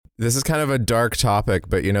This is kind of a dark topip,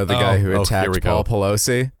 but you know the guy who attacked Paul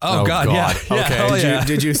Pelosi? Oh, God. Yeah. Okay.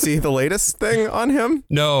 Did you see the latest thing on him?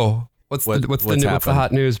 No. What's the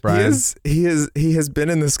hot news, Brian? He has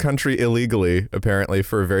been in this country illegally, apparently,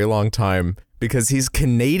 for a very long time because he's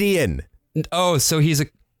Canadian. Oh, so he's a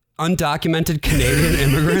undocumented Canadian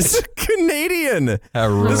immigrant? He's Canadian.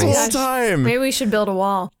 This whole time. Maybe we should build a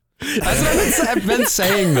wall. I've been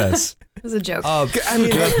saying this. It was a joke. I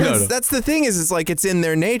mean, that's the thing is, it's like it's in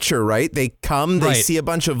their nature, right? They come, they see a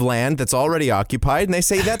bunch of land that's already occupied, and they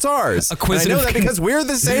say, that's ours. Acquisitive, I know that because we're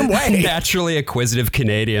the same way. Naturally acquisitive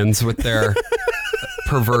Canadians with their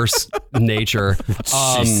perverse nature.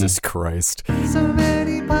 Jesus Christ. So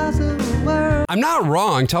many possible worlds. I'm not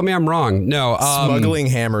wrong. Tell me I'm wrong. No. Smuggling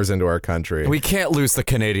hammers into our country. We can't lose the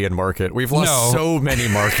Canadian market. We've lost so many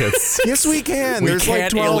markets. Yes, we can. There's like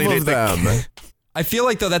 12 of them. I feel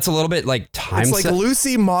like, though, that's a little bit like time. It's like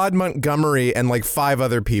Lucy Maud Montgomery and like 5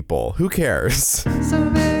 other people. Who cares? So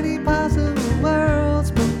many possible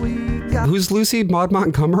worlds, but we got... Who's Lucy Maud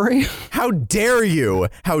Montgomery? How dare you?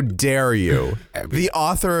 How dare you? The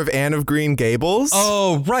author of Anne of Green Gables?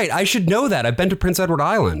 Oh, right. I should know that. I've been to Prince Edward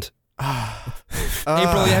Island.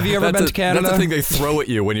 April, have you ever been to Canada? That's the thing they throw at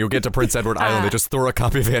you when you get to Prince Edward Island. They just throw a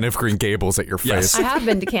copy of Anne of Green Gables at your face. I have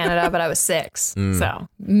been to Canada, but I was 6, so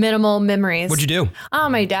minimal memories. What'd you do? Oh,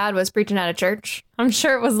 my dad was preaching at a church. I'm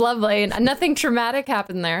sure it was lovely, and nothing traumatic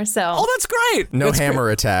happened there. So. Oh, that's great. No hammer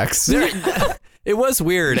attacks. It was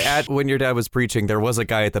weird. When your dad was preaching, there was a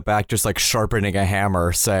guy at the back just like sharpening a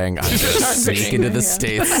hammer, saying, "I'm going to sneak into the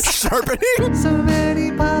States." Sharpening. So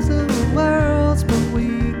many possible worlds, but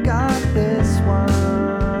we got this one.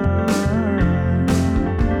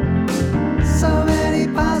 So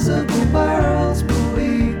many possible worlds, but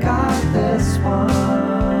we got this one.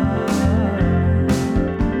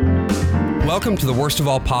 Welcome to the Worst of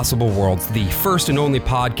All Possible Worlds, the first and only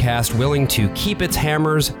podcast willing to keep its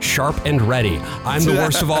hammers sharp and ready. I'm the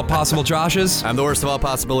worst of all possible Joshes. I'm the worst of all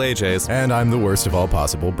possible AJs. And I'm the worst of all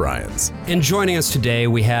possible Brians. And joining us today,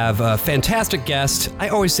 we have a fantastic guest. I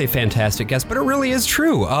always say fantastic guest, but it really is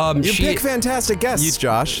true. You pick fantastic guests,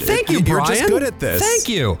 Josh. Thank you, Brian. You're just good at this. Thank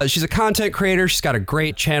you. She's a content creator. She's got a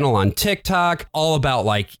great channel on TikTok, all about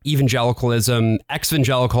like evangelicalism,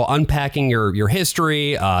 ex-evangelical, unpacking your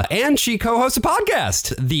history, and she co-hosts a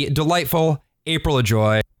podcast, the delightful April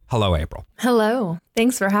Ajoy. Hello, April. Hello.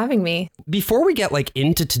 Thanks for having me. Before we get like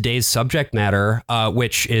into today's subject matter,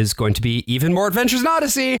 which is going to be even more adventures in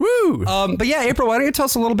Odyssey. Woo! But yeah, April, why don't you tell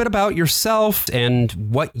us a little bit about yourself and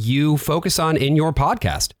what you focus on in your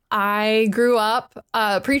podcast? I grew up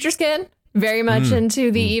a preacher's kid, very much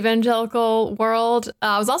into the evangelical world.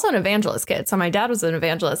 I was also an evangelist kid. So my dad was an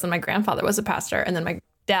evangelist and my grandfather was a pastor. And then my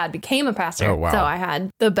dad became a pastor. Oh, wow. So I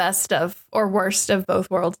had the best of or worst of both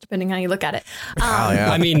worlds, depending how you look at it.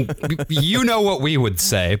 I mean, you know what we would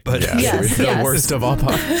say, but yes. The worst of all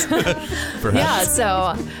possible. Yeah,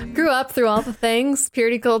 so grew up through all the things,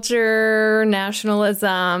 purity culture,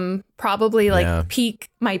 nationalism, probably like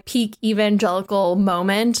my peak evangelical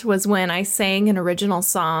moment was when I sang an original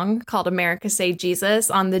song called America Say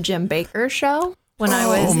Jesus on the Jim Bakker show. When I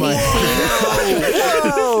was 18.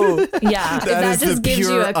 Whoa! Yeah, that is just the gives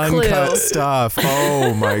pure you a clue. uncut stuff.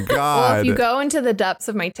 Oh my God. Well, if you go into the depths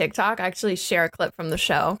of my TikTok, I actually share a clip from the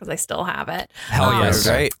show because I still have it. Hell yes.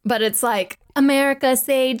 Right. But it's like, America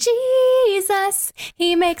say Jesus,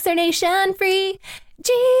 he makes our nation free.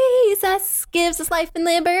 Jesus gives us life and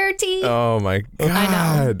liberty. Oh my God. I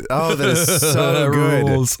know. Oh, that is so good.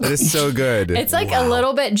 That is so good. It's like a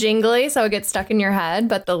little bit jingly, so it gets stuck in your head,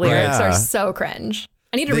 but the lyrics are so cringe.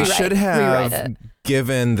 I need to They rewrite should it. have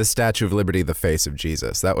given the Statue of Liberty the face of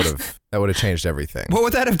Jesus. That would have changed everything. What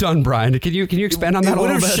would that have done, Brian? Can you expand on that a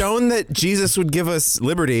little bit? It would have shown that Jesus would give us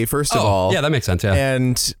liberty, first of all. Yeah, that makes sense, yeah.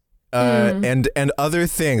 And other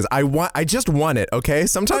things. I just want it, okay?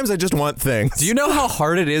 Sometimes I just want things. Do you know how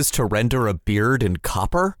hard it is to render a beard in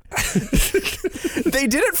copper? They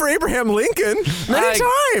did it for Abraham Lincoln many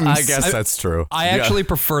times. I guess that's true. I actually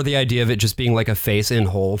prefer the idea of it just being like a face in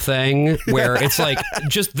whole thing where it's like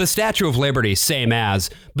just the Statue of Liberty, same as,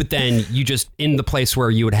 but then you just, in the place where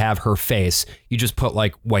you would have her face, you just put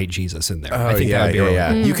like white Jesus in there. I think that would be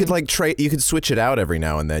really You could like you could switch it out every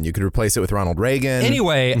now and then. You could replace it with Ronald Reagan.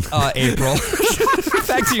 Anyway, April,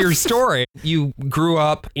 back to your story. You grew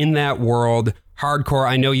up in that world. Hardcore.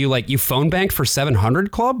 I know you phone banked for 700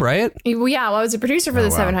 Club, right? Yeah, well, I was a producer for the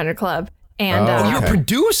 700 Club. And you're a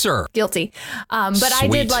producer. Guilty. But I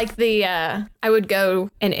did like I would go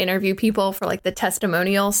and interview people for like the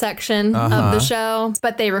testimonial section of the show,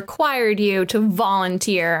 but they required you to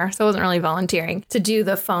volunteer. So it wasn't really volunteering to do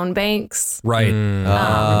the phone banks. Right.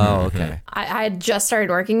 Okay. I had just started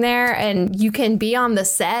working there, and you can be on the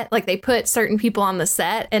set. Like they put certain people on the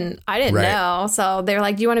set, and I didn't know. So they were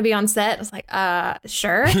like, "Do you want to be on set?" I was like,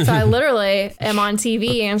 sure. So I literally am on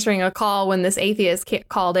TV answering a call when this atheist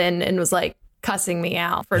called in and was like cussing me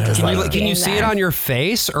out for just Can you see it on your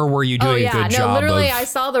face, or were you doing a good job? Literally, I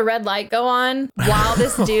saw the red light go on while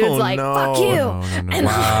this dude's like, "Fuck you," and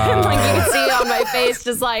I'm like, you can see it on my face,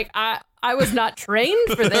 just like I was not trained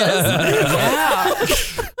for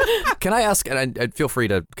this. Can I ask, and I feel free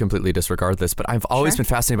to completely disregard this, but I've always been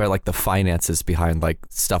fascinated by like the finances behind like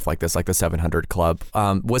stuff like this, like the 700 Club.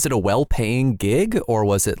 Was it a well-paying gig, or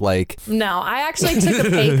was it like... No, I actually took a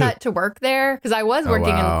pay cut to work there because I was working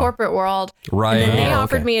in the corporate world. Right. And then they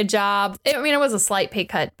offered me a job. It was a slight pay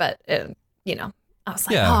cut, but I was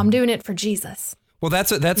like, I'm doing it for Jesus. Well,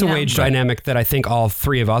 that's a wage dynamic that I think all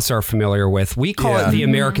three of us are familiar with. We call it the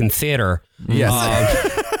American theater.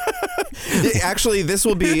 Yes. Actually, this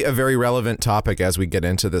will be a very relevant topic as we get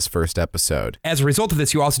into this first episode. As a result of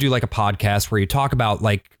this, you also do like a podcast where you talk about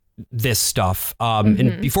like this stuff.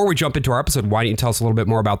 And before we jump into our episode, why don't you tell us a little bit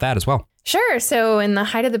more about that as well? Sure. So in the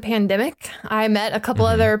height of the pandemic, I met a couple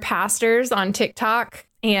other pastors on TikTok,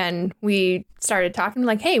 and we started talking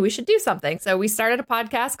like, hey, we should do something. So we started a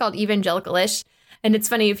podcast called Evangelical-ish. And it's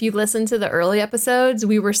funny, if you listen to the early episodes,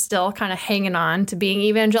 we were still kind of hanging on to being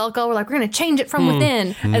evangelical. We're like, we're going to change it from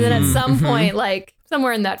within. And then at some point, like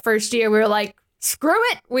somewhere in that first year, we were like, screw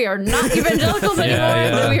it. We are not evangelicals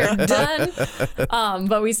anymore. We are done.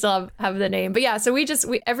 But we still have the name. But yeah, so we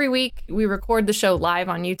every week we record the show live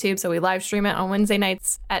on YouTube. So we live stream it on Wednesday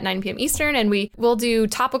nights at 9 p.m. Eastern. And we'll do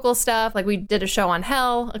topical stuff. Like we did a show on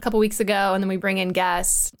hell a couple weeks ago. And then we bring in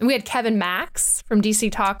guests. And we had Kevin Max from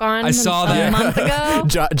DC Talk on I saw that a month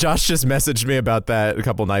ago. Josh just messaged me about that a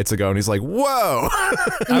couple nights ago. And he's like, whoa.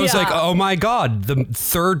 I was like, oh my God, the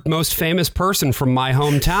third most famous person from my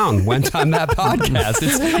hometown went on that podcast.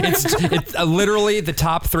 It's literally the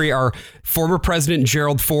top three are former President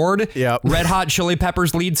Gerald Ford, Red Hot Chili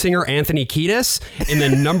Peppers lead singer Anthony Kiedis, and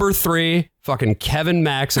then number 3, fucking Kevin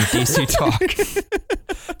Max of DC Talk.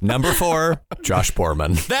 Number 4, Josh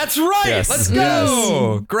Borman. That's right. Yes. Let's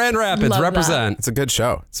go. Yes. Grand Rapids, Love represent. That. It's a good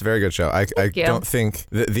show. It's a very good show. I don't think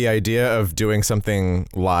the idea of doing something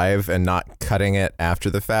live and not cutting it after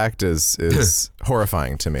the fact is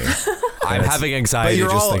horrifying to me. I'm having anxiety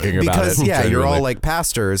just thinking about it. Yeah, you're all like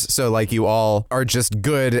pastors, so like you all are just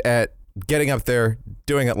good at getting up there,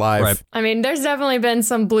 doing it live. Right. I mean, there's definitely been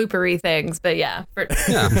some bloopery things, but yeah.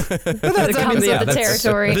 That comes with the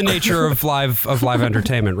territory. The nature of live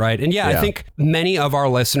entertainment, right? And I think many of our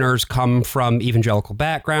listeners come from evangelical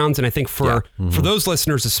backgrounds, and I think for those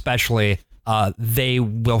listeners especially, they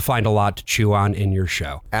will find a lot to chew on in your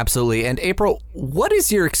show. Absolutely. And April, what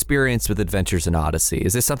is your experience with Adventures in Odyssey?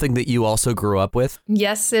 Is this something that you also grew up with?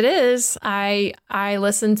 Yes, it is. I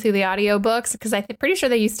listened to the audiobooks because I'm pretty sure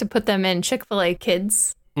they used to put them in Chick-fil-A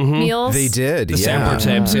kids meals. They did, the sampler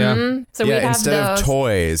tapes, So we'd have instead those. of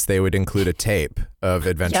toys, they would include a tape of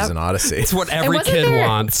Adventures in Odyssey. It's what every kid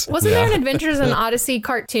wants. Wasn't there an Adventures in Odyssey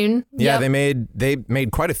cartoon? Yeah, they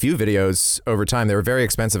made quite a few videos over time. They were very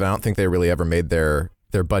expensive. I don't think they really ever made their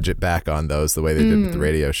budget back on those the way they did with the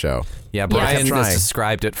radio show. Yeah, Brian has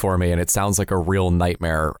described it for me, and it sounds like a real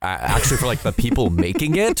nightmare. Actually, for like the people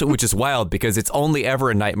making it, which is wild because it's only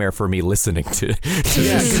ever a nightmare for me listening to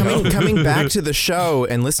coming back to the show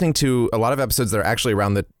and listening to a lot of episodes that are actually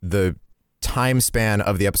around the time span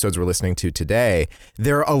of the episodes we're listening to today.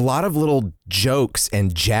 There are a lot of little jokes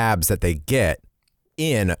and jabs that they get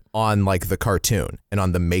in on like the cartoon and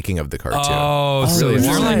on the making of the cartoon. Oh, so really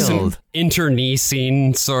they're like some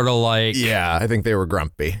internecine sort of like... Yeah, I think they were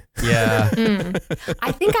grumpy. Yeah.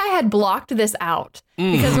 I think I had blocked this out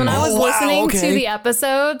because when I was listening to the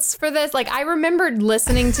episodes for this, like I remembered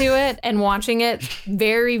listening to it and watching it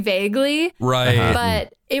very vaguely. Right.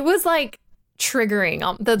 But it was like triggering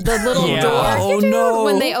the little door. Oh no!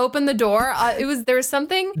 When they opened the door, there was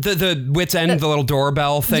something. The Whit's End, the little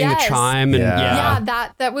doorbell thing, the chime, and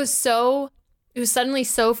that was so. It was suddenly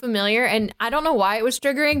so familiar, and I don't know why it was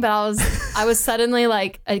triggering, but I was suddenly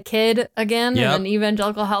like a kid again in an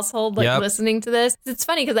evangelical household, like listening to this. It's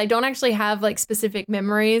funny because I don't actually have like specific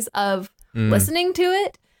memories of listening to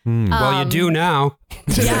it. Well, you do now.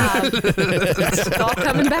 Yeah, it's all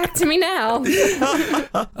coming back to me now. Oh my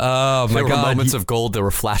God! There were God! moments of gold. There were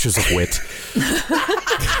flashes of wit.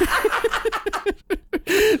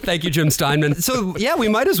 Thank you, Jim Steinman. So, yeah, we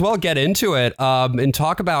might as well get into it and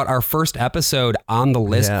talk about our first episode on the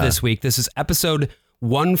list this week. This is episode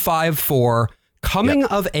 154, Coming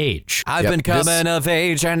of Age. I've been coming of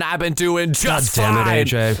age and I've been doing just damn fine. it,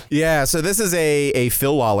 AJ. Yeah, so this is a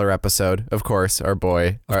Phil Lawler episode, of course, our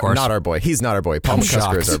boy. Not our boy. He's not our boy. Paul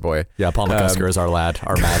McCusker is our boy. Yeah, Paul McCusker is our lad,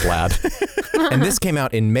 our mad lad. And this came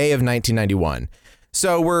out in May of 1991.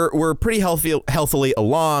 So we're pretty healthily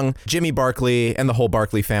along. Jimmy Barkley and the whole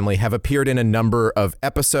Barkley family have appeared in a number of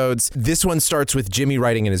episodes. This one starts with Jimmy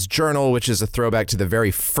writing in his journal, which is a throwback to the very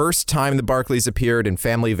first time the Barkleys appeared in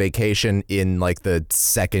Family Vacation in like the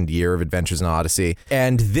second year of Adventures in Odyssey.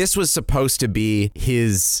 And this was supposed to be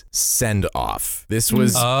his send-off. This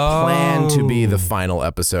was planned to be the final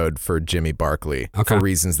episode for Jimmy Barkley for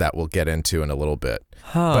reasons that we'll get into in a little bit.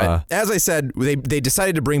 But as I said, they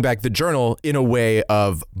decided to bring back the journal in a way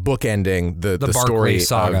of bookending the story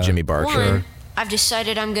saga of Jimmy Barkley. One, I've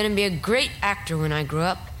decided I'm going to be a great actor when I grow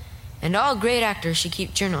up, and all great actors should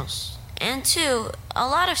keep journals. And two, a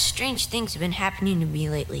lot of strange things have been happening to me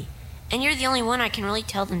lately, and you're the only one I can really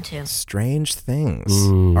tell them to. Strange things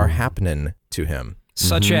are happening to him.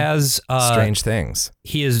 Such as strange things.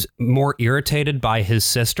 He is more irritated by his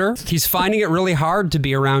sister. He's finding it really hard to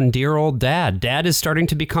be around dear old dad. Dad is starting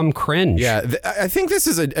to become cringe. Yeah, I think this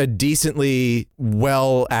is a decently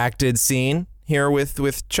well acted scene here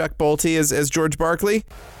with Chuck Bolte as George Barkley.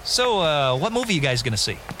 So, what movie you guys gonna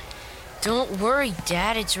see? Don't worry,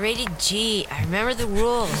 Dad. It's rated G. I remember the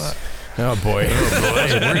rules. Oh boy. Don't worry,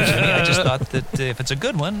 Jimmy. I just thought that if it's a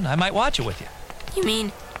good one, I might watch it with you. You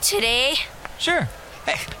mean today? Sure.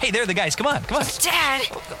 Hey, there are the guys. Come on. Dad!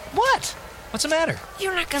 What? What's the matter?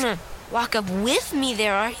 You're not gonna walk up with me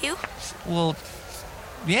there, are you? Well,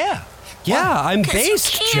 yeah. Yeah, I'm 'Cause you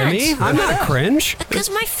based, can't. Jimmy. I'm not cringe. Because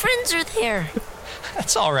my friends are there.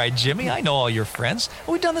 That's all right, Jimmy. I know all your friends.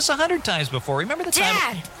 We've done this 100 times before. Remember the time?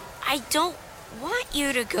 Dad! I don't want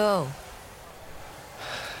you to go.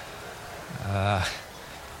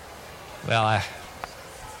 Well,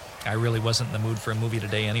 I really wasn't in the mood for a movie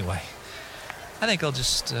today anyway. I think I'll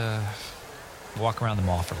just walk around the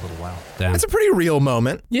mall for a little while. Damn. It's a pretty real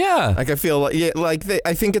moment. Yeah. Like I feel like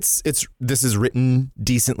I think it's this is written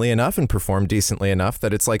decently enough and performed decently enough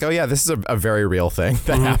that it's like, oh yeah, this is a very real thing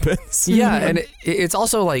that happens. Yeah, and it's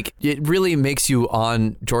also like it really makes you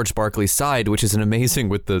on George Barkley's side, which is an amazing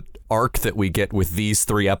with the arc that we get with these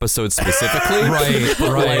 3 episodes specifically.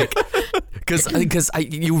 Right. Because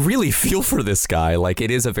you really feel for this guy. Like, it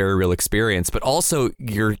is a very real experience. But also,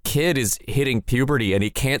 your kid is hitting puberty and he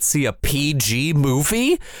can't see a PG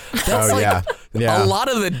movie. That's a lot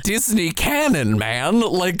of the Disney canon, man.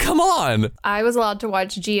 Like, come on. I was allowed to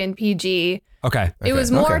watch G and PG. Okay. It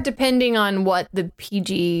was more depending on what the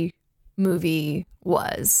PG movie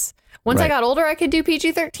was. Once I got older, I could do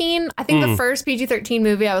PG-13. I think the first PG-13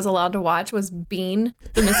 movie I was allowed to watch was Bean,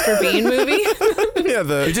 the Mr. Bean movie.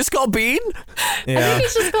 Yeah, You just call Bean? yeah. I think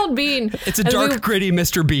it's just called Bean. It's a dark, gritty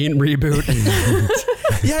Mr. Bean reboot.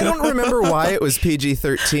 Yeah, I don't remember why it was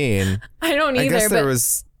PG-13. I don't either. I guess there but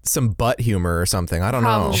was some butt humor or something. I don't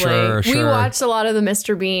know. probably. Sure. We watched a lot of the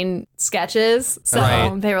Mr. Bean sketches, so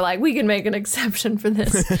Right. they were like, we can make an exception for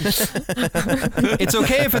this. It's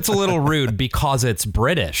okay if it's a little rude because it's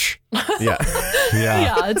British. Yeah.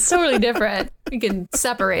 Yeah, it's totally different. We can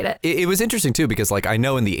separate it. It was interesting, too, because, like, I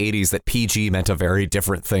know in the 80s that PG meant a very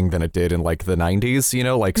different thing than it did in, like, the 90s, you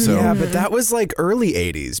know? Like, so... Yeah, but that was like early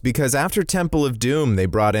 80s because after Temple of Doom, they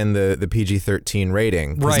brought in the PG-13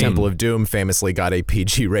 rating. 'Cause Right. Temple of Doom famously got a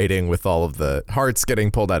PG rating with all of the hearts getting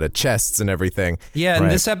pulled out of chests and everything. Yeah, and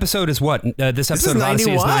this episode is what? This episode of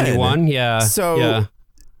Odyssey is 91. Yeah. So yeah.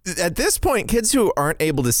 at this point, kids who aren't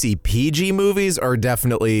able to see PG movies are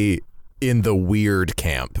definitely in the weird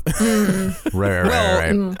camp.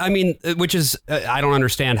 Right. I mean, which is, I don't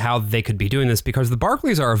understand how they could be doing this because the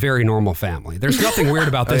Barkleys are a very normal family. There's nothing weird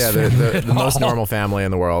about this family. The most normal family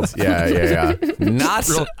in the world. Yeah. Not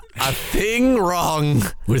a thing wrong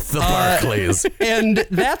with the Barkleys. And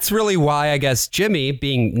that's really why, I guess, Jimmy,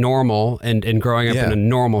 being normal and growing up in a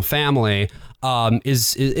normal family,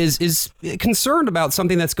 is concerned about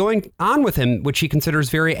something that's going on with him, which he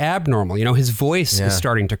considers very abnormal. You know, his voice is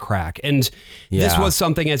starting to crack. And this was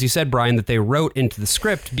something, as you said, Brian, that they wrote into the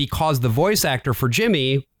script because the voice actor for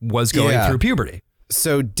Jimmy was going through puberty.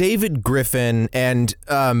 So David Griffin and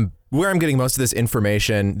where I'm getting most of this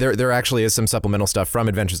information, there actually is some supplemental stuff from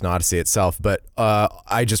Adventures in Odyssey itself, but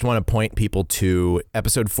I just want to point people to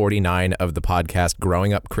episode 49 of the podcast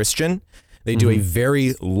Growing Up Christian. They do a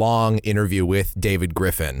very long interview with David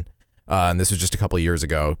Griffin, and this was just a couple of years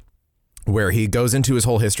ago. where he goes into his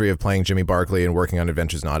whole history of playing Jimmy Barkley and working on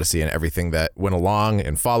Adventures in Odyssey and everything that went along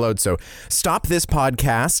and followed. So stop this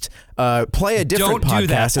podcast, play a different podcast, do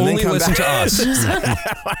that. and Only then come listen back. to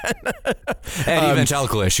us. And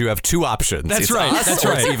Evangelicalish, you have two options. That's It's right. us That's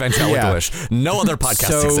or it's right. Evangelicalish. No other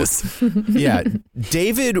podcast exists. Yeah,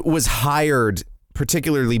 David was hired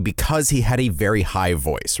particularly because he had a very high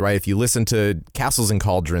voice, right? If you listen to Castles and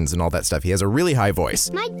Cauldrons and all that stuff, he has a really high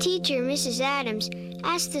voice. My teacher, Mrs. Adams,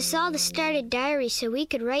 asked us all to start a diary so we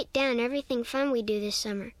could write down everything fun we do this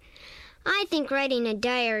summer. I think writing a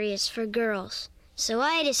diary is for girls, so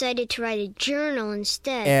I decided to write a journal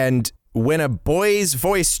instead. And when a boy's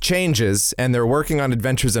voice changes and they're working on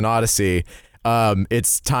Adventures in Odyssey,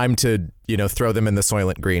 it's time to, throw them in the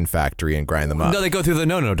Soylent Green factory and grind them up. No, they go through the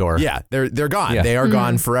no-no door. Yeah, they're gone. Yeah. They are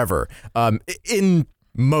gone forever. In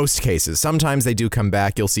most cases, sometimes they do come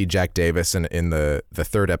back. You'll see Jack Davis in the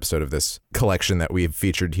third episode of this collection that we've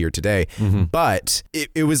featured here today. Mm-hmm. But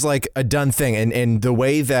it was like a done thing. And the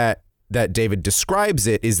way that David describes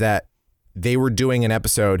it is that they were doing an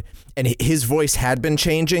episode and his voice had been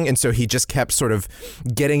changing. And so he just kept sort of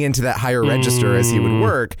getting into that higher register as he would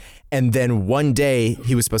work. And then one day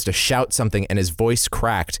he was supposed to shout something and his voice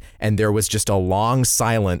cracked and there was just a long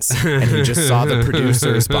silence and he just saw the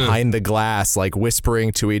producers behind the glass like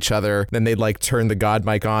whispering to each other. Then they'd like turn the God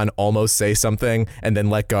mic on, almost say something and then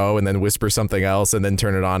let go and then whisper something else and then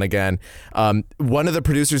turn it on again. One of the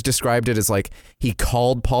producers described it as like he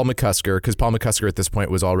called Paul McCusker, because Paul McCusker at this point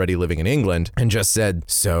was already living in England, and just said,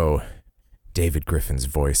 "So David Griffin's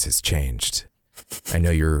voice has changed. I know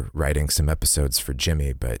you're writing some episodes for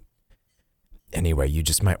Jimmy, but anyway, you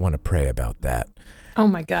just might want to pray about that." Oh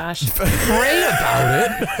my gosh. Pray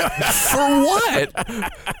about it? For what?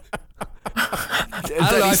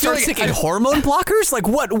 Did he start taking hormone blockers? Like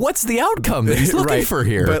what's the outcome that he's looking for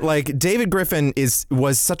here? But like David Griffin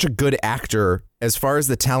was such a good actor as far as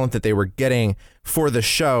the talent that they were getting for the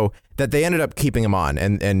show that they ended up keeping him on,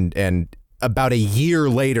 and about a year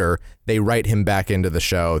later, they write him back into the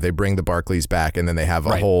show. They bring the Barkleys back, and then they have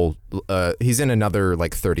a whole. He's in another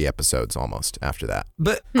like 30 episodes almost after that.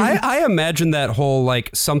 But I imagine that whole like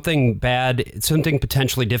something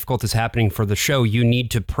potentially difficult is happening for the show. You need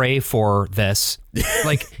to pray for this.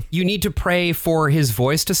 Like you need to pray for his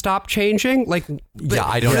voice to stop changing. Like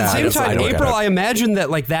I don't. At the same time, April, I I imagine that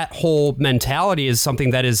like that whole mentality is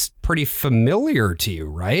something that is pretty familiar to you,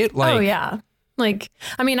 right? Like, oh yeah. Like,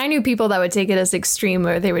 I mean, I knew people that would take it as extreme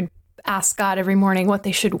where they would ask God every morning what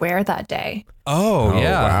they should wear that day. Oh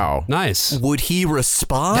yeah. Wow. Nice. Would he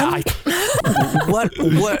respond? What?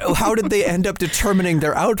 How did they end up determining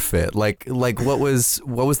their outfit? Like what was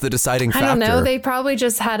the deciding factor? I don't know. They probably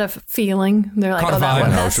just had a feeling. They're like,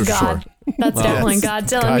 that's sure, God. sure. That's definitely God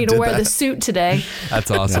telling me to wear the suit today. That's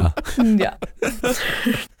awesome. Yeah.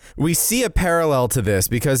 We see a parallel to this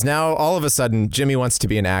because now all of a sudden Jimmy wants to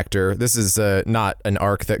be an actor. This is not an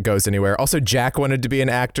arc that goes anywhere. Also, Jack wanted to be an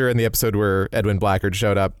actor in the episode where Edwin Blackard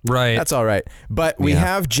showed up. Right. That's all right. But we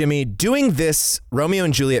have Jimmy doing this Romeo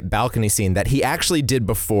and Juliet balcony scene that he actually did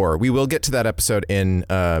before. We will get to that episode in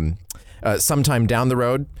sometime down the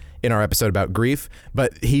road in our episode about grief.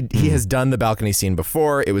 But he has done the balcony scene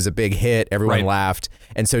before. It was a big hit. Everyone laughed.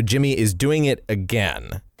 And so Jimmy is doing it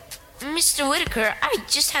again. Mr. Whitaker, I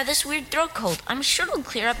just had this weird throat cold. I'm sure it'll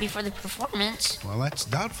clear up before the performance. Well, that's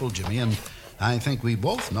doubtful, Jimmy, and I think we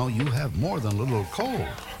both know you have more than a little cold.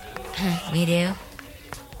 We do?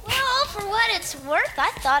 Well, for what it's worth, I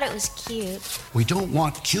thought it was cute. We don't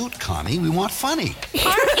want cute, Connie. We want funny. He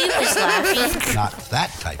was laughing. Not that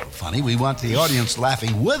type of funny. We want the audience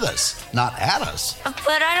laughing with us, not at us.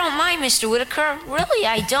 But I don't mind, Mr. Whitaker. Really,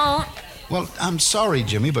 I don't. Well, I'm sorry,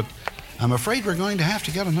 Jimmy, but I'm afraid we're going to have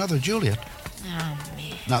to get another Juliet. Oh,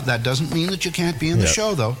 man. Now, that doesn't mean that you can't be in the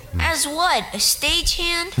show, though. As what? A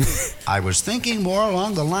stagehand? I was thinking more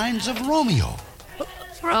along the lines of Romeo.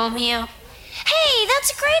 Romeo? Hey,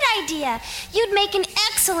 that's a great idea. You'd make an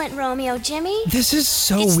excellent Romeo, Jimmy. This is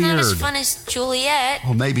so It's weird. not as fun as Juliet.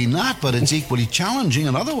 Well, maybe not, but it's equally challenging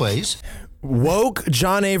in other ways. Woke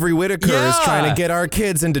John Avery Whitaker is trying to get our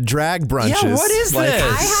kids into drag brunches. Yeah, what is this?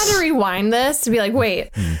 I had to rewind this to be like, wait,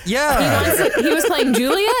 Yeah. he was playing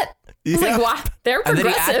Juliet? I was like, wow, they're And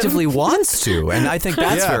progressive. then he actively wants to, and I think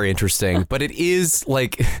that's very interesting. But it is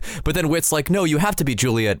like, but then Whit's like, no, you have to be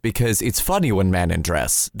Juliet because it's funny when men in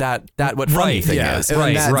dress. That what funny thing is. And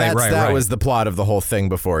Right. that was the plot of the whole thing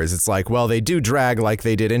before. Is it's like, well, they do drag like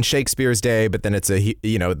they did in Shakespeare's day, but then it's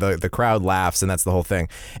the crowd laughs, and that's the whole thing,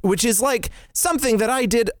 which is like something that I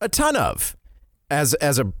did a ton of as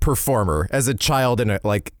a performer, as a child in a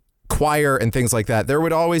like choir and things like that. There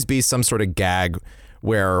would always be some sort of gag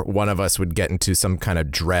where one of us would get into some kind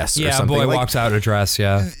of dress or Yeah, something. boy like, walks out in a dress,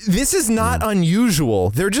 yeah. This is not unusual.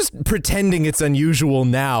 They're just pretending it's unusual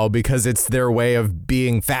now because it's their way of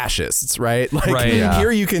being fascists, right? Like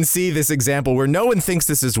here you can see this example where no one thinks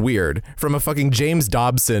this is weird from a fucking James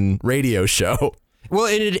Dobson radio show. Well,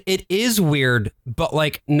 it is weird, but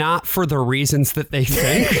like not for the reasons that they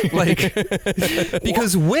think. Like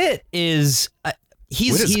because Whit is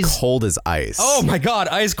he's cold as ice. Oh my God,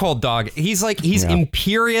 ice cold dog. He's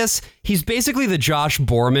imperious. He's basically the Josh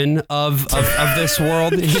Borman of this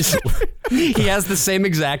world. He has the same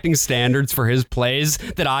exacting standards for his plays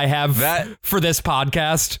that I have for this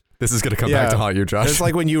podcast. This is going to come back to haunt you, Josh. It's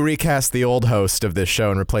like when you recast the old host of this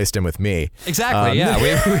show and replaced him with me. Exactly,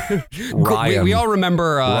 we all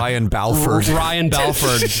remember Ryan Balfour. Ryan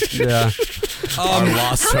Balfour. Yeah. How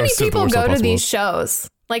many people go to these shows?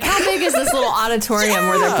 Like, how big is this little auditorium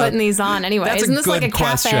where they're putting these on anyway? That's Isn't this like a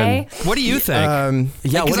cafe? What do you think?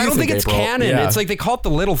 Because I don't think it's canon. Yeah. It's like they call it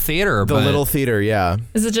the Little Theater. The Little Theater, yeah.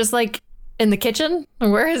 Is it just like in the kitchen? Or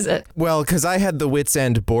where is it? Well, because I had the Wits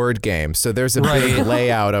End board game, so there's a big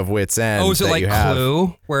layout of Wits End. Oh, is it like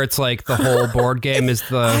Clue, where it's like the whole board game is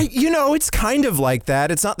the... it's kind of like that.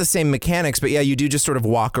 It's not the same mechanics, but yeah, you do just sort of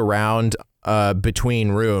walk around between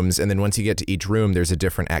rooms, and then once you get to each room, there's a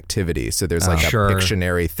different activity. So there's like a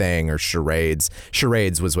Pictionary thing or charades.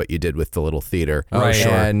 Charades was what you did with the Little Theater. Right.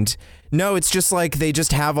 And no, it's just like they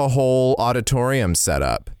just have a whole auditorium set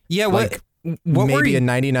up. Yeah, what maybe a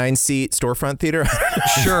 99-seat storefront theater?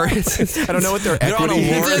 Sure. I don't know what their equity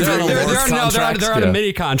is. They're on a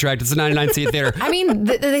mini contract. It's a 99-seat theater. I mean,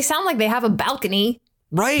 they sound like they have a balcony.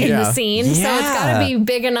 Right. In the scene. Yeah. So it's got to be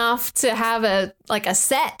big enough to have a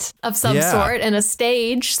set of some sort and a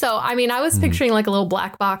stage. So, I mean, I was picturing like a little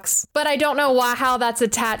black box, but I don't know how that's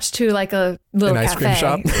attached to like a little ice cream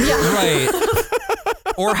shop. Yeah. Right.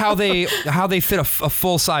 Or how they fit a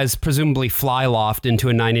full-size, presumably fly loft into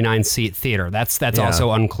a 99-seat theater. That's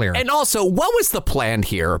also unclear. And also, what was the plan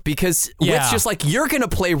here? Because Whit's just like, you're going to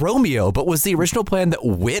play Romeo, but was the original plan that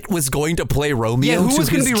Whit was going to play Romeo? Yeah, who was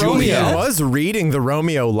going to be Romeo? He was reading the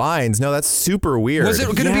Romeo lines. No, that's super weird. Was it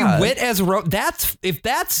going to be Whit as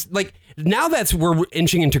now we're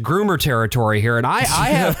inching into groomer territory here, and I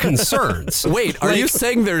have concerns. Wait, are you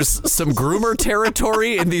saying there's some groomer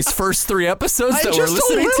territory in these first 3 episodes that we're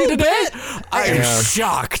listening to today? I am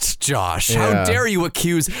shocked, Josh. How dare you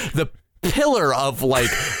accuse the pillar of like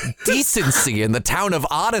decency in the town of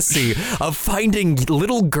Odyssey of finding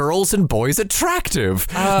little girls and boys attractive.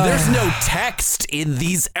 There's no text in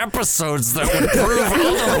these episodes that would prove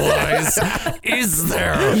otherwise, is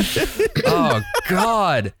there? Oh,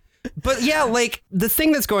 God. But yeah, like the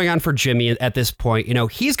thing that's going on for Jimmy at this point,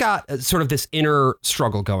 he's got sort of this inner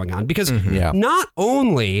struggle going on because not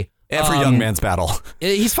only every young man's battle,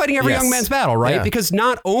 he's fighting every young man's battle, right? Yeah. Because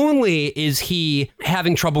not only is he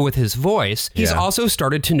having trouble with his voice, he's also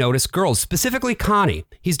started to notice girls, specifically Connie.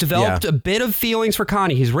 He's developed a bit of feelings for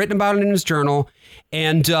Connie. He's written about it in his journal.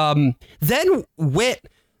 And then Whit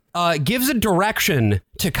gives a direction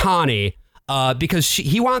to Connie. Because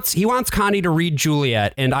he wants Connie to read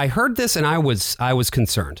Juliet, and I heard this and I was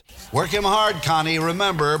concerned. Work him hard, Connie.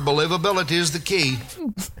 Remember, believability is the key.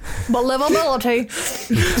 Believability.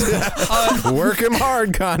 Work him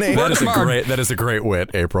hard, Connie. That is a great wit,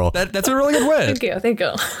 April. That's a really good wit. Thank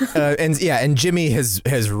you. And Jimmy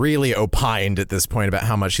has really opined at this point about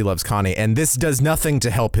how much he loves Connie, and this does nothing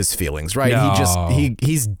to help his feelings, right? No.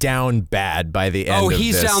 He's down bad by the end.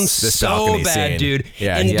 He's down so bad, scene. Dude.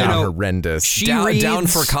 Yeah, and horrendous. Down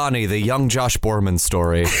for Connie, the young Josh Borman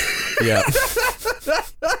story. Yeah.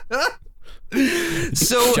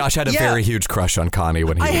 So Josh had a very huge crush on Connie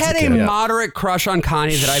when he was a kid. I had a moderate crush on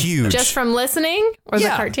Connie that just from listening or the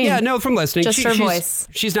cartoon? Yeah, no, from listening. Just her voice.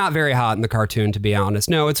 She's not very hot in the cartoon, to be honest.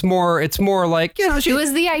 No, it's more like, it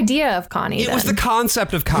was the idea of Connie. It was the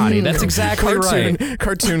concept of Connie. That's exactly right.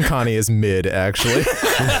 Cartoon Connie is mid, actually.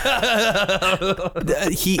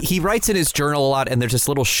 He writes in his journal a lot, and there's this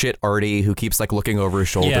little shit Artie who keeps like looking over his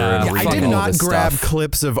shoulder. Yeah. And I did not grab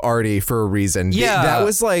clips of Artie for a reason. Yeah. That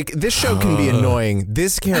was like, this show can be annoying.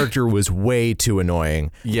 This character was way too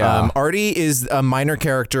annoying. Yeah. Artie is a minor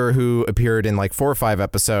character who appeared in like 4 or 5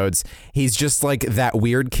 episodes. He's just like that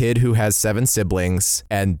weird kid who has 7 siblings,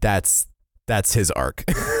 and that's his arc.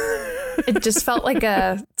 It just felt like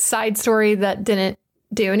a side story that didn't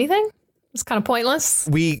do anything. It was kind of pointless.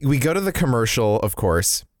 We go to the commercial, of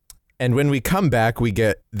course, and when we come back, we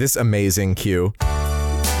get this amazing cue.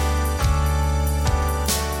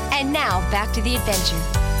 And now, back to the adventure.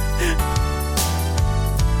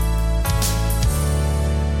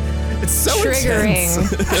 It's so triggering.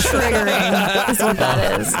 Triggering is what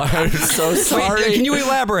that is. I'm so sorry. Wait, can you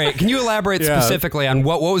elaborate? Can you elaborate specifically on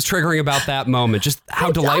what was triggering about that moment? Just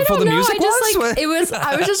how delightful the music was?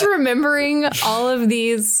 I was just remembering all of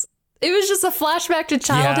these. It was just a flashback to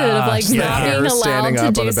childhood of like not being allowed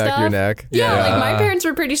to do on the stuff. back of your neck. Yeah, like my parents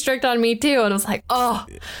were pretty strict on me too, and I was like, to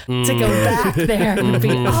go back there would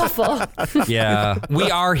be awful. Yeah, we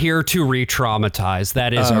are here to re-traumatize.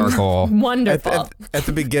 That is our goal. Wonderful. At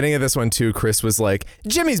the beginning of this one too, Chris was like,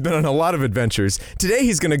 Jimmy's been on a lot of adventures. Today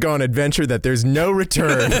he's going to go on an adventure that there's no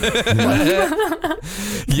return.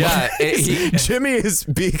 Yeah, Jimmy is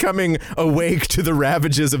becoming awake to the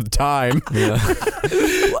ravages of time. Yeah.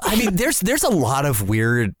 I mean, there's a lot of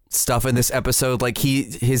weird stuff in this episode. Like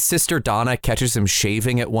his sister Donna catches him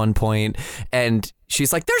shaving at one point, and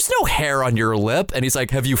she's like, "There's no hair on your lip," and he's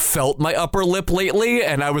like, "Have you felt my upper lip lately?"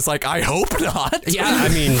 And I was like, "I hope not." Yeah, I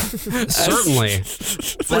mean, certainly.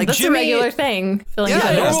 Like that's a regular thing. Filling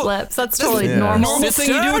out your lips. That's totally normal. Thing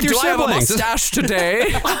you do with your siblings. I have a mustache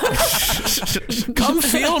today? Come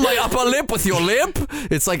feel my upper lip with your lip.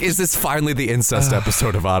 It's like, is this finally the incest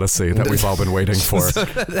episode of Odyssey that we've all been waiting for?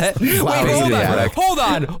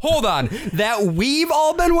 Hold on. That we've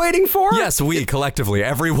all been waiting for? Yes, we collectively,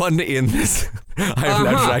 everyone in this. I am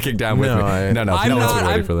not tracking down with me. No one's been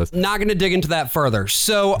waiting for this. I'm not going to dig into that further.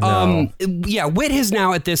 So, Whit has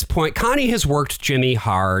now at this point, Connie has worked Jimmy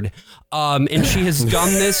hard. And she has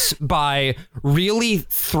done this by really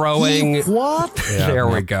throwing there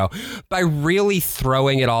we go. By really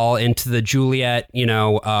throwing it all into the Juliet,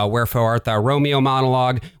 wherefore art thou Romeo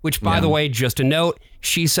monologue, which by the way, just a note,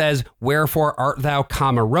 she says, wherefore art thou,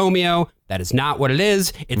 Romeo. That is not what it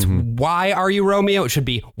is. It's why are you Romeo? It should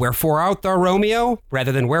be wherefore art thou Romeo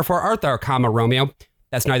rather than wherefore art thou, Romeo.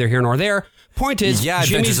 That's neither here nor there. Point is,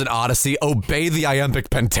 Adventures in Odyssey, obey the iambic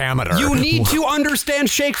pentameter. You need to understand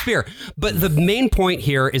Shakespeare. But the main point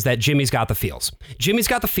here is that Jimmy's got the feels. Jimmy's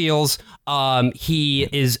got the feels. He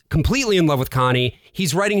is completely in love with Connie.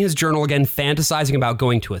 He's writing his journal again, fantasizing about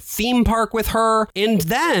going to a theme park with her. And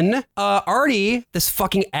then Artie, this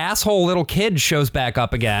fucking asshole little kid, shows back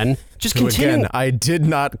up again. Just continuing. Again, I did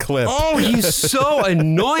not clip. Oh, he's so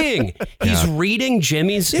annoying. He's reading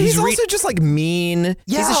Jimmy's. He's also just like mean.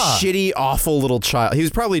 Yeah. He's a shitty, awful little child. He was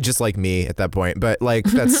probably just like me at that point, but like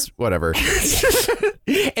that's whatever.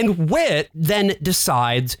 And Whit then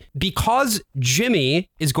decides, because Jimmy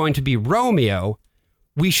is going to be Romeo,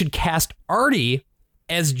 we should cast Artie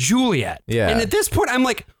as Juliet. Yeah. And at this point, I'm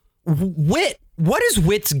like, Whit, what is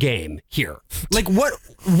Whit's game here? Like, what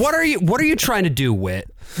are you trying to do, Whit?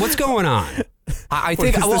 What's going on? I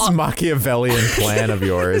think this Machiavellian plan of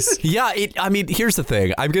yours. Yeah, I mean, here's the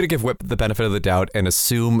thing. I'm going to give Whit the benefit of the doubt and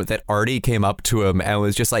assume that Artie came up to him and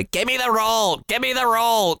was just like, give me the role, give me the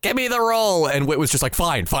role, give me the role. And Whit was just like,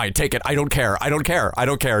 fine, take it. I don't care.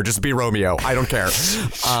 Just be Romeo. I don't care.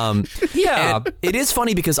 Yeah. It is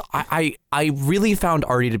funny because I really found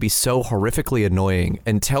Artie to be so horrifically annoying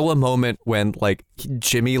until a moment when like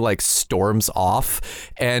Jimmy like storms off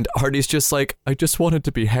and Artie's just like, I just wanted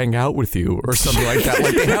to hang out with you or something like that.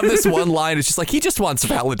 Like they have this one line. It's just like, he just wants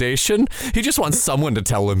validation. He just wants someone to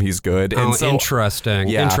tell him he's good. And so, interesting.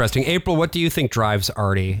 Yeah. Interesting. April, what do you think drives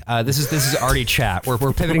Artie? This is Artie chat. We're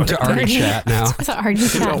pivoting to Artie chat now. It's Artie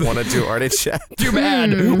chat. I don't want to do Artie chat. Too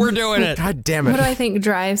bad. We're doing it. God damn it. What do I think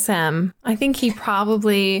drives him? I think he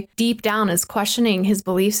probably deep down is questioning his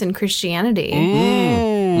beliefs in Christianity.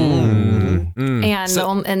 And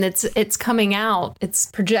it's coming out.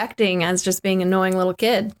 It's projecting as just being an annoying little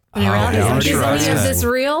kid. Is this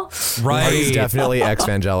real? Right. He's definitely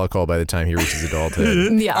ex-evangelical by the time he reaches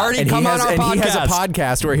adulthood. Yeah. Artie, And come on our podcast. he has a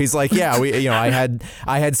podcast where he's like, I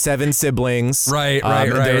had 7 siblings. Right.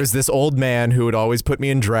 And there was this old man who would always put me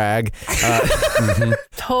in drag.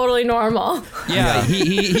 Totally normal. Yeah.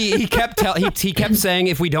 He kept saying,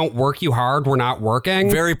 if we don't work you hard, we're not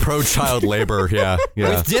working. very pro child labor. Yeah.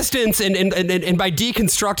 With distance and by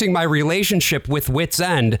deconstructing my relationship with Whit's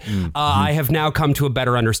End, I have now come to a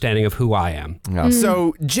better understanding of who I am. Yeah.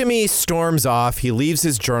 So Jimmy storms off. He leaves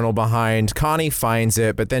his journal behind. Connie finds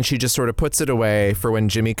it, but then she just sort of puts it away for when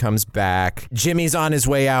Jimmy comes back. Jimmy's on his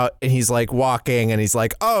way out and he's like walking and he's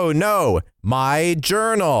like, oh no, my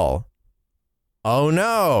journal. Oh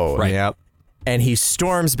no. Right. Yep. And he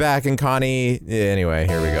storms back and Connie, anyway,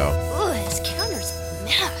 here we go. Ooh, his counter's a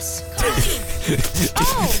mess.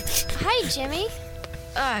 Oh, hi, Jimmy.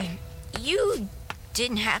 You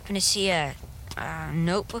didn't happen to see a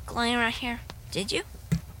notebook laying right here, did you?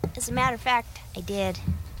 As a matter of fact, I did.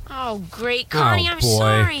 Oh, great, Connie, I'm boy.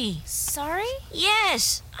 sorry. Sorry?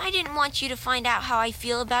 Yes, I didn't want you to find out how I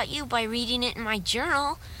feel about you by reading it in my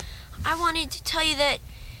journal. I wanted to tell you that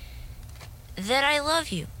that I love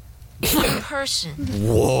you. In person.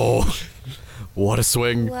 Whoa. What a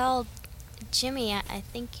swing. Well, Jimmy, I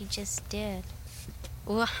think you just did.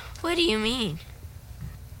 What do you mean?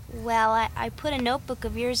 Well, I put a notebook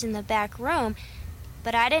of yours in the back room,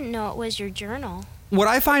 but I didn't know it was your journal. What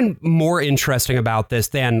I find more interesting about this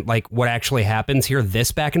than like what actually happens here,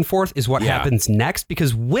 this back and forth, is what happens next,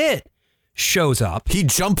 because Whit shows up. He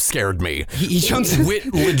jump scared me. He jumps.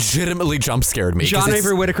 Whit legitimately jump scared me. John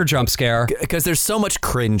Avery Whitaker jump scare. Because there's so much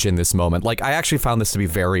cringe in this moment. Like, I actually found this to be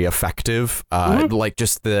very effective. Like,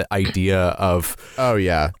 just the idea of... Oh,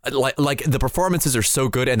 yeah. Like, the performances are so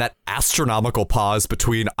good, and that astronomical pause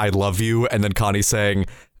between I love you and then Connie saying...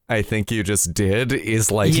 I think you just did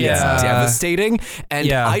is like devastating.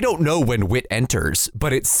 And I don't know when Whit enters,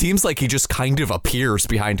 but it seems like he just kind of appears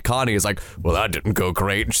behind Connie. Is like, well, that didn't go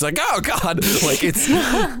great. And she's like, oh, God. Like, it's...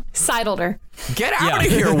 Sidled her. Get out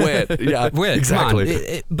of here, Whit. Yeah, Whit,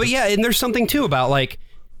 exactly. But yeah, and there's something, too, about like,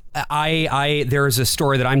 there is a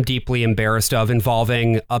story that I'm deeply embarrassed of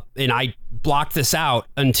involving, and I blocked this out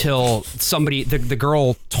until somebody, the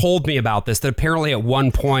girl told me about this, that apparently at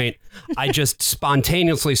one point I just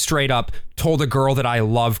spontaneously straight up told a girl that I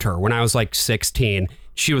loved her when I was like 16.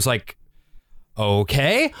 She was like,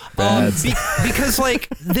 okay. Because like,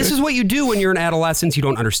 this is what you do when you're an adolescent. You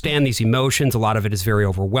don't understand these emotions. A lot of it is very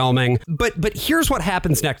overwhelming. But here's what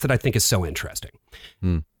happens next that I think is so interesting.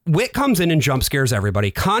 Whit comes in and jump scares everybody.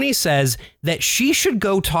 Connie says that she should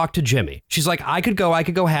go talk to Jimmy. She's like, I could go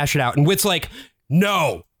hash it out. And Whit's like,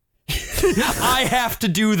 no, I have to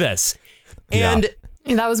do this. And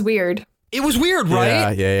that was weird. It was weird,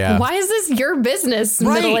 right? Yeah. Why is this your business,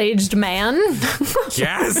 middle-aged man?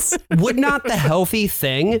 Yes. Would not the healthy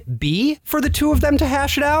thing be for the two of them to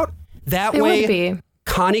hash it out? That way,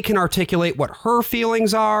 Connie can articulate what her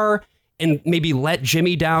feelings are and maybe let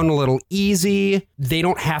Jimmy down a little easy. They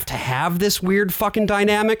don't have to have this weird fucking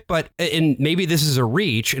dynamic, and maybe this is a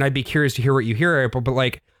reach, and I'd be curious to hear what you hear, April, but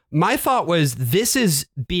like, my thought was this is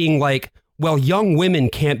being like, well, young women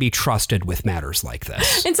can't be trusted with matters like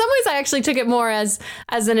this. In some ways, I actually took it more as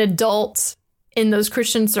an adult in those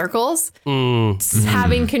Christian circles,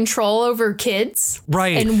 having control over kids,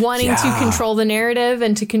 right, and wanting to control the narrative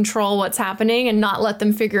and to control what's happening and not let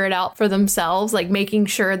them figure it out for themselves, like making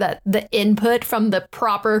sure that the input from the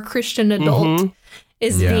proper Christian adult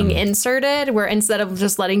is being inserted, where instead of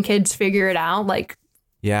just letting kids figure it out, like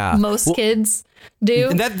most kids do.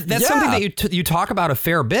 And that's something that you talk about a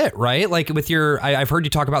fair bit, right? Like with your, I've heard you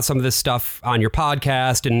talk about some of this stuff on your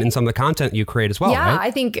podcast and some of the content you create as well. Yeah, right?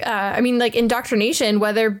 I think, like indoctrination,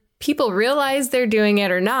 whether people realize they're doing it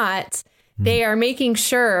or not, they are making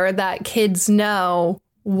sure that kids know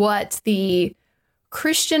what the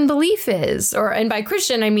Christian belief is, and by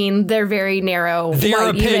Christian, I mean their very narrow,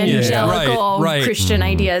 white, evangelical Christian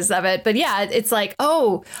ideas of it. But yeah, it's like,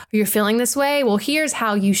 oh, you're feeling this way? Well, here's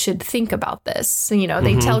how you should think about this. So,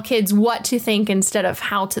 they tell kids what to think instead of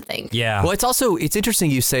how to think. Yeah. Well, it's interesting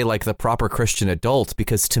you say like the proper Christian adult,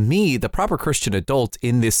 because to me, the proper Christian adult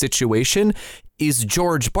in this situation is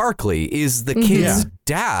George Barkley, is the kid's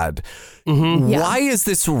dad. Why is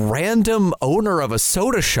this random owner of a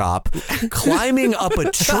soda shop climbing up a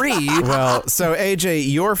tree? Well, so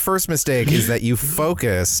AJ, your first mistake is that you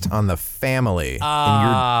focused on the family.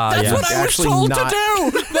 That's what I was told to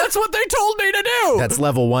do. That's what they told me to do. That's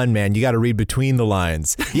level 1, man. You got to read between the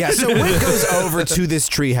lines. Yeah, so Whit goes over to this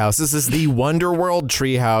treehouse. This is the Wonderworld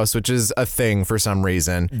treehouse, which is a thing for some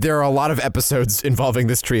reason. There are a lot of episodes involving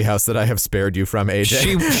this treehouse that I have spared you from,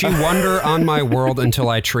 AJ. She wonder on my world until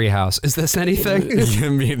I treehouse. Is this anything? I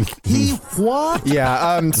mean, what?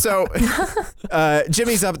 Yeah. So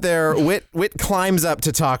Jimmy's up there. Whit climbs up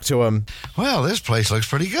to talk to him. Well, this place looks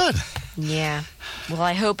pretty good. Yeah. Well,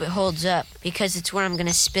 I hope it holds up, because it's where I'm going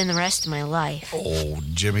to spend the rest of my life. Oh,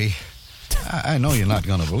 Jimmy. I know you're not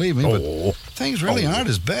going to believe me, but things really aren't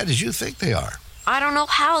as bad as you think they are. I don't know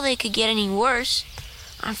how they could get any worse.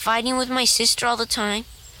 I'm fighting with my sister all the time.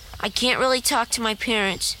 I can't really talk to my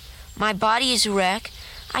parents. My body is a wreck.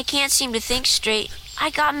 I can't seem to think straight. I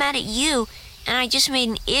got mad at you, and I just made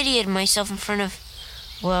an idiot of myself in front of...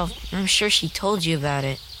 Well, I'm sure she told you about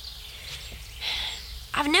it.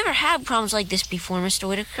 I've never had problems like this before, Mr.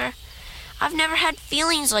 Whitaker. I've never had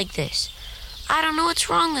feelings like this. I don't know what's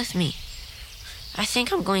wrong with me. I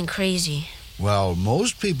think I'm going crazy. Well,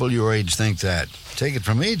 most people your age think that. Take it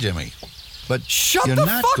from me, Jimmy. But Shut you're the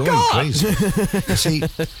not fuck going up. crazy. You see,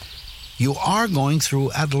 you are going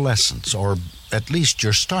through adolescence, or At least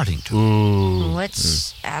you're starting to.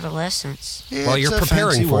 What's adolescence? Well, you're It's a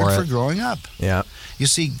preparing fancy for word it. for growing up. Yeah. You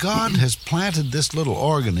see, God has planted this little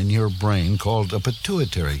organ in your brain called a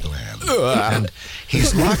pituitary gland. And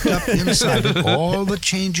he's locked up inside it all the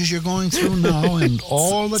changes you're going through now and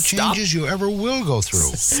all the changes you ever will go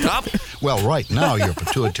through. Stop. Well, right now, your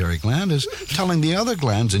pituitary gland is telling the other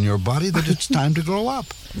glands in your body that it's time to grow up.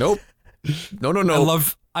 Nope. No.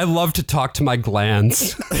 I love to talk to my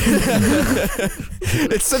glands.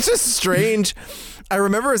 It's such a strange. I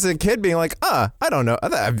remember as a kid being like, I don't know.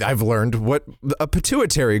 I've learned what a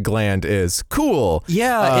pituitary gland is. Cool.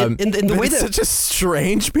 Yeah, and the way it's that such a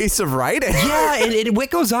strange piece of writing. Yeah, and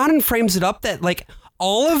Whit goes on and frames it up that like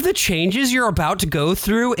all of the changes you're about to go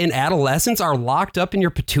through in adolescence are locked up in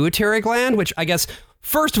your pituitary gland, which I guess.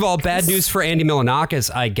 First of all, bad news for Andy Milonakis,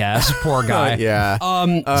 I guess. Poor guy. Yeah.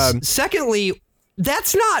 Secondly,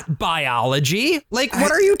 that's not biology. Like,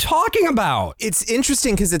 what are you talking about? It's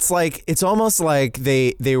interesting because it's almost like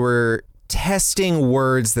they were testing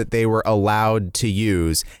words that they were allowed to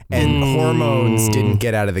use, and hormones didn't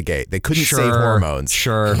get out of the gate. They couldn't say hormones.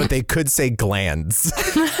 Sure. But they could say glands.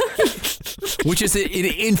 Which is an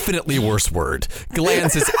infinitely worse word.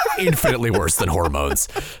 Glands is infinitely worse than hormones.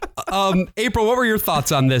 April, what were your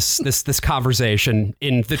thoughts on this conversation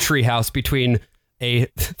in the treehouse between a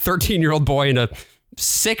 13-year-old boy and a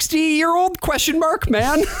 60-year-old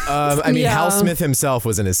man? I mean, Hal Smith himself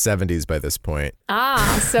was in his 70s by this point.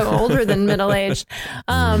 So older than middle-aged.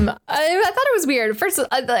 I thought it was weird. First,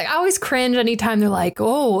 I always cringe anytime they're like,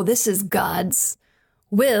 oh, this is God's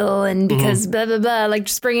will, and because blah, blah, blah, like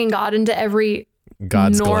just bringing God into every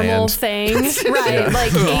God's normal gland. thing. Right.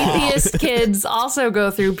 Like atheist kids also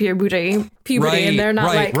go through puberty and they're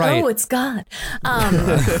not oh, it's God.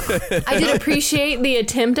 I did appreciate the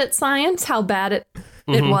attempt at science, how bad it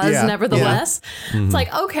was, nevertheless. Yeah. It's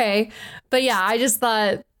like, okay. But yeah, I just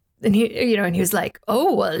thought, and he was like,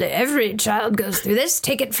 oh, well, every child goes through this.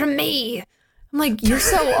 Take it from me. I'm like, you're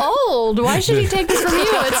so old. Why should he take this from you?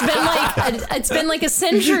 It's been like a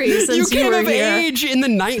century since you came were of here. age in the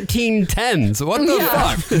 1910s. What the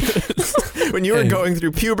fuck? When you were going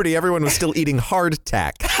through puberty, everyone was still eating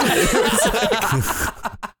hardtack.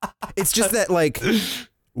 It's just that like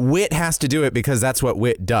Whit has to do it because that's what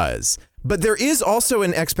Whit does. But there is also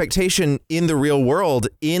an expectation in the real world,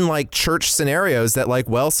 in like church scenarios, that like,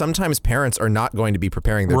 well, sometimes parents are not going to be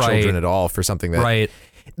preparing their children at all for something that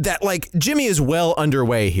that like Jimmy is well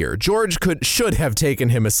underway here. George should have taken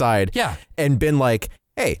him aside and been like,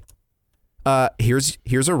 hey, here's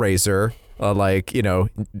a razor. Like, you know,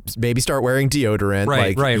 maybe start wearing deodorant.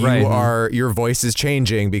 Your voice is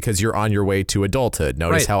changing because you're on your way to adulthood.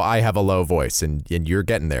 Notice how I have a low voice and you're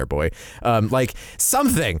getting there, boy. Like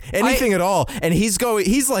anything at all. And he's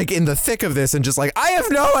like in the thick of this and just like, I have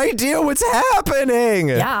no idea what's happening.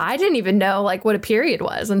 Yeah, I didn't even know like what a period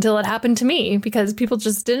was until it happened to me because people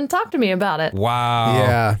just didn't talk to me about it.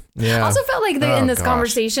 Wow. Yeah. I also felt like in this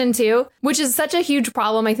conversation too, which is such a huge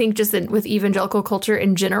problem, I think, just with evangelical culture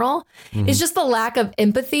in general, is just the lack of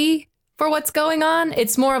empathy for what's going on.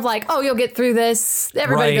 It's more of like, oh, you'll get through this.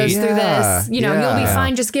 Everybody goes through this. You know, you'll be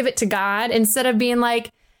fine. Just give it to God, instead of being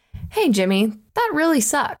like, hey, Jimmy, that really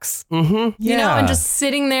sucks. You know, and just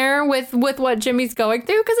sitting there with what Jimmy's going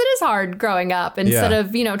through, because it is hard growing up, instead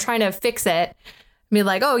of, you know, trying to fix it. Be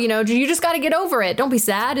like, oh, you know, you just got to get over it. Don't be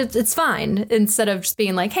sad. It's fine. Instead of just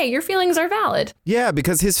being like, hey, your feelings are valid. Yeah,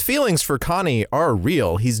 because his feelings for Connie are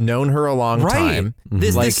real. He's known her a long time.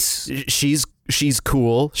 She's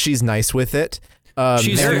cool. She's nice with it.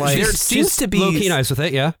 There seems to be low-key nice with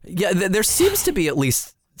it. Yeah. Yeah. There seems to be at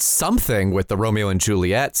least something with the Romeo and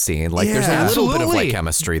Juliet scene. Like there's a little bit of like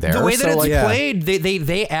chemistry there. The way that it's played,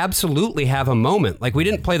 they absolutely have a moment. Like we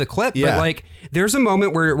didn't play the clip, but like there's a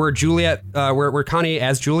moment where Juliet, where Connie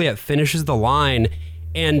as Juliet finishes the line,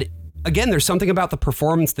 and again, there's something about the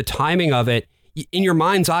performance, the timing of it. In your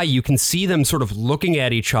mind's eye, you can see them sort of looking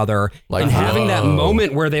at each other and having that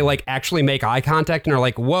moment where they like actually make eye contact and are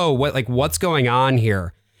like, whoa, what's going on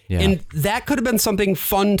here? Yeah. And that could have been something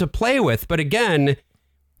fun to play with. But again,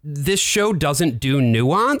 this show doesn't do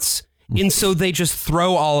nuance, and so they just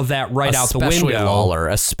throw all of that out the window.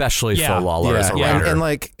 Especially Phil Lawler as a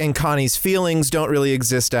writer. And Connie's feelings don't really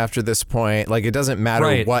exist after this point. Like it doesn't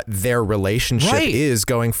matter what their relationship is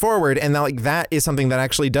going forward, and that is something that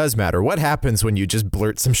actually does matter. What happens when you just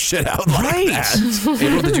blurt some shit out like that?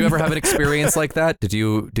 April, did you ever have an experience like that? Did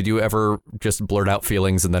you ever just blurt out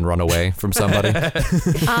feelings and then run away from somebody?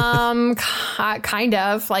 Kind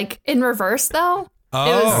of, like in reverse though.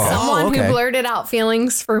 It was someone okay. who blurted out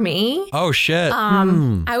feelings for me. Oh shit.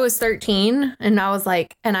 I was 13 and I was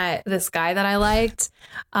like, this guy that I liked,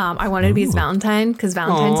 I wanted to be his Valentine because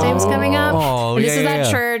Valentine's Day was coming up. And this was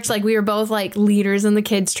at church. Like we were both like leaders in the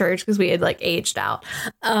kids' church because we had like aged out.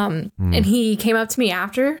 And he came up to me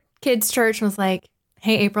after kids' church and was like,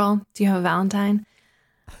 "Hey, April, do you have a Valentine?"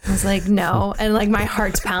 I was like, "No." And like my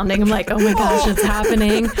heart's pounding. I'm like, "Oh my gosh, it's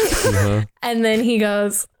happening." And then he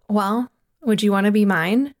goes, "Well, would you want to be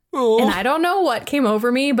mine?" And I don't know what came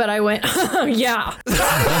over me, but I went, "Yeah."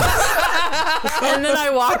 And then I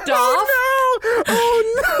walked off. Oh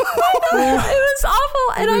no. It was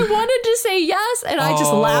awful. And I wanted to say yes. And I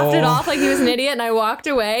just laughed it off like he was an idiot. And I walked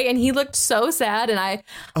away and he looked so sad. And I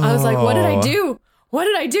was like, what did I do? What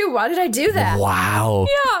did I do? Why did I do that? Wow.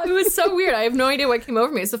 Yeah, it was so weird. I have no idea what came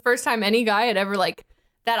over me. It's the first time any guy had ever like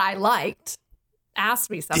that I liked asked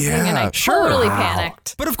me something and I totally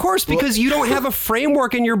panicked. But of course, because you don't have a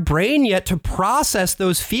framework in your brain yet to process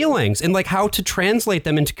those feelings and like how to translate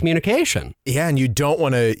them into communication. Yeah, and you don't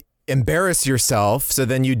want to embarrass yourself, so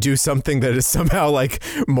then you do something that is somehow like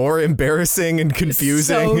more embarrassing and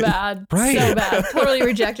confusing. So bad. Right. So bad. Totally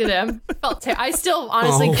rejected him. I still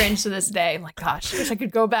honestly cringe to this day. I'm like, gosh, I wish I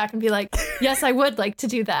could go back and be like, yes, I would like to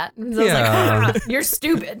do that. And I was like, you're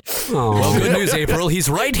stupid. Well, good news, April. He's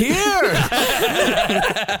right here.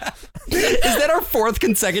 Is that our fourth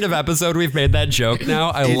consecutive episode we've made that joke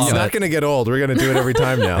now? I love it. It's not going to get old. We're going to do it every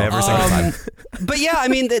time now. Every single time. But yeah, I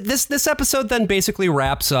mean, this episode then basically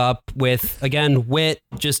wraps up with, again, Whit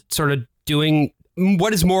just sort of doing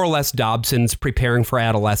what is more or less Dobson's preparing for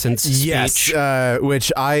adolescence speech. Yes,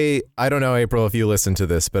 which I don't know, April, if you listen to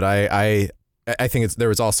this, but I think there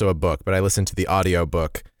was also a book, but I listened to the audio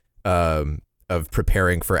book of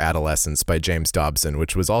Preparing for Adolescence by James Dobson,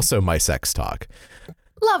 which was also my sex talk.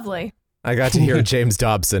 Lovely. I got to hear James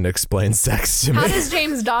Dobson explain sex to me. How does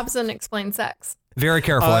James Dobson explain sex? Very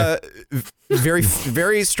carefully. Very,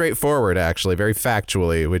 very straightforward, actually, very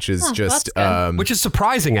factually, which is just... which is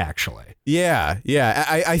surprising, actually. Yeah.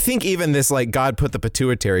 I think even this, like, God put the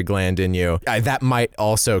pituitary gland in you, that might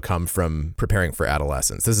also come from Preparing for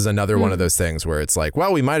Adolescence. This is another one of those things where it's like,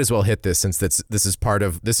 well, we might as well hit this since this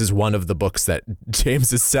is one of the books that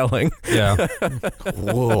James is selling. Yeah.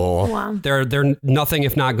 Whoa. Wow. They're nothing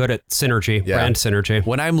if not good at synergy, brand synergy.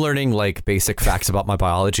 When I'm learning like basic facts about my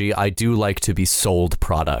biology, I do like to be sold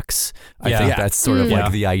products. I think that's sort of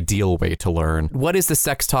like the ideal way to learn. What is the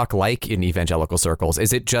sex talk like in evangelical circles?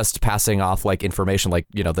 Is it just passing off like information like,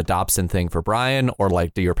 you know, the Dobson thing for Brian, or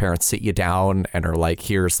like do your parents sit you down and are like,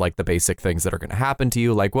 here's like the basic things that are going to happen to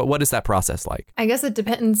you? Like what is that process like? I guess it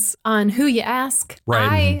depends on who you ask.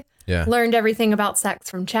 Right. I learned everything about sex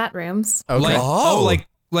from chat rooms. Okay.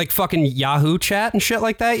 Like fucking Yahoo chat and shit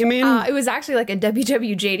like that, you mean? It was actually like a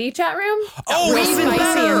WWJD chat room. Oh, way even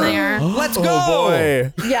spicy in there. Let's go.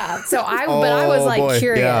 Boy. Yeah. So I was like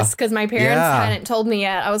curious because my parents Yeah. hadn't told me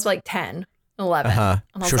yet. I was like 10, 11. And I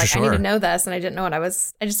was like, I need to know this. And I didn't know I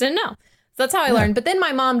just didn't know. So that's how I learned. But then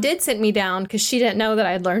my mom did sit me down because she didn't know that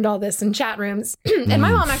I had learned all this in chat rooms. And my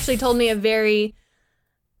mom actually told me it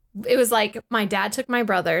was like my dad took my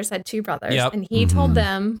brothers, I had two brothers, and he told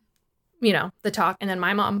them, you know, the talk. And then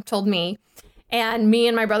my mom told me, and me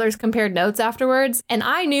and my brothers compared notes afterwards. And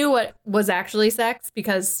I knew what was actually sex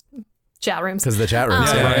because chat rooms. Because the chat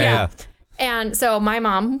rooms. Yeah. And so my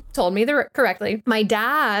mom told me correctly. My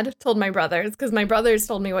dad told my brothers, because my brothers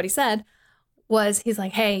told me what he said, he's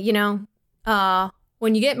like, hey, you know,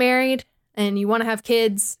 when you get married and you want to have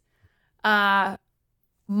kids,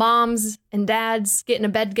 moms and dads get in a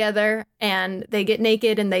bed together and they get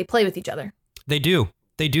naked and they play with each other. They do.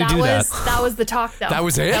 They do that. That was the talk, though. That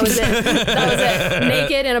was it? That was it.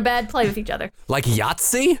 Naked in a bed, play with each other. Like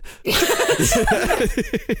Yahtzee?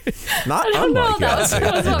 Not I don't know. unlike That was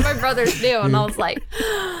Yahtzee. what my brothers do. And I was like,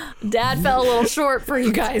 Dad fell a little short for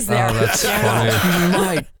you guys there. Oh, that's funny.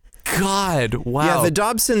 My God. Wow. Yeah, the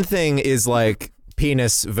Dobson thing is like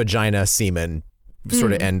penis, vagina, semen,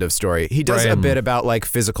 sort of end of story. He does a bit about like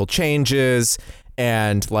physical changes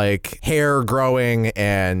and like hair growing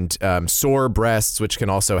and sore breasts, which can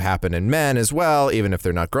also happen in men as well, even if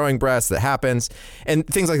they're not growing breasts, that happens, and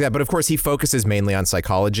things like that. But of course, he focuses mainly on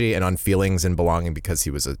psychology and on feelings and belonging because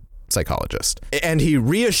he was a psychologist. And he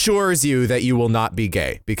reassures you that you will not be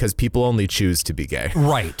gay because people only choose to be gay.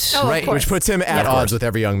 Right. Oh, Right. Which puts him at odds with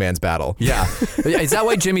every young man's battle. Yeah. Is that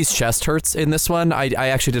why Jimmy's chest hurts in this one? I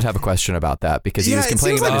actually did have a question about that because he was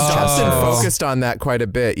complaining it seems about like his chest. Dobson focused on that quite a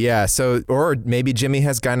bit. Yeah. So, or maybe Jimmy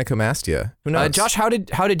has gynecomastia. Who knows? Josh, how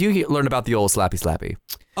did you learn about the old slappy slappy?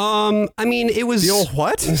 I mean, it was the old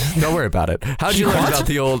what? Don't worry about it. How'd you learn about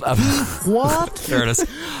the old What? There it is.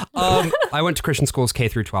 I went to Christian schools K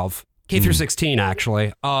through 12. K through 16,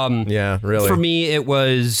 actually. Yeah, really. For me, it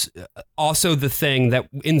was also the thing that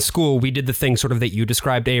in school, we did the thing sort of that you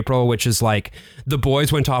described, April, which is like the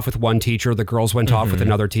boys went off with one teacher, the girls went off with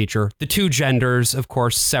another teacher. The two genders, of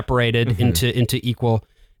course, separated into equal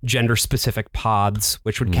gender-specific pods,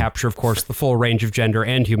 which would capture, of course, the full range of gender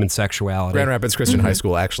and human sexuality. Grand Rapids Christian High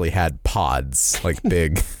School actually had pods, like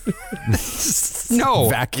big no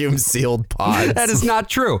vacuum-sealed pods. That is not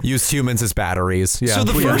true. Used humans as batteries. Yeah. So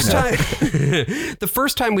the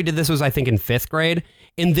first time we did this was, I think, in 5th grade.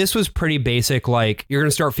 And this was pretty basic, like, you're going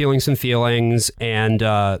to start feeling some feelings, and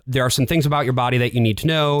there are some things about your body that you need to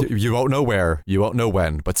know. You won't know where, you won't know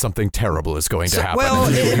when, but something terrible is going to happen. Well,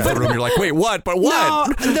 and you leave the room, you're like, wait, what? But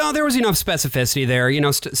what? No, there was enough specificity there. You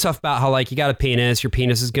know, stuff about how, like, you got a penis, your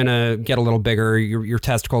penis is going to get a little bigger, your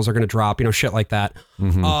testicles are going to drop, you know, shit like that.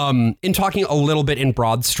 In talking a little bit in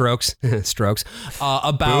broad strokes,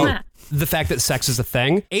 about... the fact that sex is a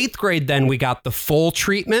thing. 8th grade, then we got the full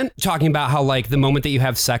treatment, talking about how, like, the moment that you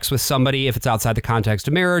have sex with somebody, if it's outside the context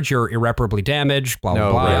of marriage, you're irreparably damaged, blah,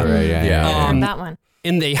 blah, blah. Right, yeah. That one.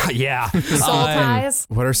 In the, Soul ties.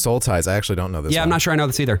 What are soul ties? I actually don't know this. Yeah, one. I'm not sure I know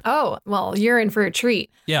this either. Oh, well, you're in for a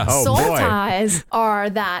treat. Yeah. Oh, Soul boy. ties are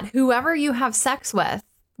that whoever you have sex with,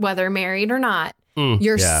 whether married or not,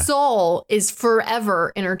 your soul is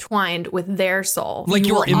forever intertwined with their soul. Like you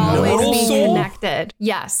your will always immortal be soul? Connected.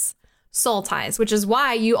 Yes. Soul ties, which is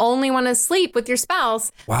why you only want to sleep with your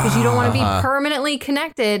spouse because you don't want to be permanently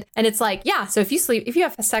connected. And it's like, yeah, so if you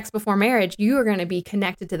have sex before marriage, you are going to be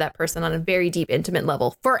connected to that person on a very deep, intimate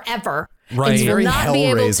level forever. Right. And you will Very not be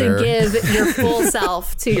able to Hellraiser. give your full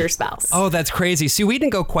self to your spouse. Oh, that's crazy. See, we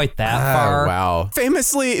didn't go quite that far. Oh, wow.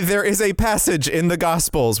 Famously, there is a passage in the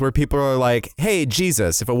Gospels where people are like, hey,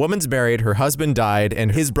 Jesus, if a woman's married, her husband died,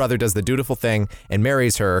 and his brother does the dutiful thing and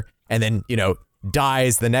marries her, and then, you know,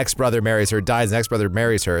 dies, the next brother marries her, dies, the next brother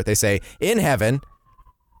marries her. They say, in heaven,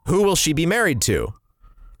 who will she be married to?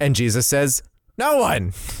 And Jesus says, no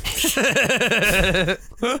one.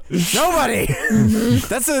 Nobody.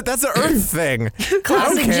 That's a earth thing.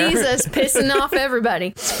 Classic Jesus pissing off everybody.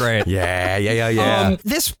 It's great. Yeah.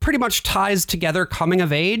 This pretty much ties together coming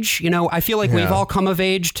of age. You know, I feel like we've all come of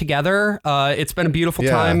age together. It's been a beautiful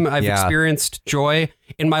time. I've experienced joy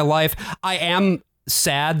in my life. I am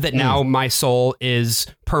sad that now my soul is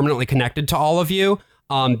permanently connected to all of you.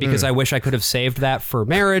 Because I wish I could have saved that for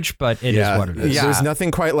marriage, but it is what it is. Yeah. There's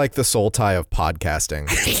nothing quite like the soul tie of podcasting.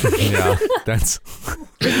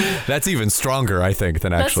 That's even stronger, I think,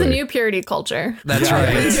 than That's actually. the new purity culture. That's right.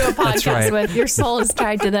 Whoever you do a That's podcast right. with, your soul is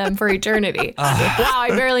tied to them for eternity. Wow, I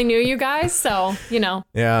barely knew you guys, so, you know.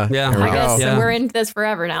 Yeah. Yeah. There we I guess go. we're in this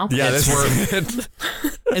forever now. Yeah, It's that's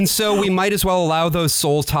And so we might as well allow those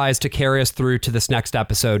soul ties to carry us through to this next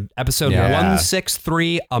episode. Episode Yeah.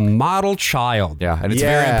 163, A Model Child. Yeah, and it's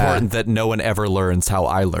very important that no one ever learns how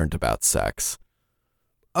I learned about sex.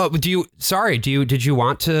 Oh, did you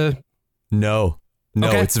want to? No,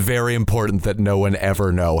 Okay. It's very important that no one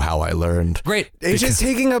ever know how I learned. Great. AJ's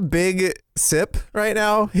taking a big sip right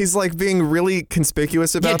now. He's like being really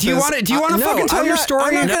conspicuous about do you this. want to? Do you want to fucking tell your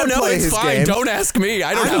story? I'm not gonna play it's his fine. game. Don't ask me.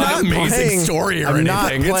 I don't I'm have an not amazing playing- story or I'm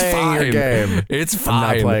not anything. playing It's fine. your game. It's fine.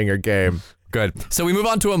 I'm not playing your game. Good. So we move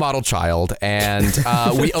on to A Model Child, and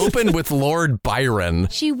we open with Lord Byron.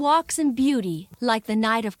 She walks in beauty like the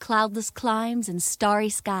night of cloudless climes and starry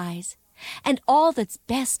skies, and all that's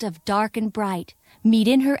best of dark and bright meet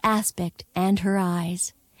in her aspect and her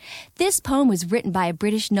eyes. This poem was written by a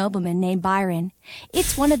British nobleman named Byron.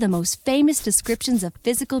 It's one of the most famous descriptions of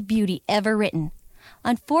physical beauty ever written.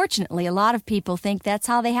 Unfortunately, a lot of people think that's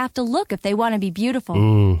how they have to look if they want to be beautiful.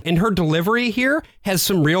 And her delivery here has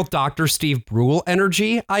some real Dr. Steve Brule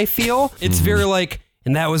energy, I feel. It's very like,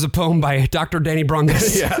 and that was a poem by Dr. Danny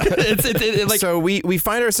Brungus. Yeah. it's like, so we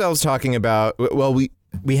find ourselves talking about, well,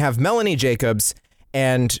 we have Melanie Jacobs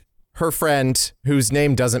and her friend, whose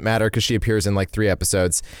name doesn't matter because she appears in like 3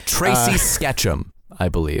 episodes. Tracy Sketchum, I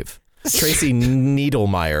believe. Tracy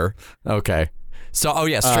Needlemeyer. Okay. So,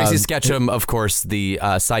 Tracy Sketchum, of course, the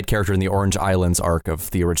side character in the Orange Islands arc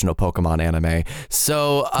of the original Pokemon anime.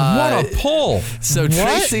 So, what a pull! So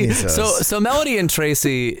Tracy, Jesus. so Melody and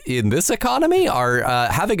Tracy in this economy are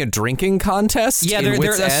having a drinking contest. Yeah, in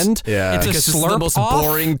Whit's End. Yeah, it's a because it's the slurp most off.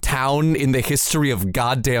 boring town in the history of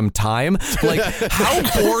goddamn time. Like, how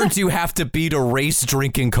bored do you have to be to race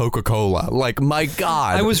drinking Coca-Cola? Like, my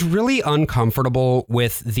God. I was really uncomfortable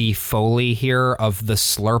with the Foley here of the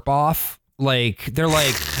slurp off. Like, they're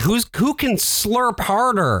like, who can slurp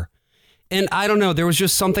harder? And I don't know, there was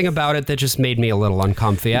just something about it that just made me a little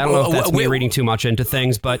uncomfy. I don't know if that's me reading too much into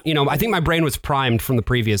things, but, I think my brain was primed from the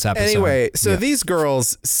previous episode. Anyway, so these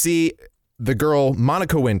girls see the girl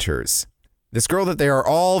Monica Winters, this girl that they are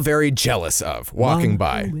all very jealous of, walking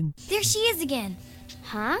by. There she is again.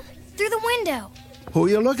 Huh? Through the window. Who are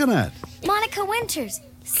you looking at? Monica Winters.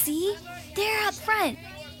 See? There up front.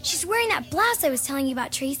 She's wearing that blouse I was telling you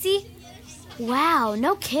about, Tracy. Wow,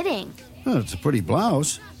 no kidding. Oh, it's a pretty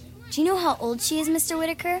blouse. Do you know how old she is, Mr.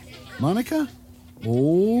 Whitaker? Monica?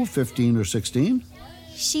 Oh, 15 or 16?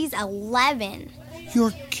 She's 11.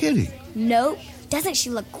 You're kidding. Nope. Doesn't she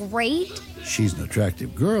look great? She's an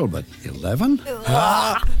attractive girl, but 11?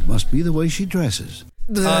 Must be the way she dresses.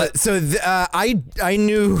 I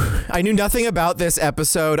knew nothing about this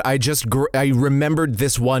episode. I remembered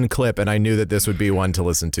this one clip, and I knew that this would be one to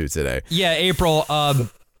listen to today. Yeah, April,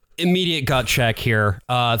 immediate gut check here.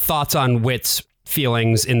 Thoughts on Whit's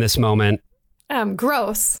feelings in this moment?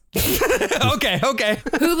 Gross. Okay.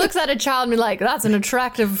 Who looks at a child and be like, that's an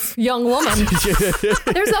attractive young woman?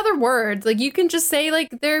 There's other words. Like, you can just say,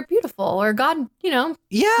 like, they're beautiful or God, Yeah.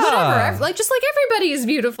 whatever. Like, just like everybody is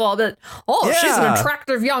beautiful, but, she's an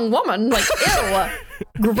attractive young woman. Like, ew.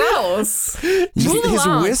 Gross. His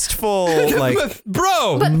wistful, like,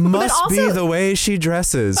 bro, must but also, be the way she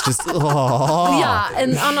dresses. Just, yeah.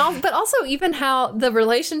 But also even how the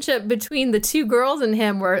relationship between the two girls and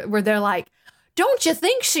him where they're like, don't you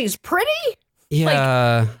think she's pretty?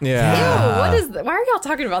 Yeah. Ew, what is why are y'all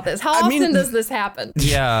talking about this? How often does this happen?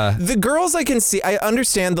 Yeah. The girls I can see, I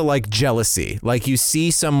understand the like jealousy. Like you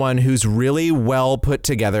see someone who's really well put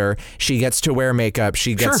together. She gets to wear makeup.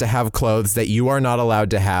 She gets to have clothes that you are not allowed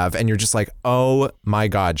to have. And you're just like, oh my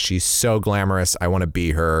God, she's so glamorous. I want to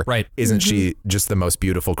be her. Right. Isn't she just the most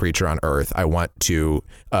beautiful creature on earth? I want to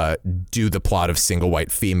do the plot of Single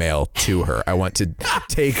White Female to her. I want to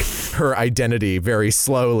take her identity very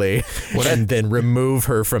slowly and then remove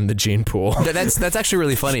her from the gene pool. That's actually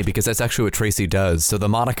really funny because that's actually what Tracy does. So the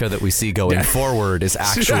Monica that we see going forward is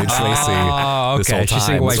actually Tracy this whole time.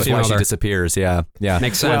 That's why she disappears. Yeah.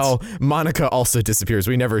 Makes sense. Well, Monica also disappears.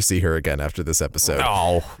 We never see her again after this episode.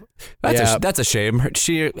 Oh, that's a shame.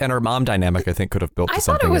 She and her mom dynamic, I think, could have built to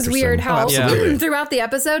something interesting. I thought it was weird how throughout the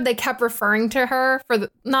episode they kept referring to her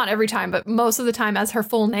not every time, but most of the time as her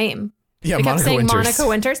full name. Yeah, they kept Monica saying Winters. Monica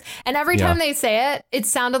Winters. And every time they say it, it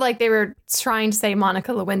sounded like they were trying to say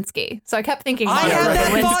Monica Lewinsky. So I kept thinking Monica had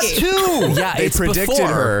that Lewinsky. thought too. Yeah, they predicted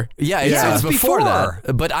her. Yeah, it's before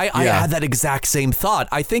that. But I had that exact same thought.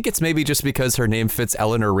 I think it's maybe just because her name fits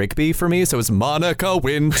Eleanor Rigby for me. So it's Monica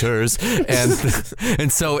Winters.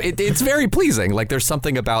 and so it's very pleasing. Like there's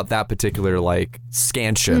something about that particular like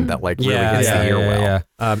scansion that like really hits the ear well.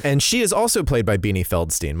 And she is also played by Beanie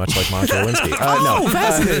Feldstein, much like Monica Lewinsky. No,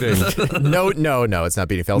 fascinating. No, it's not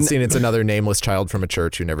Beanie Feldstein. It's another nameless child from a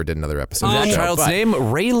church who never did another episode. That child's name,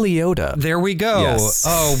 Ray Liotta. There we go. Yes.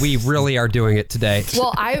 Oh, we really are doing it today.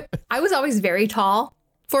 Well, I was always very tall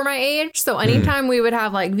for my age. So anytime we would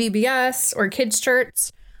have like VBS or kids'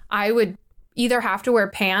 shirts, I would either have to wear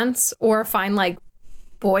pants or find like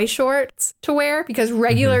boy shorts to wear because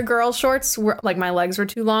regular girl shorts were like my legs were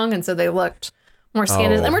too long. And so they looked more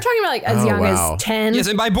scandalous. And we're talking about like as young as 10. Yes,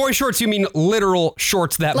 and by boy shorts, you mean literal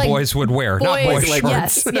shorts that like boys would wear, not boy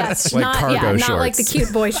shorts. Yes. Like not cargo shorts. Not like the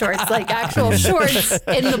cute boy shorts, like actual shorts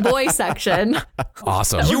in the boy section.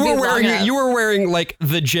 Awesome. You were wearing like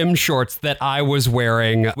the gym shorts that I was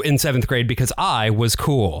wearing in 7th grade because I was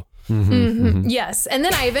cool. Yes. And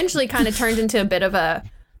then I eventually kind of turned into a bit of a,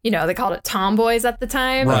 they called it tomboys at the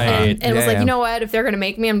time. Right. And it was like, you know what? If they're going to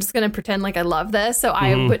make me, I'm just going to pretend like I love this. So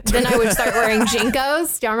I would start wearing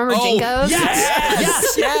Jinkos. Do y'all remember Jinkos?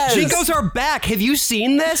 Yes. Jinkos are back. Have you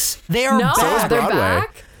seen this? They are back. They're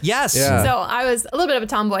back. Yes. Yeah. So I was a little bit of a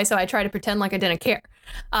tomboy, so I tried to pretend like I didn't care.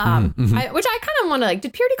 Which I kind of want to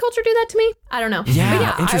did purity culture do that to me? I don't know. Yeah, but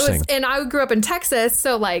yeah, interesting. I grew up in Texas,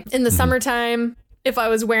 so like in the summertime, if I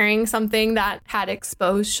was wearing something that had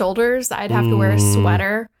exposed shoulders, I'd have to wear a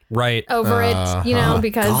sweater over it,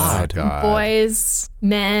 because boys,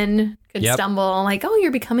 men could stumble like, oh,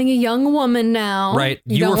 you're becoming a young woman now. Right.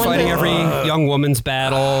 You were fighting every young woman's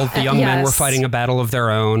battle. The young men were fighting a battle of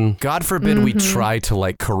their own. God forbid we try to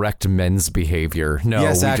like correct men's behavior. No.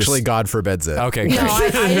 Yes, actually, God forbids it. Okay. No,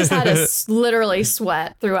 I just had to literally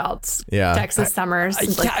sweat throughout Texas summers,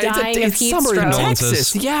 dying of heat summer in stroke.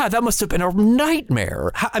 Texas. Yeah, that must have been a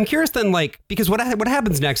nightmare. I'm curious then, like, because what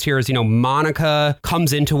happens next here is, Monica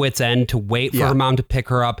comes into Whit's End to wait for her mom to pick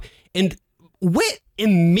her up, and Whit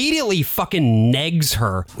immediately fucking negs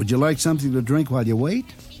her. Would you like something to drink while you wait?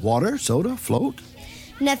 Water, soda, float?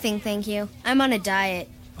 Nothing, thank you. I'm on a diet.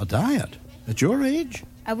 A diet? At your age?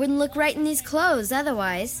 I wouldn't look right in these clothes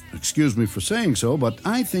otherwise. Excuse me for saying so, but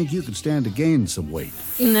I think you could stand to gain some weight.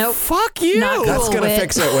 Nope. Fuck you. Not cool, That's going to Whit.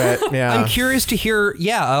 fix it, Whit. Yeah. I'm curious to hear,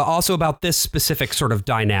 also about this specific sort of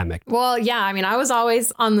dynamic. Well, yeah, I mean, I was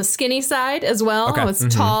always on the skinny side as well. Okay. I was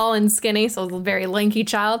tall and skinny, so I was a very lanky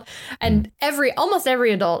child. And almost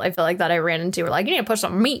every adult I feel like that I ran into were like, you need to put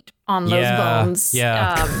some meat on those bones.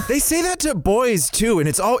 Yeah. They say that to boys too, and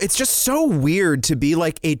it's just so weird to be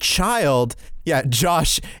like a child. Yeah,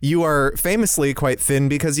 Josh, you are famously quite thin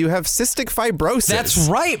because you have cystic fibrosis. That's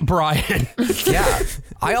right, Brian. Yeah.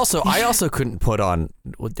 I also couldn't put on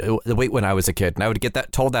the weight when I was a kid, and I would get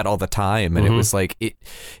told that all the time, and it was like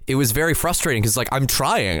it was very frustrating because like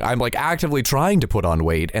I'm like actively trying to put on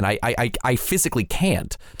weight, and I physically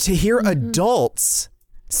can't. To hear adults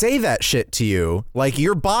say that shit to you, like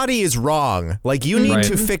your body is wrong, like you need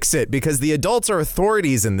to fix it because the adults are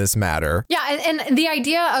authorities in this matter. Yeah, and the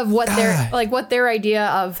idea of what their idea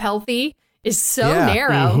of healthy is so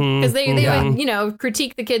narrow because they would,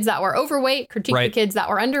 critique the kids that were overweight, critique the kids that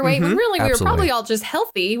were underweight, when really we were probably all just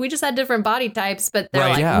healthy. We just had different body types, but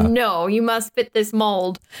they're no, you must fit this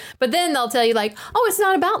mold. But then they'll tell you like, oh, it's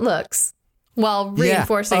not about looks. Well,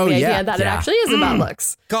 reinforcing the idea that it actually is about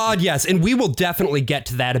looks. God, yes. And we will definitely get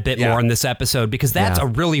to that a bit more in this episode because that's a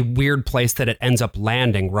really weird place that it ends up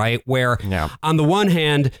landing, right? Where on the one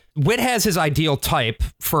hand, Whit has his ideal type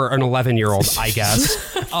for an 11-year-old, I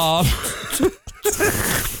guess.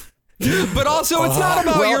 But also, it's not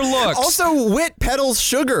about your looks. Also, Whit peddles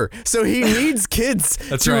sugar, so he needs kids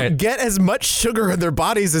to get as much sugar in their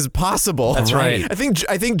bodies as possible. That's right. I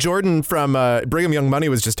think Jordan from Brigham Young Money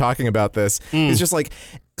was just talking about this. It's just like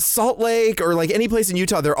Salt Lake or like any place in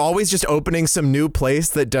Utah, they're always just opening some new place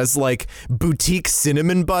that does like boutique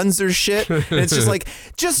cinnamon buns or shit. And it's just like,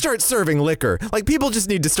 just start serving liquor. Like people just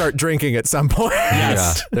need to start drinking at some point.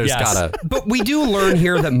 Yes. There's gotta. But we do learn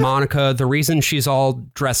here that Monica, the reason she's all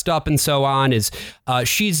dressed up and so on is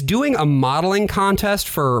she's doing a modeling contest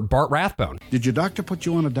for Bart Rathbone. Did your doctor put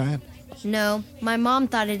you on a diet? No, my mom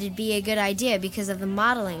thought it'd be a good idea because of the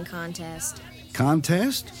modeling contest.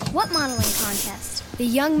 Contest? What modeling contest? The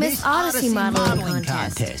Young Miss Odyssey modeling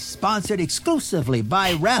contest. Sponsored exclusively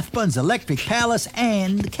by Rathbone's Electric Palace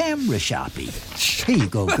and Camera Shoppy. Here you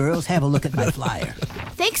go, girls. Have a look at my flyer.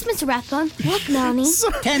 Thanks, Mr. Rathbone. Look, Mommy.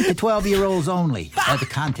 10 to 12-year-olds only. The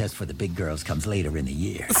contest for the big girls comes later in the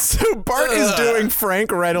year. So Bart is doing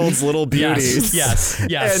Frank Reynolds' Little Beauties. Yes.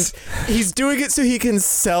 And he's doing it so he can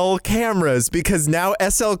sell cameras because now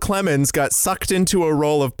S.L. Clemens got sucked into a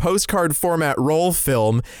role of postcard format roll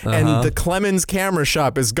film and the Clemens camera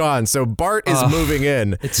shop is gone. So Bart is moving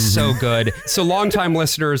in. It's so good. So longtime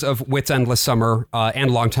listeners of Whit's Endless Summer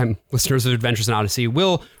and longtime listeners of Adventures in Odyssey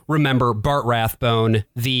will remember Bart Rathbone,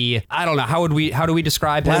 I don't know, how do we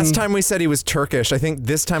describe him? Last time we said he was Turkish. I think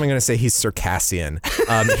this time I'm going to say he's Circassian.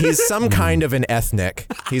 He's some kind of an ethnic.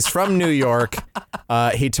 He's from New York.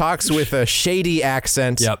 He talks with a shady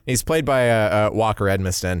accent. Yep. He's played by Walker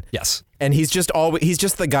Edmiston. Yes. And he's just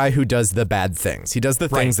the guy who does the bad things. He does the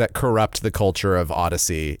things that corrupt the culture of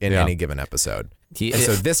Odyssey in any given episode.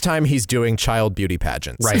 So this time he's doing child beauty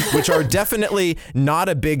pageants, which are definitely not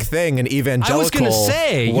a big thing in evangelical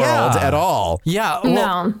world at all. Yeah. Well,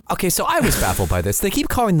 No. Okay, so I was baffled by this. They keep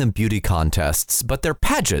calling them beauty contests, but they're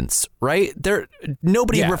pageants, right?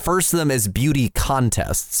 Nobody refers to them as beauty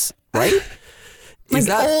contests, right?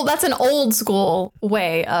 That's an old school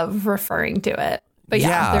way of referring to it. But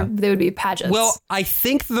they would be pageants. Well, I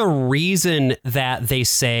think the reason that they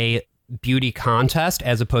say beauty contest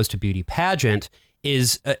as opposed to beauty pageant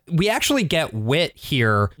is we actually get Whit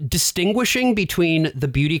here distinguishing between the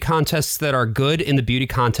beauty contests that are good and the beauty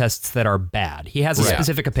contests that are bad. He has a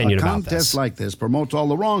specific opinion about this. A contest like this promotes all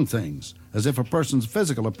the wrong things, as if a person's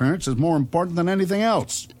physical appearance is more important than anything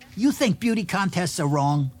else. You think beauty contests are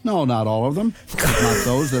wrong? No, not all of them. Not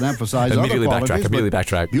those that emphasize other qualities. Immediately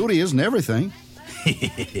backtrack. Beauty isn't everything.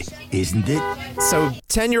 Isn't it? So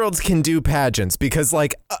 10-year-olds can do pageants because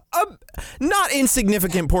like a not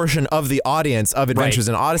insignificant portion of the audience of Adventures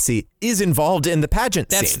in Odyssey is involved in the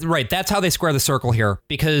pageant scene. Right. That's how they square the circle here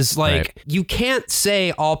because you can't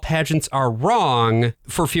say all pageants are wrong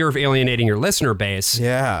for fear of alienating your listener base.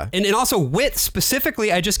 Yeah. And also Whit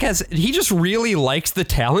specifically, he just really likes the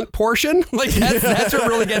talent portion. Like that's what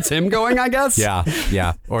really gets him going, I guess.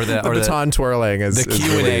 Yeah. Or the baton twirling is the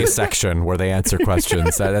Q&A section where they answer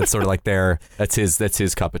questions. That's sort of like that's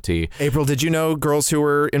his cup of tea. April, did you know girls who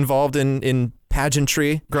were involved in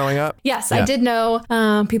pageantry growing up? Yes, I did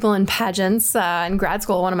know people in pageants. In grad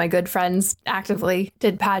school, one of my good friends actively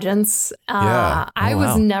did pageants. I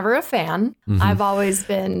was never a fan. I've always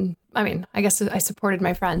been I mean, I guess I supported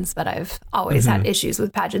my friends, but I've always had issues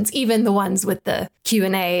with pageants, even the ones with the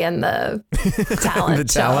Q&A and the talent. The talent.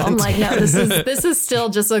 So I'm like, no, this is still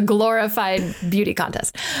just a glorified beauty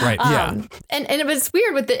contest. Right. And it's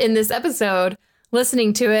weird in this episode,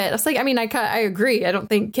 listening to it. I was like, I mean, I agree. I don't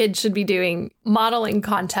think kids should be doing modeling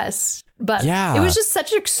contests. But it was just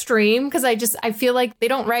such extreme because I feel like they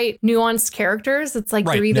don't write nuanced characters. It's like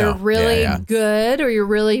you're either really good or you're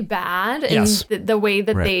really bad. And the way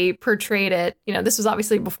that they portrayed it, this was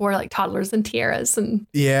obviously before like Toddlers and Tiaras and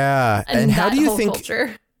and how do you think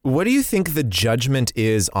culture. What do you think the judgment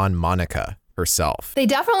is on Monica herself? They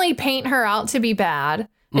definitely paint her out to be bad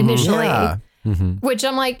initially. Yeah. Which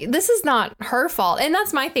I'm like, this is not her fault. And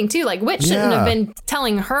that's my thing too. Like Whit shouldn't have been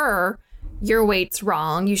telling her, your weight's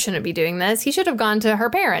wrong, you shouldn't be doing this. He should have gone to her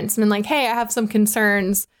parents and been like, hey, I have some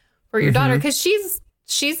concerns for your daughter, because she's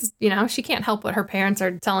she can't help what her parents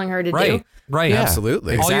are telling her to do. Right. Yeah.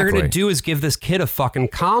 Absolutely. All you're going to do is give this kid a fucking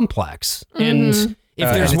complex. And if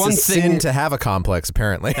there's one thing sin to have a complex,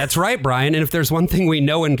 apparently. That's right, Brian. And if there's one thing we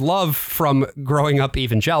know and love from growing up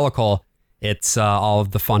evangelical, it's all of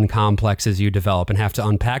the fun complexes you develop and have to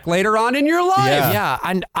unpack later on in your life. Yeah.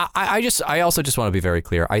 And I also just want to be very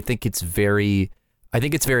clear. I think it's very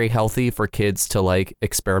healthy for kids to like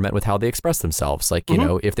experiment with how they express themselves. Like, you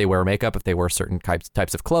know, if they wear makeup, if they wear certain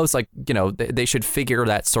types of clothes, like, you know, they should figure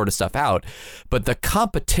that sort of stuff out. But the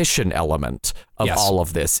competition element of all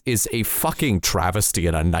of this is a fucking travesty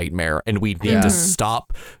and a nightmare. And we need to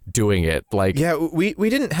stop doing it. Like, we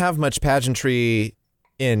didn't have much pageantry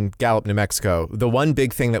in Gallup, New Mexico. The one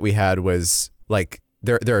big thing that we had was like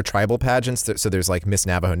there are tribal pageants. So there's like Miss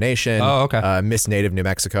Navajo Nation, Miss Native New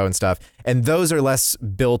Mexico and stuff. And those are less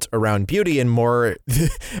built around beauty and more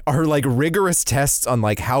are like rigorous tests on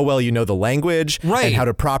like how well you know the language and how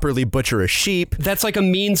to properly butcher a sheep. That's like a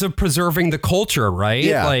means of preserving the culture, right?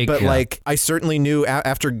 Yeah, like I certainly knew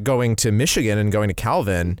after going to Michigan and going to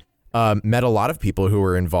Calvin, met a lot of people who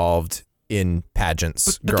were involved in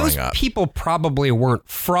pageants growing up. People probably weren't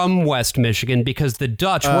from West Michigan because the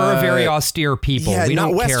Dutch were a very austere people. Yeah, we not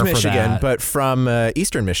don't West care Michigan, for that. but from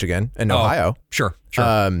Eastern Michigan and Ohio. Sure.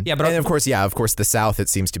 And of course, the South, it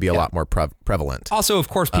seems to be a lot more prevalent. Also, of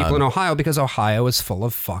course, people in Ohio, because Ohio is full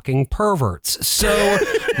of fucking perverts. So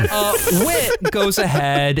Whit goes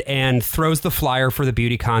ahead and throws the flyer for the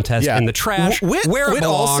beauty contest in the trash where it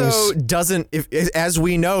belongs. Also doesn't, as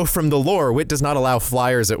we know from the lore, Whit does not allow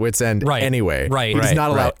flyers at Whit's End anyway. Right. He does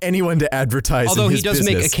not allow anyone to advertise Although in he his does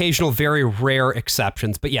business. make occasional, very rare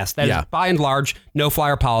exceptions. But yes, that is by and large, no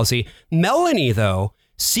flyer policy. Melanie, though,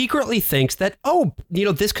 secretly thinks that,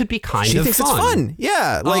 this could be kind of fun. She thinks it's fun.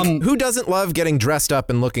 Yeah. Like, who doesn't love getting dressed up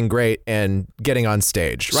and looking great and getting on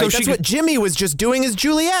stage, right? So that's what Jimmy was just doing as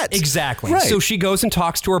Juliet. Exactly. Right. So she goes and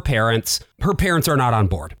talks to her parents. Her parents are not on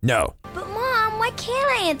board. No. But Mom, why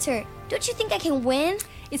can't I enter? Don't you think I can win?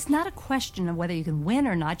 It's not a question of whether you can win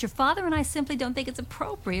or not. Your father and I simply don't think it's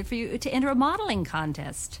appropriate for you to enter a modeling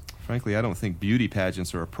contest. Frankly, I don't think beauty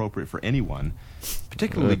pageants are appropriate for anyone,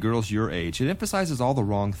 particularly girls your age. It emphasizes all the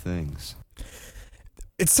wrong things.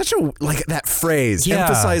 It's such a, like that phrase,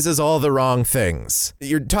 emphasizes all the wrong things.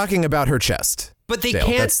 You're talking about her chest. But they Dale,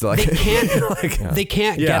 can't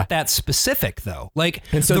get that specific though. Like,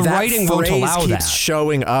 and so the that writing won't allow keeps that.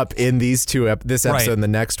 showing up in these this episode and the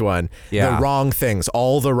next one. The wrong things,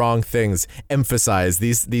 all the wrong things, emphasize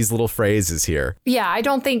these little phrases here. Yeah, I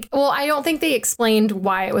don't think they explained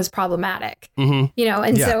why it was problematic. You know,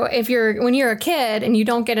 and so when you're a kid and you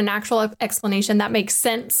don't get an actual explanation that makes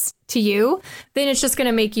sense to you, then it's just going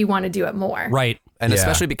to make you want to do it more. Right. And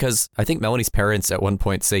especially because I think Melanie's parents at one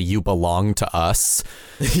point say, "You belong to us."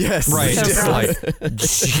 Yes. Right. So just like,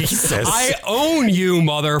 Jesus. I own you,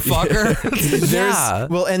 motherfucker.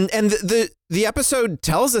 Well, and the episode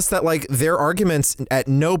tells us that like their arguments at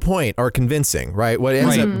no point are convincing, right? What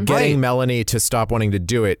ends up getting Melanie to stop wanting to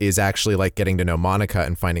do it is actually like getting to know Monica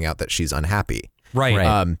and finding out that she's unhappy.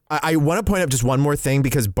 Right. I want to point out just one more thing,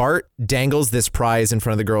 because Bart dangles this prize in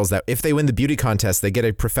front of the girls that if they win the beauty contest, they get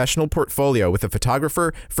a professional portfolio with a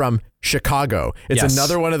photographer from Chicago. It's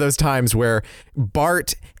another one of those times where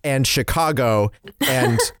Bart and Chicago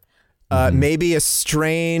and maybe a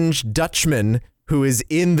strange Dutchman who is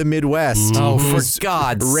in the Midwest. Oh, for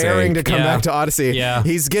God's sake. Raring to come back to Odyssey. Yeah.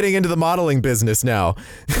 He's getting into the modeling business now.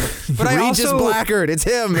 But I Regis also Blackard, it's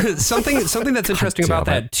him. Something that's interesting about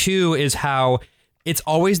that too is how it's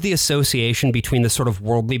always the association between the sort of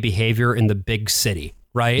worldly behavior in the big city.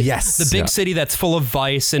 right? Yes. The big city that's full of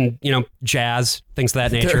vice and, jazz, things of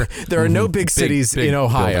that nature. There are no big cities in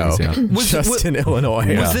Ohio, just in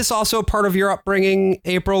Illinois. Was this also part of your upbringing,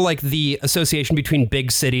 April, like the association between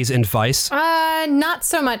big cities and vice? Not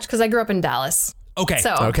so much because I grew up in Dallas. Okay. So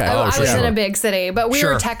I was in a big city, but we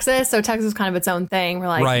were Texas, so Texas was kind of its own thing. We're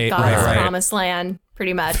like God's promised land,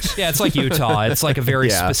 pretty much. Yeah, it's like Utah. It's like a very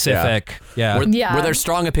specific. Yeah. Were there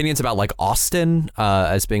strong opinions about like Austin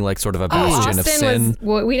as being like sort of a bastion of sin?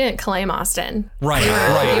 We didn't claim Austin. Right.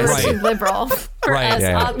 We were too liberal for us.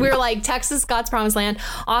 Yeah. We were like Texas, God's promised land.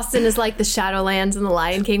 Austin is like the Shadowlands and the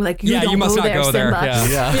Lion King. Like you must not go there.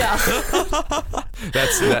 Yeah.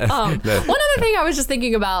 One other thing I was just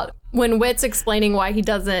thinking about when Whit's explaining why he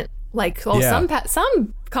doesn't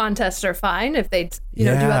some contests are fine if they do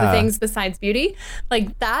other things besides beauty.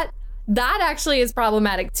 Like that actually is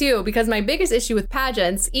problematic too, because my biggest issue with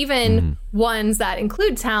pageants, even ones that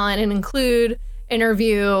include talent and include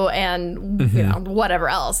interview and whatever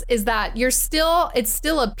else, is that it's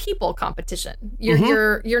still a people competition.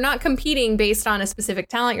 You're not competing based on a specific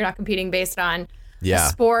talent. You're not competing based on a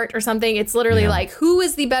sport or something. It's literally like, who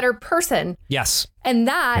is the better person? Yes. And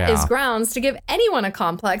that is grounds to give anyone a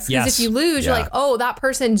complex. Because if you lose, you're like, oh, that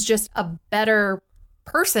person's just a better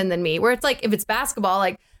person than me. Where it's like, if it's basketball,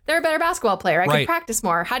 like they're a better basketball player. I can practice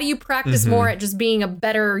more. How do you practice more at just being a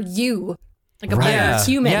better you? Like a better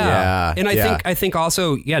human. Yeah. And I think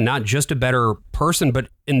also, not just a better person, but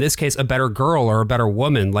in this case, a better girl or a better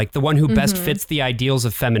woman, like the one who best fits the ideals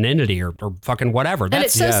of femininity or fucking whatever. And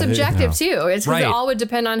it's so subjective too. It's because it all would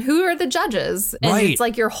depend on who are the judges. And it's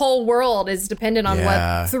like your whole world is dependent on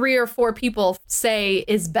what 3 or 4 people say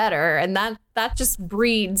is better. And that just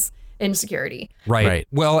breeds insecurity. Right.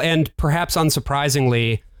 Well, and perhaps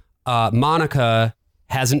unsurprisingly, Monica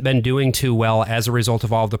hasn't been doing too well as a result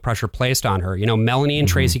of all of the pressure placed on her. Melanie and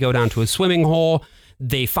Tracy go down to a swimming hole.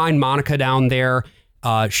 They find Monica down there.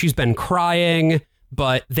 She's been crying,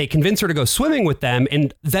 but they convince her to go swimming with them.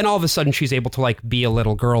 And then all of a sudden she's able to like be a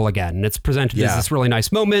little girl again. And it's presented as this really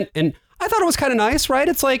nice moment. And I thought it was kind of nice, right?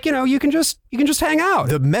 It's like, you can just hang out.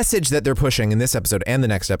 The message that they're pushing in this episode and the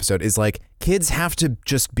next episode is like, kids have to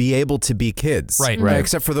just be able to be kids. Right.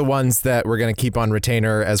 Except for the ones that we're going to keep on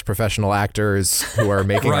retainer as professional actors who are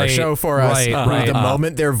making our show for us. The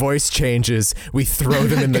moment their voice changes, we throw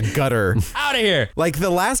them in the gutter. Out of here. Like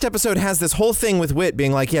the last episode has this whole thing with Whit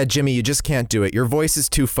being like, yeah, Jimmy, you just can't do it. Your voice is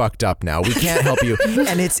too fucked up now. We can't help you.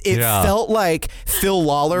 And it felt like Phil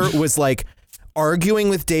Lawler was like, arguing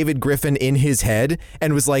with David Griffin in his head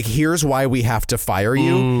and was like, here's why we have to fire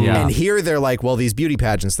you. And here they're like, well, these beauty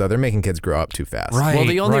pageants, though, they're making kids grow up too fast. Well,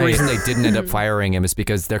 the only reason they didn't end up firing him is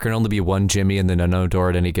because there can only be one Jimmy in the no door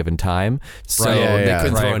at any given time. So they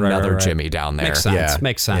could throw another Jimmy down there.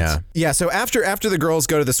 Makes sense. Yeah. So after the girls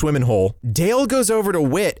go to the swimming hole, Dale goes over to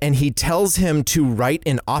Whit and he tells him to write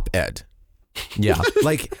an op-ed. Yeah.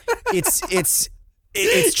 Like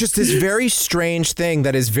it's just this very strange thing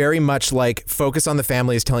that is very much like Focus on the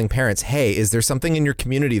Family is telling parents, hey, is there something in your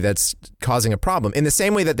community that's causing a problem? In the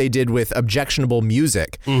same way that they did with objectionable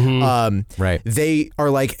music. They are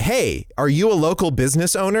like, hey, are you a local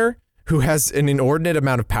business owner who has an inordinate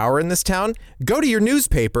amount of power in this town? Go to your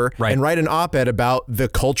newspaper and write an op-ed about the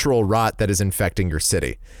cultural rot that is infecting your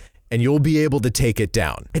city. And you'll be able to take it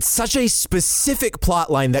down. It's such a specific plot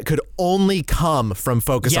line that could only come from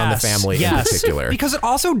Focus on the Family in particular. Because it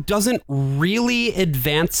also doesn't really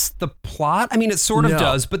advance the plot. I mean, it sort of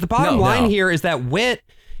does, but the bottom line here is that Whit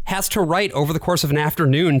has to write over the course of an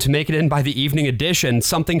afternoon to make it in by the evening edition,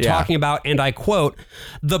 something talking about, and I quote,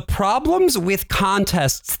 the problems with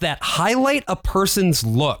contests that highlight a person's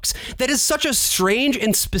looks. That is such a strange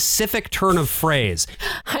and specific turn of phrase.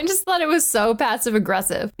 I just thought it was so passive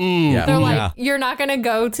aggressive. They're like, you're not going to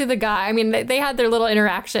go to the guy. I mean, they had their little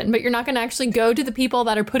interaction, but you're not going to actually go to the people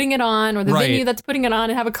that are putting it on or the venue that's putting it on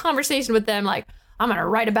and have a conversation with them. Like, I'm going to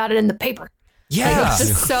write about it in the paper. Yeah. Like, it's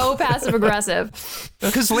just so passive aggressive.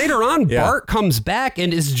 Because later on, Bart comes back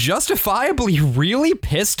and is justifiably really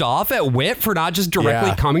pissed off at Whit for not just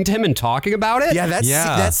directly coming to him and talking about it. Yeah,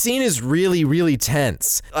 that scene is really, really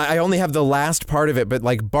tense. I only have the last part of it, but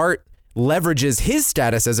like Bart leverages his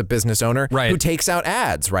status as a business owner who takes out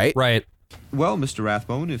ads, right? Right. Well, Mr.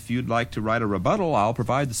 Rathbone, if you'd like to write a rebuttal, I'll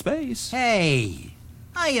provide the space. Hey,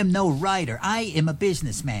 I am no writer. I am a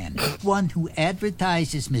businessman, one who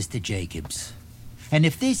advertises, Mr. Jacobs. And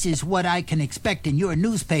if this is what I can expect in your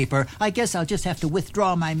newspaper, I guess I'll just have to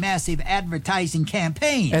withdraw my massive advertising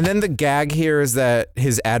campaign. And then the gag here is that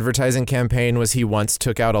his advertising campaign was he once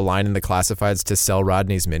took out a line in the classifieds to sell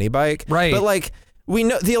Rodney's mini bike. Right. But like, we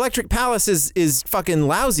know the Electric Palace is fucking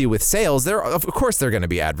lousy with sales. Of course they're going to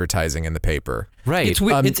be advertising in the paper. Right.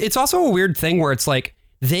 It's also a weird thing where it's like,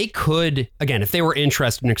 they could, again, if they were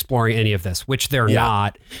interested in exploring any of this, which they're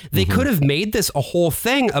not, they could have made this a whole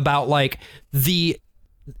thing about like the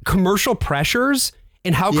commercial pressures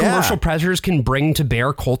and how commercial pressures can bring to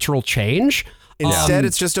bear cultural change. Instead,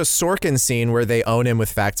 it's just a Sorkin scene where they own him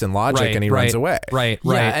with facts and logic and he runs away. Right.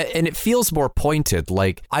 Yeah, and it feels more pointed.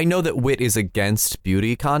 Like, I know that Whit is against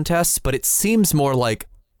beauty contests, but it seems more like,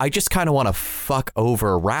 I just kind of want to fuck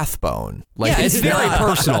over Rathbone. Like, it's very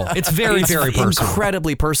personal. It's very personal.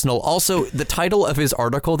 Incredibly personal. Also, the title of his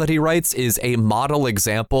article that he writes is a model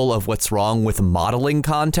example of what's wrong with modeling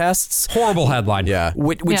contests. Horrible headline. Yeah.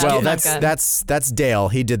 Well, that's Dale.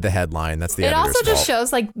 He did the headline. That's the editor's also just fault.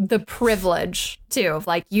 shows like the privilege too of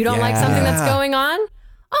like, you don't like something that's going on.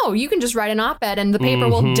 Oh, you can just write an op-ed and the paper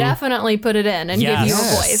will definitely put it in and give you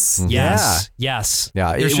a voice. Yes. Yeah,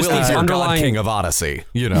 There's it will if you're God King of Odyssey,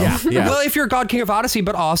 you know. Yeah. Well, if you're God King of Odyssey,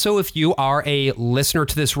 but also if you are a listener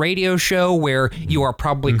to this radio show where you are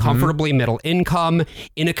probably comfortably middle income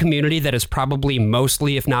in a community that is probably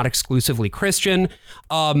mostly, if not exclusively Christian,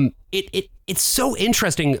 it's so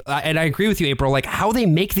interesting, and I agree with you, April, like how they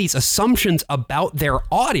make these assumptions about their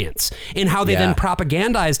audience and how they then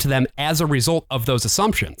propagandize to them as a result of those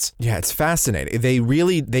assumptions. Yeah, it's fascinating.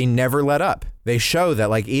 They never let up. They show that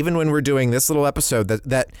like even when we're doing this little episode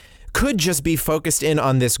that could just be focused in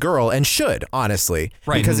on this girl and should, honestly,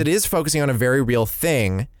 because it is focusing on a very real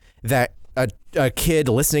thing that a kid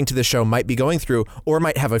listening to the show might be going through or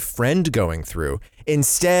might have a friend going through.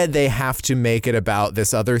 Instead, they have to make it about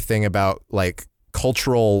this other thing about like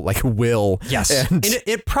cultural like will. Yes. And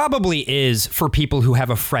it probably is for people who have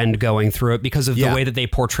a friend going through it because of the way that they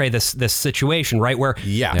portray this situation, right? Where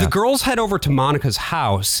the girls head over to Monica's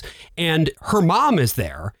house and her mom is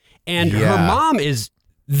there and her mom is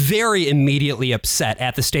very immediately upset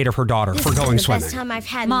at the state of her daughter for going swimming. Best time I've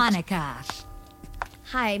had. Monica.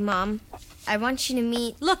 Hi, Mom. I want you to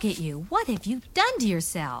meet... Look at you. What have you done to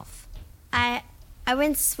yourself? I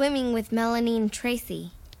went swimming with Melanie and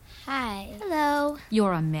Tracy. Hi. Hello.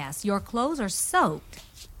 You're a mess. Your clothes are soaked.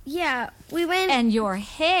 Yeah, we went... And your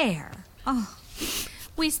hair. Oh,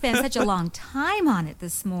 we spent such a long time on it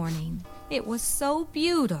this morning. It was so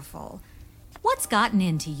beautiful. What's gotten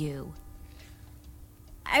into you?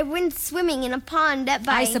 I went swimming in a pond up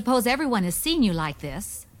by... I suppose everyone has seen you like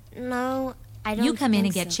this. No, I don't. You come in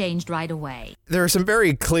and think get so. changed right away. There are some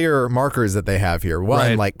very clear markers that they have here.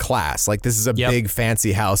 One, like class. Like this is a big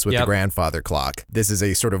fancy house with the grandfather clock. This is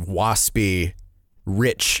a sort of waspy,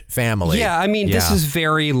 rich family. Yeah, I mean, this is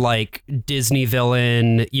very like Disney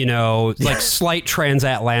villain, you know, like slight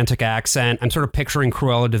transatlantic accent. I'm sort of picturing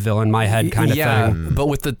Cruella de Vil in my head kind of thing. But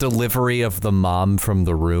with the delivery of the mom from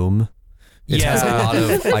The Room. It has a lot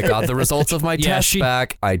of, I got the results of my test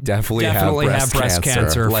back. I definitely have breast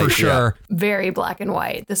cancer for sure. Very black and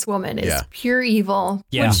white. This woman is pure evil.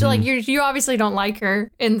 Yeah. Which, like, you obviously don't like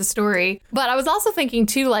her in the story. But I was also thinking,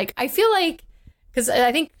 too, like, I feel like, because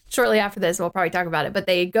I think shortly after this, we'll probably talk about it, but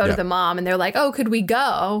they go to the mom and they're like, oh, could we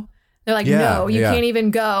go? They're like, no, you can't even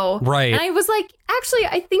go. Right. And I was like, actually,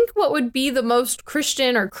 I think what would be the most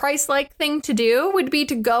Christian or Christ-like thing to do would be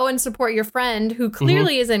to go and support your friend who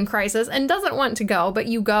clearly is in crisis and doesn't want to go, but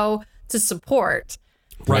you go to support.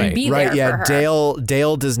 And be there for her.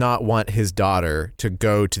 Dale does not want his daughter to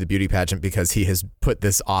go to the beauty pageant because he has put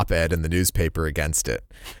this op-ed in the newspaper against it.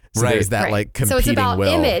 So there's that like competing will. So it's about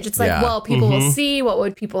image. It's like, well, people will see. What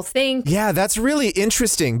would people think? Yeah, that's really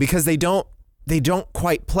interesting because they don't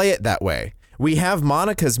quite play it that way. We have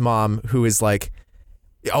Monica's mom who is like,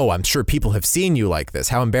 oh, I'm sure people have seen you like this.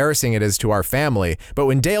 How embarrassing it is to our family. But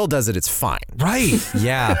when Dale does it, it's fine. Right.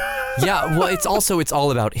 Yeah. Well, it's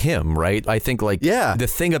all about him, right? I think like the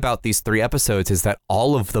thing about these 3 episodes is that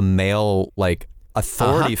all of the male like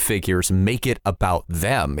authority figures make it about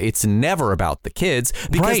them. It's never about the kids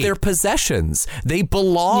because they're possessions. They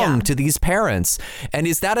belong to these parents. And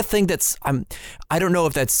is that a thing that's I don't know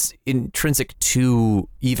if that's intrinsic to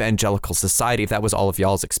evangelical society, if that was all of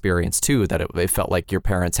y'all's experience too, that it felt like your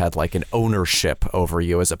parents had like an ownership over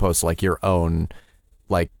you as opposed to like your own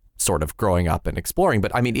like sort of growing up and exploring.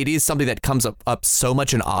 But I mean, it is something that comes up so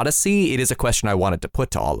much in Odyssey. It is a question I wanted to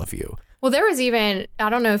put to all of you. Well, there was even,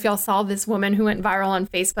 I don't know if y'all saw this woman who went viral on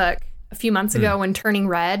Facebook a few months ago when Turning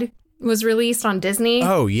Red was released on Disney.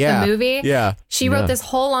 Oh, yeah. The movie. Yeah. She wrote this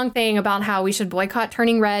whole long thing about how we should boycott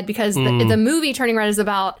Turning Red because the movie Turning Red is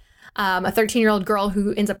about a 13-year-old girl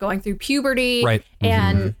who ends up going through puberty. Right.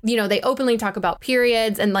 And, they openly talk about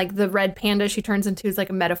periods, and like the red panda she turns into is like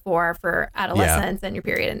a metaphor for adolescence and your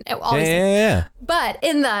period and all these things. But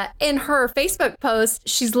in her Facebook post,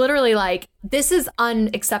 she's literally like, this is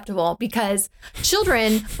unacceptable because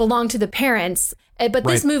children belong to the parents, but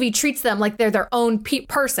this movie treats them like they're their own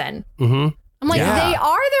person. Mm-hmm. I'm like, they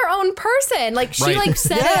are their own person. Like she like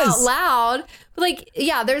said it out loud. But like,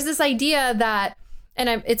 there's this idea that,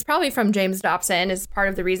 and it's probably from James Dobson is part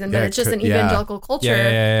of the reason that it's just an evangelical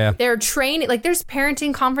culture. They're training, like there's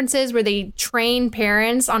parenting conferences where they train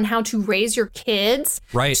parents on how to raise your kids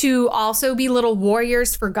to also be little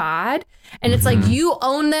warriors for God. And it's like you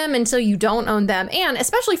own them until you don't own them. And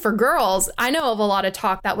especially for girls, I know of a lot of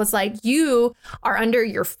talk that was like, you are under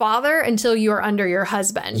your father until you are under your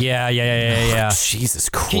husband. Yeah. Jesus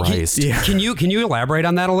Christ. Can you elaborate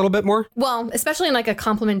on that a little bit more? Well, especially in like a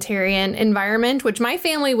complementarian environment, which my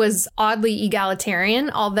family was oddly egalitarian,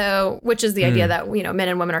 which is the idea that, men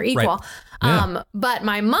and women are equal. But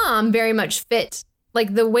my mom very much fit.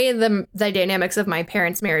 Like the way the dynamics of my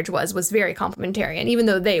parents' marriage was very complementarian, even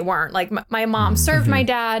though they weren't. Like my mom served my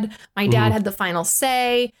dad. My dad had the final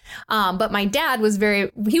say. But my dad was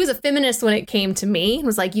he was a feminist when it came to me. He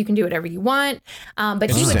was like, you can do whatever you want. But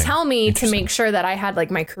he would tell me to make sure that I had like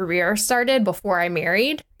my career started before I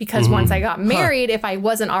married. Because once I got married, if I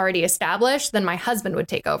wasn't already established, then my husband would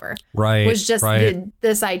take over. Right. Was just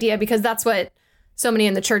this idea, because that's what so many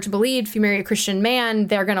in the church believed. If you marry a Christian man,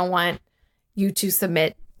 they're going to want you to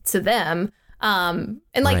submit to them. And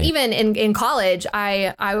like even in college,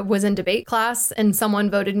 I was in debate class and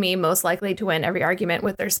someone voted me most likely to win every argument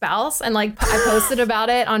with their spouse. And like I posted about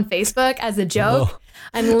it on Facebook as a joke.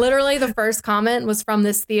 And literally the first comment was from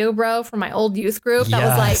this Theo bro from my old youth group that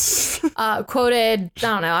was like quoted,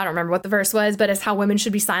 I don't remember what the verse was, but it's how women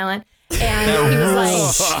should be silent. And he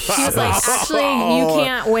was like, actually, you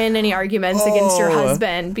can't win any arguments against your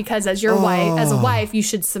husband because as a wife, you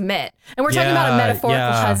should submit. And we're talking about a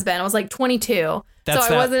metaphorical husband. I was like 22,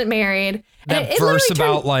 I wasn't married. That verse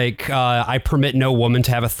about like, I permit no woman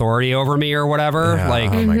to have authority over me or whatever. Yeah.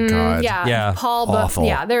 Like, oh my God. Yeah. Paul,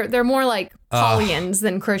 but they're more like Paulians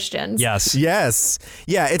than Christians. Yes.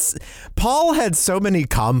 Yeah. Paul had so many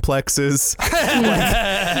complexes.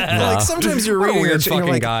 like sometimes you're reading weird it and you're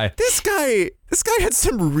fucking like, guy. This guy had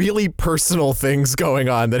some really personal things going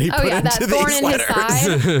on that he put into that thorn these in letters.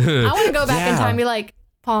 His side. I want to go back in time and be like,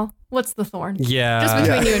 Paul, what's the thorn? Yeah. Just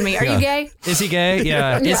between you and me. Are you gay? Is he gay?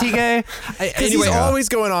 Yeah. Is he gay? Because he's always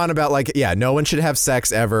going on about like, no one should have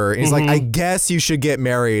sex ever. He's like, I guess you should get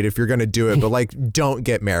married if you're going to do it, but like, don't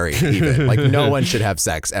get married even. Like, no one should have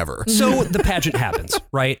sex ever. So the pageant happens,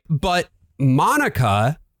 right? But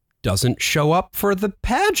Monica doesn't show up for the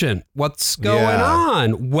pageant. What's going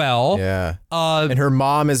on? Well, and her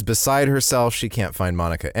mom is beside herself. She can't find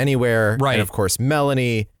Monica anywhere. Right. And of course,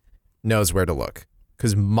 Melanie knows where to look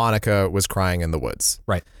because Monica was crying in the woods.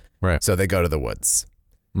 Right. So they go to the woods.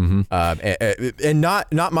 And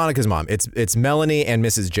not Monica's mom. It's Melanie and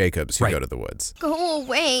Mrs. Jacobs who go to the woods. Go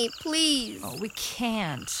away, please. Oh, we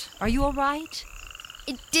can't. Are you all right?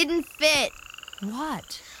 It didn't fit.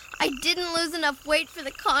 What? I didn't lose enough weight for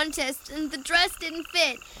the contest, and the dress didn't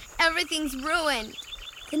fit. Everything's ruined.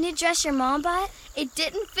 The new dress your mom bought? It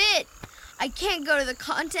didn't fit. I can't go to the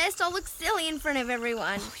contest. I'll look silly in front of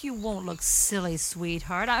everyone. Oh, you won't look silly,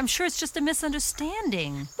 sweetheart. I'm sure it's just a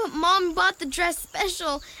misunderstanding. But Mom bought the dress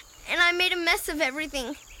special, and I made a mess of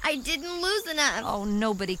everything. I didn't lose enough. Oh,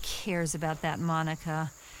 nobody cares about that,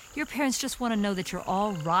 Monica. Your parents just want to know that you're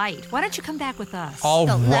all right. Why don't you come back with us? All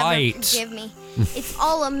They'll right. never forgive me. It's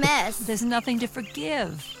all a mess. There's nothing to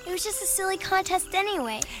forgive. It was just a silly contest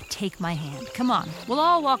anyway. Take my hand. Come on. We'll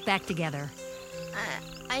all walk back together.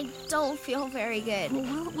 I don't feel very good.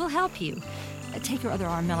 We'll help you. Take your other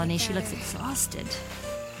arm, Melanie. She looks exhausted.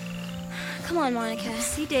 Come on, Monica.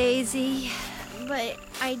 See, Daisy. But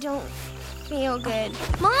I don't feel good.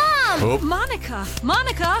 Mom! Oh. Monica!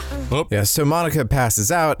 Yeah, so Monica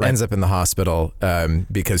passes out, ends up in the hospital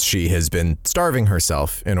because she has been starving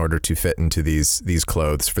herself in order to fit into these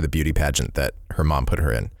clothes for the beauty pageant that her mom put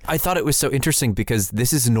her in. I thought it was so interesting because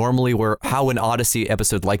this is normally how an Odyssey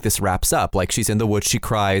episode like this wraps up. Like she's in the woods, she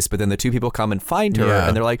cries, but then the two people come and find her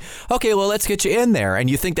and they're like, okay, well, let's get you in there. And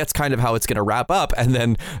you think that's kind of how it's going to wrap up. And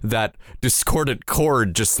then that discordant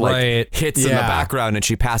chord just hits in the background and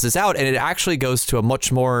she passes out. And it actually goes to a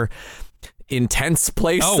much more intense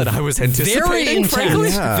place than I was anticipating. Very intense. Frankly.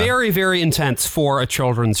 Yeah. Very, very intense for a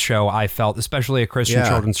children's show, I felt, especially a Christian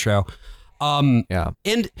children's show. And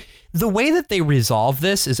the way that they resolve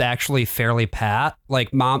this is actually fairly pat.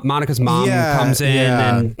 Like Monica's mom comes in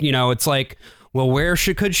and, it's like, well, where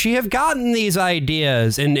could she have gotten these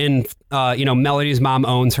ideas? And Melody's mom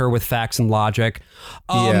owns her with facts and logic.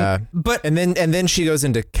 But and then she goes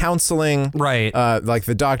into counseling. Right. Like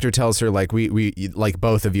the doctor tells her, like, we like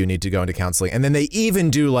both of you need to go into counseling. And then they even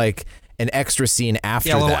do like an extra scene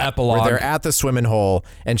after a little that epilogue where they're at the swimming hole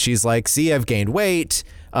and she's like, see, I've gained weight.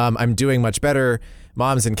 I'm doing much better.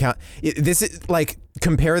 Mom's in this is like,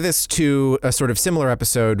 compare this to a sort of similar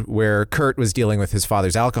episode where Kurt was dealing with his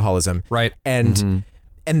father's alcoholism. Right. And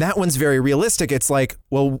that one's very realistic. It's like,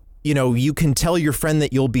 well, you can tell your friend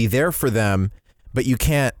that you'll be there for them, but you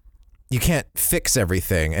can't fix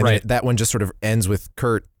everything. And that one just sort of ends with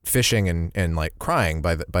Kurt fishing and like crying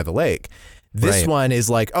by the lake. This one is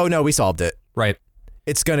like, oh no, we solved it. Right.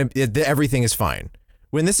 Everything is fine.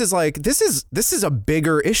 When this is like, this is a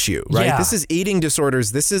bigger issue, right? Yeah. This is eating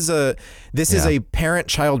disorders. This is a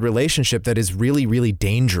parent-child relationship that is really, really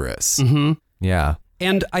dangerous. Mm-hmm. Yeah.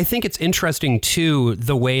 And I think it's interesting too,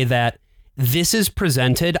 the way that this is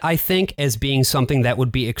presented, I think, as being something that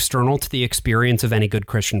would be external to the experience of any good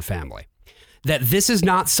Christian family. That this is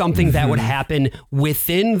not something that would happen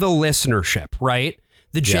within the listenership, right?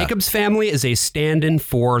 The Jacobs family is a stand-in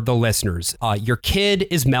for the listeners. Your kid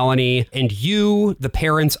is Melanie, and you, the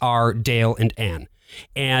parents, are Dale and Ann.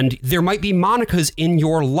 And there might be Monica's in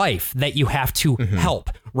your life that you have to help,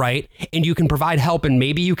 right? And you can provide help, and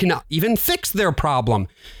maybe you can even fix their problem.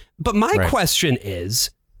 But my question is,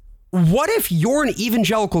 what if you're an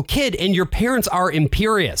evangelical kid and your parents are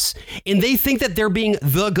imperious and they think that they're being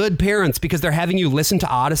the good parents because they're having you listen to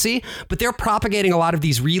Odyssey, but they're propagating a lot of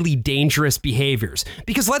these really dangerous behaviors?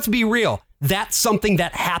 Because let's be real, that's something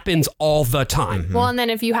that happens all the time. Well, and then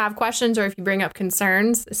if you have questions or if you bring up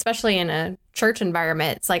concerns, especially in a church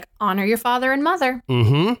environment, it's like, honor your father and mother.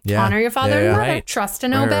 Honor your father and mother. Trust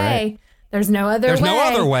and obey. There's no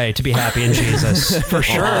other way to be happy in Jesus, for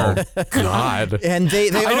sure. God. And they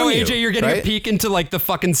I know, own AJ, you're getting a peek into like the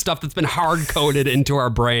fucking stuff that's been hard coded into our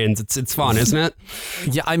brains. It's fun, isn't it?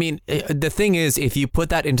 Yeah, I mean, the thing is, if you put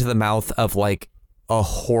that into the mouth of like a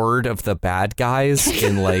horde of the bad guys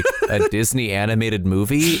in like a Disney animated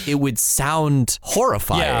movie, it would sound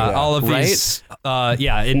horrifying. Yeah, all of these,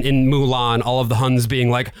 in Mulan, all of the Huns being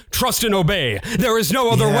like, trust and obey. There is no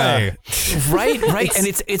other way. Right. And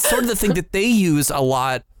it's sort of the thing that they use a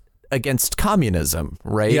lot against communism,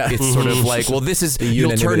 right? Yeah. It's sort of like, well, this is,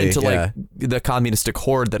 you'll turn into like the communistic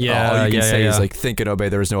horde that all you can say is like, think and obey,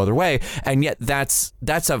 there is no other way. And yet that's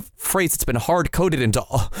a phrase that's been hard coded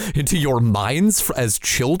into your minds as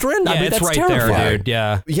children. Yeah, I mean, it's that's right terrifying. there, dude.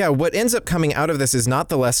 Yeah. Yeah, what ends up coming out of this is not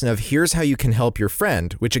the lesson of here's how you can help your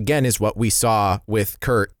friend, which again is what we saw with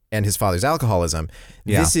Kurt and his father's alcoholism.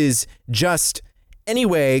 Yeah. This is just,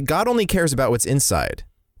 anyway, God only cares about what's inside.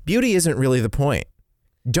 Beauty isn't really the point.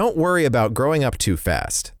 Don't worry about growing up too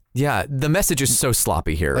fast. Yeah, the message is so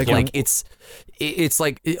sloppy here. Like it's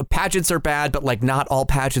like pageants are bad, but like not all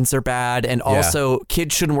pageants are bad. And also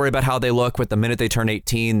kids shouldn't worry about how they look. But the minute they turn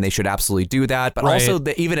 18, they should absolutely do that. But also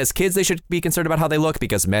even as kids, they should be concerned about how they look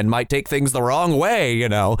because men might take things the wrong way, you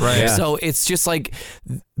know? Right. Yeah. So it's just like,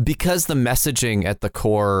 because the messaging at the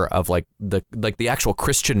core of like the actual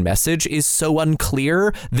Christian message is so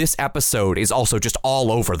unclear, this episode is also just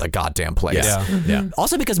all over the goddamn place. Yeah.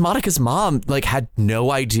 Also because Monica's mom like had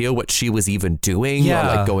no idea what she was even doing or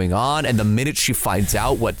like going on, and the minute she finds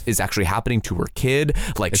out what is actually happening to her kid,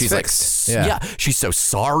 like she's fixed. like, she's so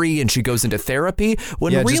sorry, and she goes into therapy.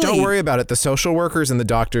 When really, just don't worry about it. The social workers and the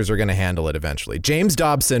doctors are going to handle it eventually. James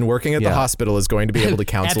Dobson, working at the hospital, is going to be able to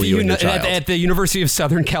counsel you and your child at the University of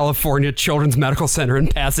Southern California Children's Medical Center in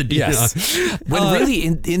Pasadena. Yes. When really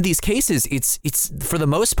in these cases, it's for the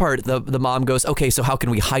most part the mom goes, okay, so how can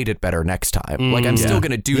we hide it better next time? Like I'm still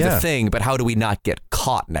going to do the thing, but how do we not get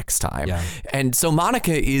caught next time? Yeah. And so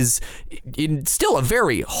Monica is in still a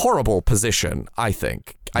very horrible position, I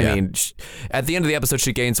think. I mean, at the end of the episode,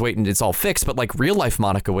 she gains weight and it's all fixed, but like real life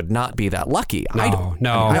Monica would not be that lucky. I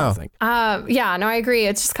don't think. I agree.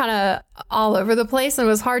 It's just kind of all over the place, and it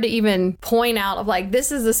was hard to even point out of like,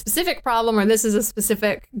 this is a specific problem or this is a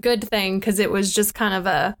specific good thing, because it was just kind of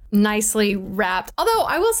a nicely wrapped. Although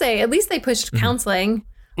I will say, at least they pushed counseling.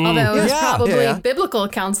 Although it was probably biblical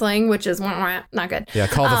counseling, which is not good. Yeah,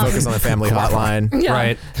 call the Focus on the Family hotline. Yeah.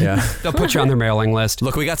 Right. Yeah. They'll put you on their mailing list.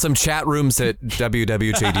 Look, we got some chat rooms at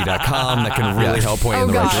www.jd.com that can really help point you in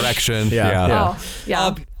the right direction.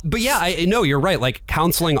 But yeah, I know you're right. Like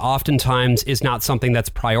counseling oftentimes is not something that's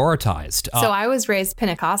prioritized. So I was raised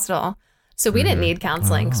Pentecostal, so we didn't need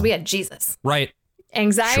counseling because we had Jesus. Right.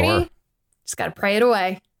 Anxiety, just got to pray it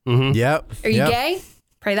away. Yep. Are you gay?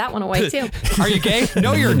 pray that one away too. Are you gay?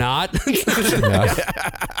 No, you're not.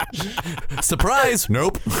 Surprise.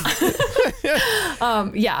 Nope.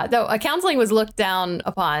 Though counseling was looked down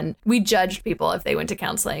upon. We judged people if they went to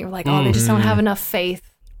counseling. We're like, oh, they just don't have enough faith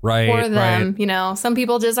for them. You know, some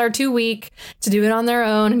people just are too weak to do it on their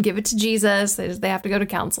own and give it to Jesus. They have to go to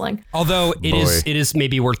counseling. Although it is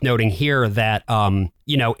maybe worth noting here that,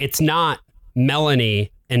 it's not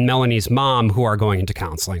Melanie and Melanie's mom who are going into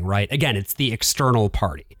counseling, right? Again, it's the external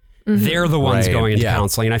party. Mm-hmm. They're the ones going into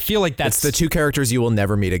counseling. And I feel like that's the two characters you will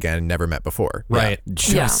never meet again, never met before. Right. Yeah.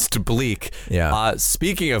 Just bleak. Yeah.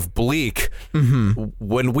 Speaking of bleak,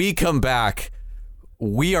 when we come back,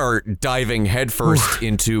 we are diving headfirst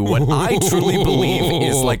into what I truly believe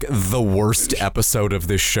is like the worst episode of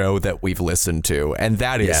this show that we've listened to. And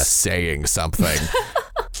that is saying something.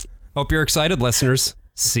 Hope you're excited, listeners.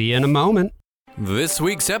 See you in a moment. This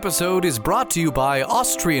week's episode is brought to you by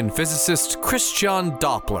Austrian physicist Christian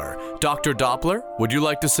Doppler. Dr. Doppler, would you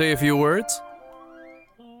like to say a few words?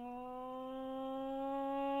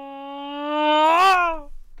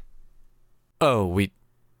 Oh, we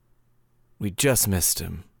just missed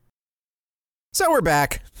him. So we're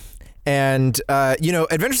back. And,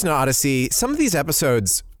 Adventures in Odyssey, some of these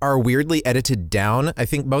episodes are weirdly edited down. I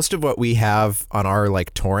think most of what we have on our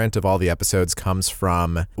torrent of all the episodes comes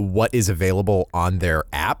from what is available on their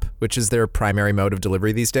app, which is their primary mode of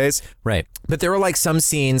delivery these days. Right. But there were some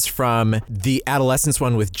scenes from the adolescence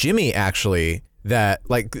one with Jimmy, actually, that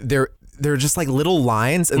they're just little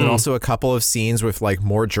lines, and then also a couple of scenes with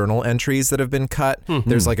more journal entries that have been cut. Mm-hmm.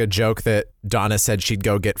 There's a joke that Donna said she'd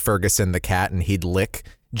go get Ferguson the cat and he'd lick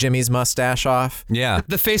Jimmy's mustache off. Yeah.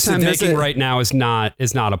 The face I'm making right now is not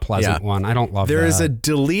a pleasant one. I don't love that. There is a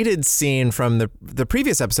deleted scene from the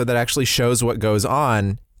previous episode that actually shows what goes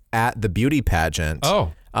on at the beauty pageant.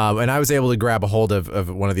 Oh. And I was able to grab a hold of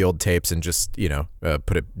one of the old tapes and just,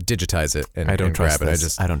 digitize it and I don't trust grab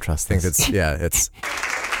this. it. I don't trust this. It's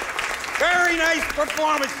Very nice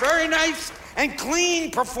performance. Very nice and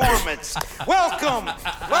clean performance. Welcome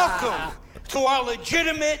to our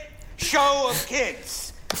legitimate show of kids.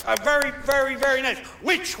 Very, very, very nice.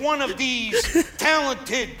 Which one of these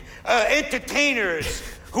talented entertainers,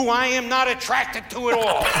 who I am not attracted to at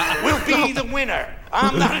all, will be the winner?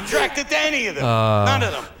 I'm not attracted to any of them. None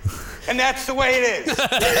of them. And that's the way it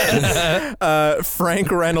is. Frank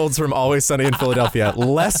Reynolds from Always Sunny in Philadelphia.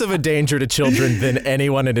 Less of a danger to children than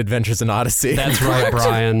anyone in Adventures in Odyssey. That's right,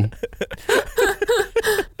 Brian.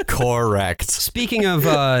 Correct. Speaking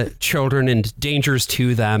of children and dangers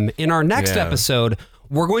to them, in our next episode,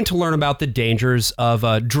 we're going to learn about the dangers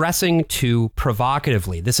of dressing too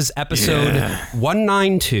provocatively. This is episode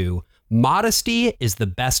 192. Modesty is the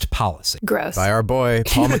best policy. Gross. By our boy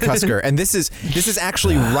Paul McCusker. And this is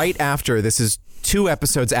actually right after. This is 2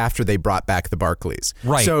 episodes after they brought back the Barclays.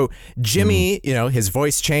 Right. So Jimmy, his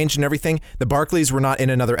voice changed and everything. The Barclays were not in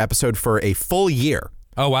another episode for a full year.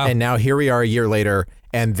 Oh wow. And now here we are a year later.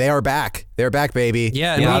 And they are back. They're back, baby.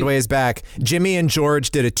 Yeah, Broadway is back. Jimmy and George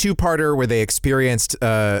did a 2-parter where they experienced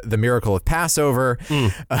the miracle of Passover,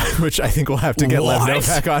 which I think we'll have to get Lev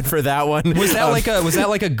Novak on for that one. Was that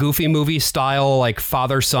like a Goofy movie style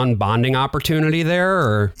father-son bonding opportunity there?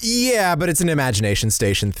 Or? Yeah, but it's an imagination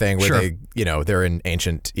station thing where they're in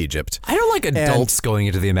ancient Egypt. I don't like adults going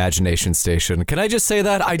into the imagination station. Can I just say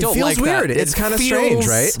that? I don't like that. It feels weird. It's kind of strange,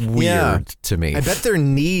 right? Weird to me. I bet their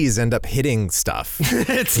knees end up hitting stuff.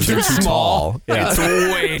 It's too small. Yeah. It's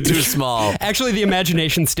way too small. Actually, the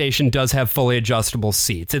imagination station does have fully adjustable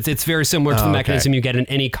seats. It's very similar to the mechanism you get in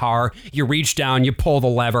any car. You reach down, you pull the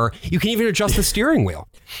lever. You can even adjust the steering wheel.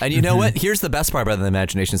 And you know what? Here's the best part about the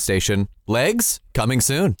imagination station. Legs coming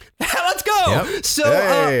soon. Let's go. Yep.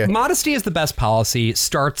 So Modesty is the best policy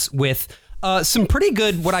starts with some pretty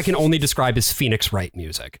good, what I can only describe as Phoenix Wright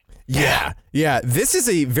music. Yeah. This is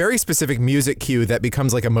a very specific music cue that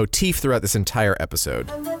becomes like a motif throughout this entire episode.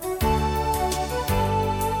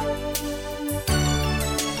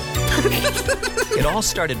 It all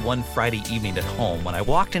started one Friday evening at home when I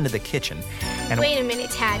walked into the kitchen and... Wait a minute,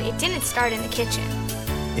 Tad. It didn't start in the kitchen.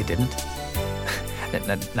 It didn't?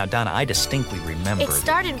 Now, Donna, I distinctly remember... It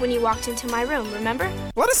started when you walked into my room, remember?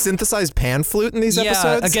 A lot of synthesized pan flute in these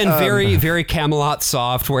episodes. Again, very, very Camelot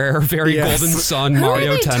software, very Golden Sun,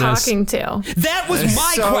 Mario Tennis. Who are they talking to? That was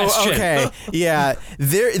my question. Okay, yeah,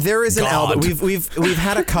 there is an album. We've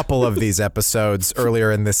had a couple of these episodes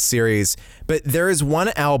earlier in this series, but there is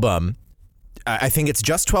one album. I think it's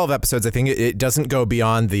just 12 episodes. I think it doesn't go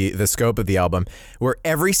beyond the scope of the album, where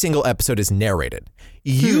every single episode is narrated.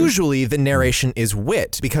 Usually the narration is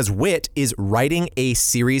Whit, because Whit is writing a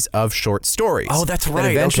series of short stories. Oh, that's right.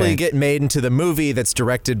 That eventually get made into the movie that's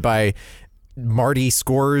directed by Marty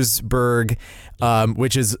Scoresburg,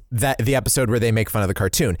 which is the episode where they make fun of the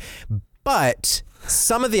cartoon. But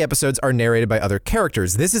some of the episodes are narrated by other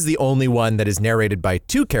characters. This is the only one that is narrated by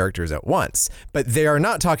two characters at once. But they are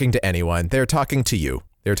not talking to anyone. They're talking to you.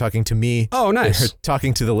 They're talking to me. Oh, nice. They're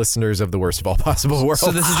talking to the listeners of the Worst of All Possible Worlds.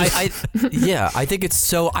 So this is I think it's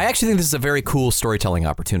so. I actually think this is a very cool storytelling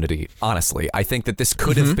opportunity. Honestly, I think that this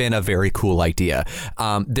could have been a very cool idea.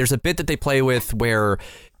 There's a bit that they play with where,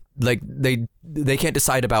 like, they can't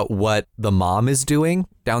decide about what the mom is doing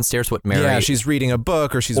downstairs. What Mary? Yeah, she's reading a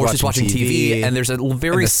book or she's watching TV. And there's a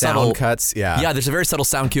very subtle sound cuts. Yeah, there's a very subtle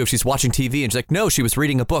sound cue if she's watching TV, and she's like, no, she was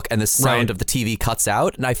reading a book, and the sound of the TV cuts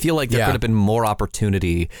out. And I feel like there could have been more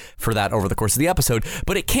opportunity for that over the course of the episode,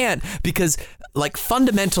 but it can't, because, like,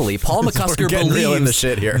 fundamentally, Paul McCusker believes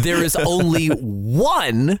there is only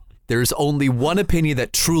one. There's only one opinion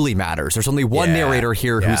that truly matters. There's only one narrator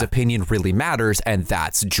here whose opinion really matters, and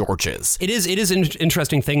that's George's. It is an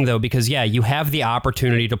interesting thing, though, because, you have the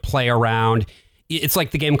opportunity to play around. It's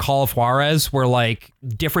like the game Call of Juarez, where, like,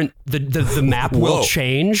 different the map will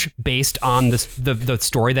change based on the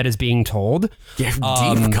story that is being told. Yeah,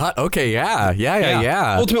 deep cut. Okay,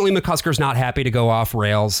 yeah. Ultimately, McCusker's not happy to go off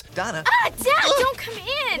rails. Donna. Dad, don't come in.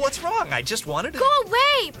 What's wrong? I just wanted to... Go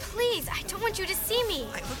away, please. I don't want you to see me.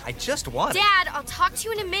 I just wanted... Dad, I'll talk to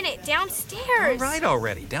you in a minute. Downstairs. All right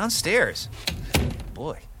already. Downstairs.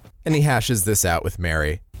 Boy. And he hashes this out with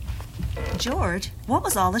Mary. George, what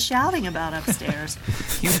was all the shouting about upstairs?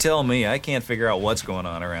 You tell me. I can't figure out what's going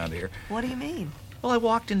on around here. What do you mean? Well, I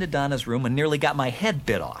walked into Donna's room and nearly got my head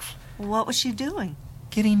bit off. What was she doing?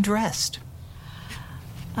 Getting dressed.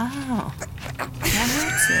 Oh,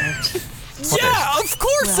 that's it. Yeah, of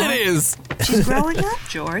course it is. She's growing up,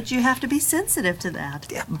 George. You have to be sensitive to that.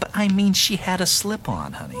 Yeah, but I mean, she had a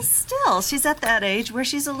slip-on, honey. Well, still, she's at that age where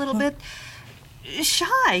she's a little bit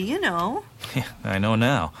shy, you know. Yeah, I know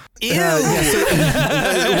now. What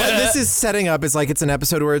this is setting up is like it's an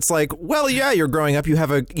episode where it's like, well, yeah, you're growing up. You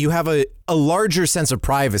have a larger sense of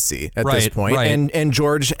privacy at this point, and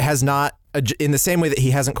George has not, in the same way that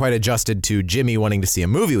he hasn't quite adjusted to Jimmy wanting to see a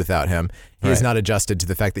movie without him. He has not adjusted to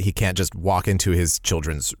the fact that he can't just walk into his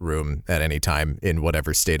children's room at any time in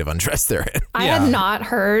whatever state of undress they're in. I had not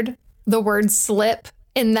heard the word slip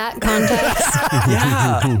in that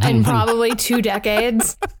context in probably 2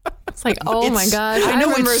 decades. It's like, my gosh, I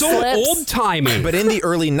know, it's so slips. old-timey. But in the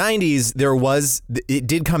early 90s, it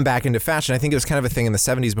did come back into fashion. I think it was kind of a thing in the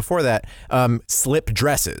 70s before that, slip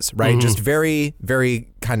dresses, right? Just very, very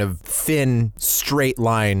kind of thin, straight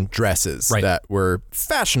line dresses that were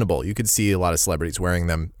fashionable. You could see a lot of celebrities wearing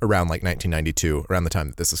them around like 1992, around the time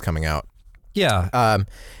that this is coming out. Yeah.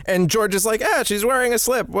 And George is like, she's wearing a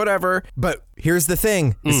slip, whatever. But here's the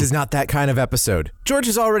thing. This is not that kind of episode. George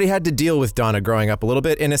has already had to deal with Donna growing up a little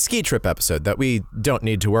bit in a ski trip episode that we don't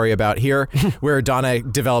need to worry about here, where Donna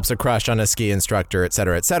develops a crush on a ski instructor, et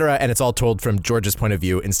cetera, and it's all told from George's point of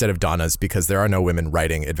view instead of Donna's, because there are no women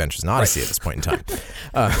writing Adventures in Odyssey at this point in time.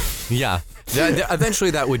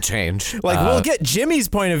 Eventually that would change. Like, we'll get Jimmy's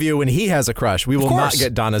point of view when he has a crush. We will not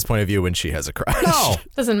get Donna's point of view when she has a crush. No.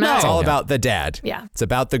 Doesn't matter. It's all about the dad. Yeah. It's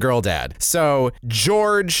about the girl dad. So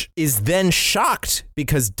George is then shocked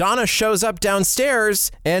because Donna shows up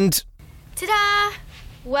downstairs and... Ta-da!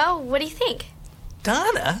 Well, what do you think?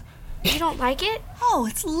 Donna? You don't like it? Oh,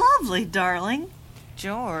 it's lovely, darling.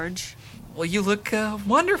 George. Well, you look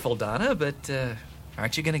wonderful, Donna, but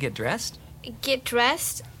aren't you going to get dressed? Get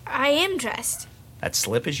dressed? I am dressed. That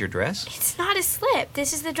slip is your dress? It's not a slip.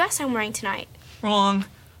 This is the dress I'm wearing tonight. Wrong.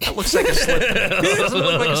 That looks like a slip. Doesn't it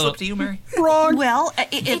look like a slip to you, Mary? Wrong. Well,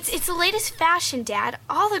 it's the latest fashion, Dad.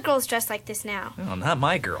 All the girls dress like this now. Well, not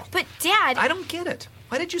my girl. But, Dad... I don't get it.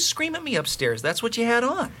 Why did you scream at me upstairs? That's what you had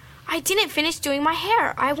on. I didn't finish doing my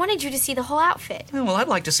hair. I wanted you to see the whole outfit. Well, I'd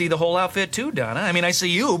like to see the whole outfit too, Donna. I mean, I see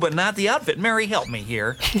you, but not the outfit. Mary, help me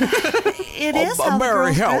here. It is how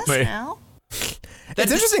Mary, the girls help dress me. now.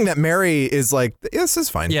 It's interesting that Mary is like, this is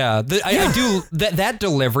fine. Yeah, I do that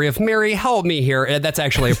delivery of Mary, help me here. That's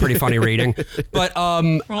actually a pretty funny reading. But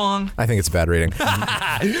wrong. I think it's a bad reading.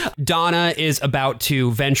 Donna is about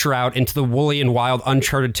to venture out into the woolly and wild,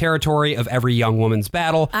 uncharted territory of every young woman's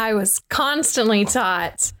battle. I was constantly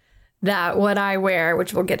taught that what I wear,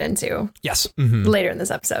 which we'll get into later in this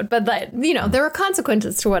episode, but that, there were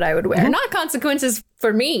consequences to what I would wear, not consequences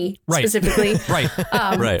for me specifically,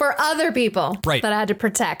 for other people that I had to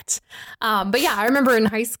protect. But yeah, I remember in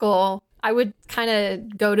high school, I would kind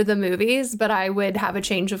of go to the movies, but I would have a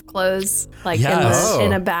change of clothes, like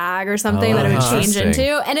in a bag or something that I would change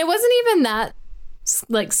into. And it wasn't even that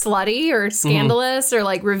like slutty or scandalous or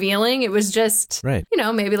like revealing. It was just, you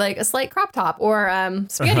know, maybe like a slight crop top or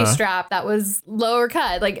spaghetti strap that was lower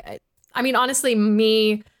cut. Like, I mean, honestly,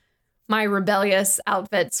 my rebellious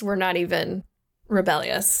outfits were not even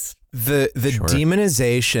rebellious. The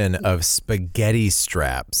demonization of spaghetti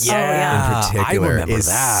straps in particular is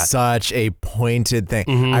such a pointed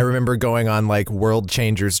thing. I remember going on like World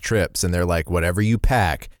Changers trips and they're like, whatever you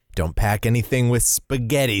pack, don't pack anything with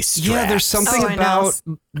spaghetti straps. Yeah, there's something about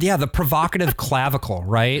the provocative clavicle,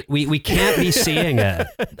 right? We can't be seeing it.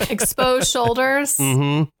 Exposed shoulders.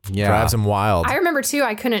 Yeah. Drives them wild. I remember too,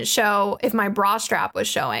 I couldn't show if my bra strap was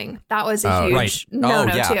showing. That was a huge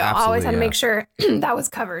no-no too. I always had to make sure that was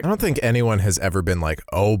covered. I don't think anyone has ever been like,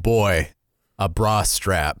 oh boy, a bra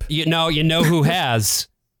strap. You know who has?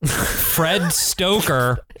 Fred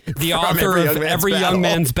Stoker, the author of Every Young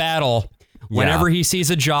Man's Battle. Whenever he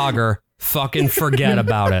sees a jogger, fucking forget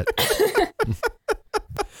about it.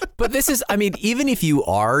 But this is, I mean, even if you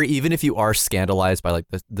are scandalized by like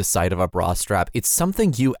the sight of a bra strap, it's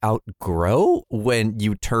something you outgrow when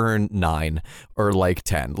you turn 9 or like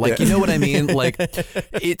 10. Like, you know what I mean? Like,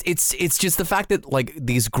 it's just the fact that like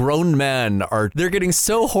these grown men they're getting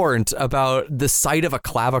so horned about the sight of a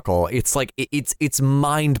clavicle. It's like it's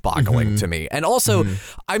mind boggling to me. And also,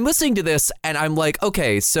 I'm listening to this and I'm like,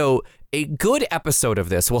 okay, so a good episode of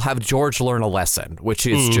this will have George learn a lesson, which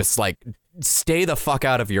is just like, stay the fuck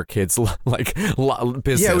out of your kids' like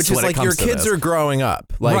business. Yeah, which is like your kids are growing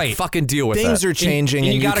up. Like, fucking deal with things it. are changing,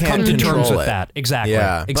 and you got to come to terms with that. Exactly.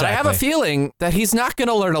 Yeah, exactly. But I have a feeling that he's not going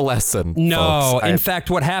to learn a lesson. No, folks. in fact,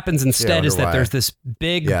 what happens instead is that there's this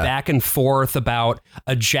big back and forth about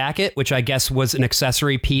a jacket, which I guess was an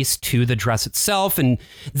accessory piece to the dress itself, and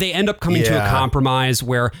they end up coming to a compromise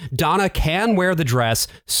where Donna can wear the dress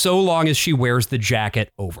so long as she wears the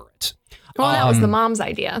jacket over it. Well, that was the mom's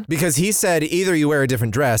idea. Because he said either you wear a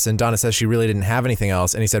different dress, and Donna says she really didn't have anything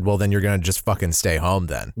else, and he said, well, then you're going to just fucking stay home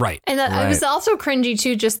then. Right. And it was also cringy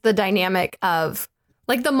too, just the dynamic of,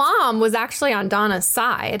 like, the mom was actually on Donna's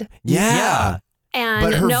side. Yeah. And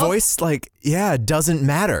but her voice, like, doesn't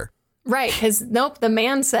matter. Right, because the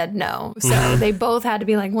man said no. So they both had to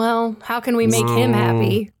be like, well, how can we make him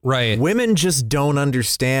happy? Right. Women just don't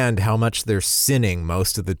understand how much they're sinning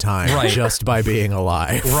most of the time just by being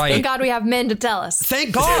alive. Right. Thank God we have men to tell us.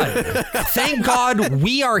 Thank God. Thank God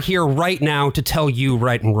we are here right now to tell you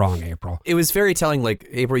right and wrong, April. It was very telling. Like,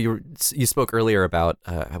 April, you spoke earlier about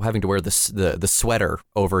having to wear the sweater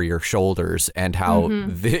over your shoulders and how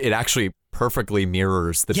it actually perfectly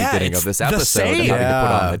mirrors the beginning of this episode and having to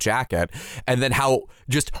put on the jacket, and then how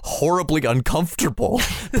just horribly uncomfortable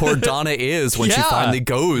poor Donna is when she finally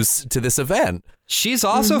goes to this event. She's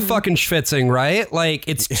also fucking schwitzing, right? Like,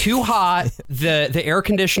 it's too hot. The air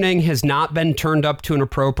conditioning has not been turned up to an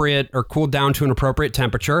appropriate or cooled down to an appropriate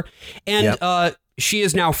temperature. And she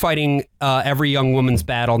is now fighting every young woman's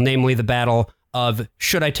battle, namely the battle of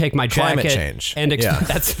should I take my jacket climate change and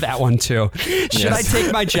that's that one too. Should I take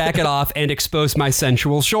my jacket off and expose my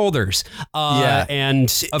sensual shoulders?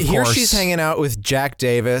 And of here course she's hanging out with Jack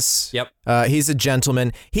Davis. Yep. He's a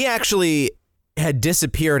gentleman. He actually had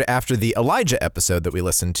disappeared after the Elijah episode that we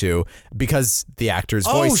listened to because the actor's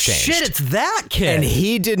voice changed. Oh shit, it's that kid. And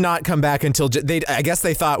he did not come back until I guess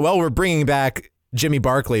they thought, well, we're bringing back Jimmy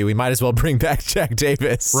Barkley, we might as well bring back Jack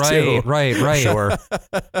Davis. Right. Sure.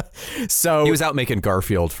 So he was out making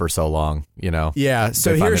Garfield for so long, you know. Yeah.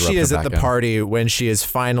 So here she is at the party when she is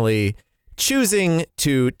finally choosing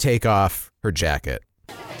to take off her jacket.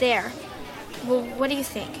 There. Well, what do you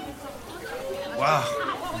think?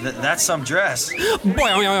 Wow, that's some dress.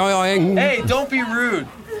 Boing. Hey, don't be rude.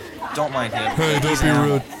 Don't mind him. Hey, don't be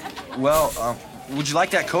rude. Well, would you like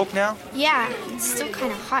that Coke now? Yeah, it's still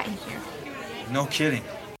kind of hot in here. No kidding.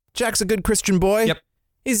 Jack's a good Christian boy. Yep.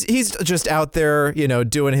 He's just out there, you know,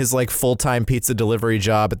 doing his like full-time pizza delivery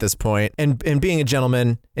job at this point and being a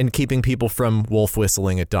gentleman and keeping people from wolf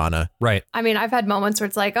whistling at Donna. Right. I mean, I've had moments where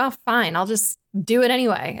it's like, oh, fine, I'll just do it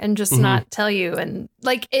anyway and just not tell you. And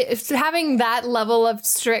like if having that level of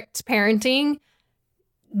strict parenting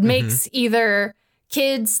makes either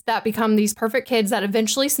kids that become these perfect kids that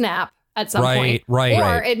eventually snap at some point.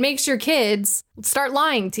 Or it makes your kids start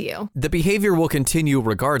lying to you. The behavior will continue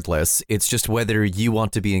regardless. It's just whether you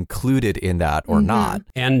want to be included in that or not.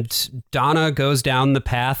 And Donna goes down the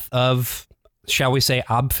path of, shall we say,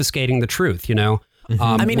 obfuscating the truth, you know?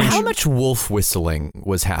 I mean, how much wolf whistling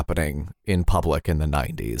was happening in public in the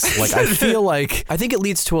 90s? Like, I think it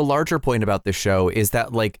leads to a larger point about this show is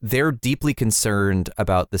that, like, they're deeply concerned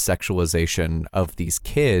about the sexualization of these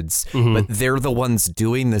kids, but they're the ones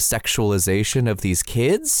doing the sexualization of these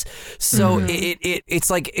kids. So it's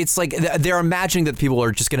like they're imagining that people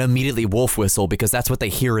are just going to immediately wolf whistle because that's what they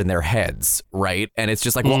hear in their heads, right? And it's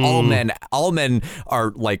just like, well, all men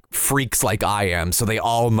are like freaks like I am, so they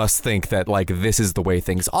all must think that like this is the way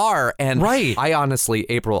things are. And I honestly,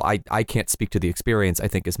 April, I can't speak to the experience, I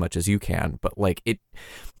think, as much as you can, but like it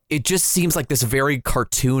just seems like this very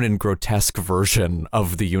cartoon and grotesque version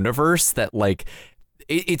of the universe that like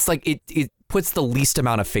it's like it puts the least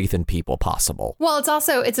amount of faith in people possible. Well, it's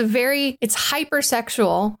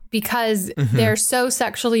hypersexual because they're so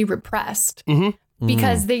sexually repressed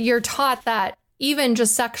because you're taught that even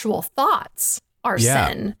just sexual thoughts are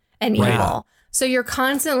sin and evil. So you're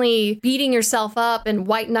constantly beating yourself up and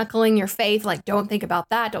white knuckling your faith, like, don't think about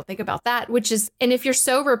that, which is, and if you're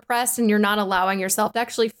so repressed and you're not allowing yourself to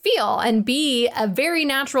actually feel and be a very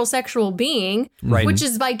natural sexual being, which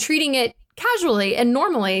is by treating it casually and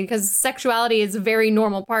normally, because sexuality is a very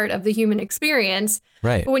normal part of the human experience.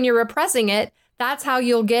 But when you're repressing it, that's how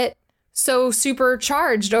you'll get so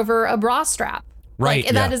supercharged over a bra strap.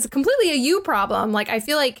 That is completely a you problem. Like, I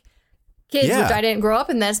feel like kids, which I didn't grow up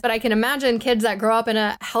in this, but I can imagine kids that grow up in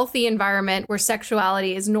a healthy environment where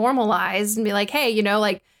sexuality is normalized and be like, hey, you know,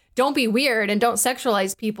 like, don't be weird and don't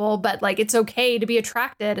sexualize people, but like, it's okay to be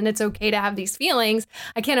attracted and it's okay to have these feelings.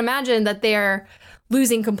 I can't imagine that they're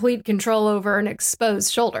losing complete control over an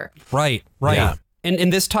exposed shoulder. Right. Yeah.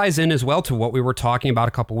 And this ties in as well to what we were talking about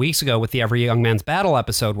a couple weeks ago with the Every Young Man's Battle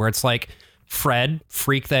episode, where it's like, Fred,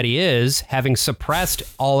 freak that he is, having suppressed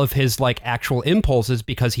all of his like actual impulses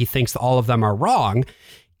because he thinks that all of them are wrong,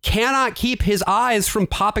 cannot keep his eyes from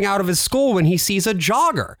popping out of his skull when he sees a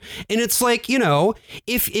jogger. And it's like, you know,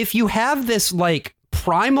 if you have this like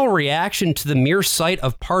primal reaction to the mere sight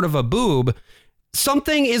of part of a boob,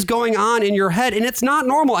 something is going on in your head and it's not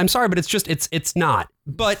normal. I'm sorry, but it's not.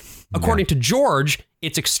 But according to George,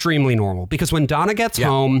 it's extremely normal because when Donna gets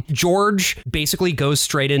home, George basically goes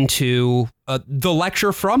straight into the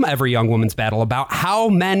lecture from Every Young Woman's Battle about how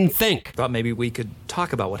men think. Thought maybe we could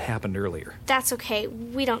talk about what happened earlier. That's okay.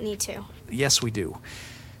 We don't need to. Yes, we do.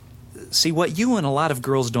 See, what you and a lot of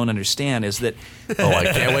girls don't understand is that... Oh, I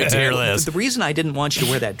can't wait to hear this. The reason I didn't want you to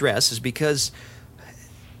wear that dress is because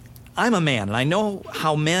I'm a man and I know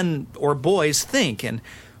how men or boys think, and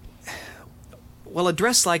well, a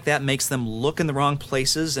dress like that makes them look in the wrong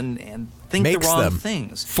places and think the wrong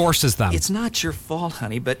things. Forces them. It's not your fault,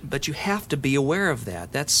 honey, but you have to be aware of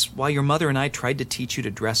that. That's why your mother and I tried to teach you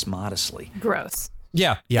to dress modestly. Gross.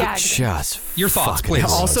 Yeah. Just your thoughts, please.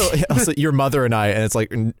 Also, your mother and I, and it's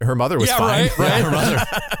like her mother was fine. Right. Her mother.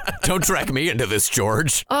 Don't drag me into this,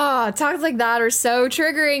 George. Oh, talks like that are so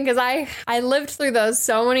triggering because I lived through those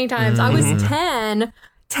so many times. I was 10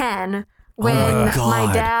 when my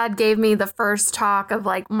dad gave me the first talk of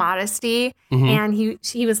like modesty, and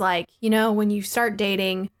he was like, you know, when you start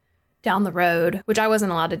dating down the road, which I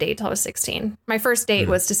wasn't allowed to date till I was 16. My first date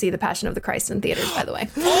was to see The Passion of the Christ in theaters, by the way.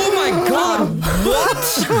 Oh my God,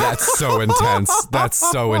 what? That's so intense.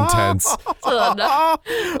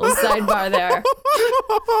 Little sidebar there.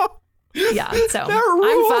 Yeah, so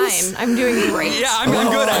I'm fine. I'm doing great. Yeah,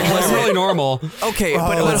 I'm good actually. It's really normal. Okay,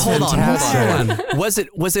 but hold on. Was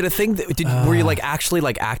it a thing that were you like actually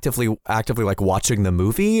like actively like watching the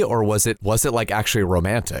movie, or was it like actually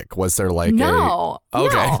romantic? Was there like no?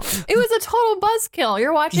 It was a total buzzkill.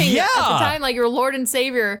 You're watching at the time like your Lord and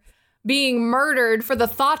Savior being murdered for the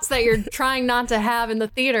thoughts that you're trying not to have in the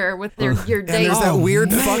theater with your date. And there's that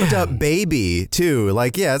weird fucked up baby too.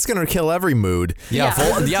 Like, it's gonna kill every mood.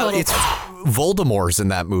 It's Voldemort's in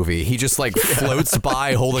that movie. He just like floats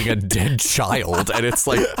by holding a dead child, and it's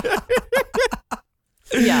like.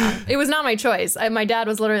 Yeah, it was not my choice. My dad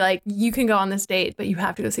was literally like, you can go on this date, but you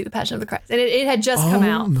have to go see The Passion of the Christ. And it had just come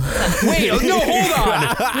out. Wait, no, hold on.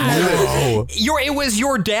 No. It was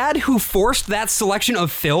your dad who forced that selection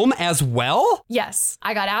of film as well? Yes.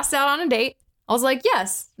 I got asked out on a date. I was like,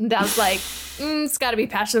 yes. And Dad was like, it's got to be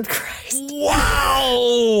Passion of the Christ.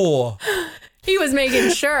 Wow. He was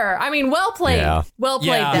making sure. I mean, well played. Yeah. Well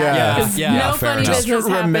played, Dad. No funny business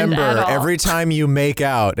happened at all. Every time you make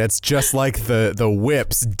out, it's just like the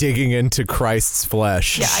whips digging into Christ's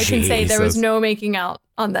flesh. Yeah, I can say there was no making out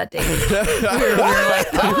on that date. we were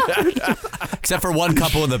like, except for one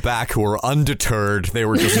couple in the back who were undeterred. They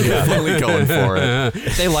were just definitely going for it.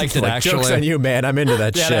 They liked it, like, actually. Joke's on you, man. I'm into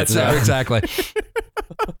that shit. Exactly.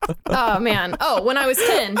 Oh, man. Oh, when I was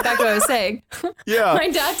 10, back to what I was saying. Yeah. My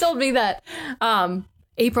dad told me that,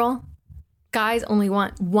 April, guys only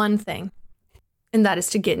want one thing, and that is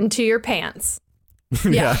to get into your pants.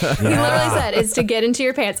 Yeah. He literally said, it's to get into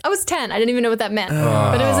your pants. I was 10. I didn't even know what that meant.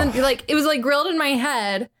 But it was like grilled in my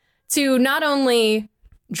head to not only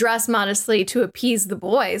dress modestly to appease the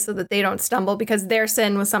boys so that they don't stumble because their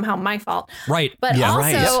sin was somehow my fault. Right. But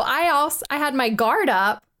I had my guard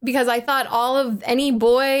up because I thought any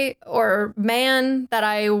boy or man that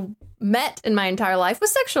I met in my entire life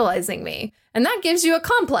was sexualizing me. And that gives you a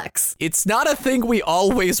complex. It's not a thing we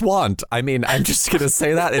always want. I mean, I'm just going to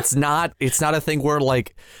say that. It's not a thing we're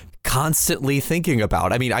like constantly thinking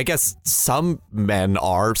about. I mean, I guess some men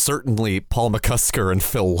are, certainly Paul McCusker and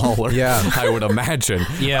Phil Lawler. Yeah. I would imagine.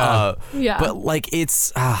 Yeah. But like,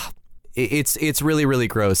 it's really, really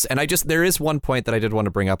gross. And there is one point that I did want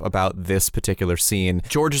to bring up about this particular scene.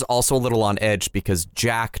 George is also a little on edge because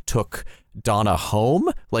Jack took Donna home.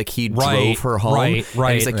 Like, he drove her home. Right.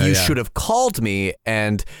 And he's like, you should have called me.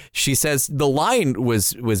 And she says the line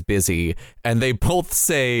was busy. And they both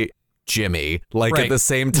say Jimmy, like at the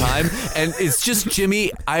same time. And it's just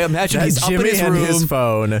Jimmy. I imagine he's Jimmy up in his room. his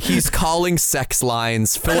phone. He's calling sex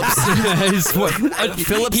lines. Philip He's Seymour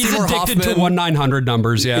addicted to 1-900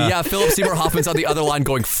 numbers. Yeah, Philip Seymour Hoffman's on the other line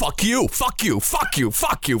going, fuck you, fuck you, fuck you,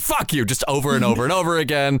 fuck you, fuck you, just over and over and over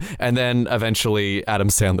again. And then eventually Adam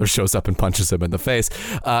Sandler shows up and punches him in the face.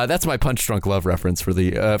 That's my Punch Drunk Love reference for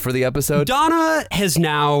the episode. Donna has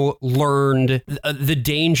now learned the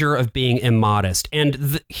danger of being immodest.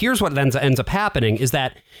 And here's what ends up happening is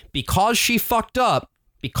that because she fucked up,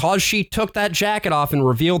 because she took that jacket off and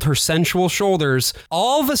revealed her sensual shoulders,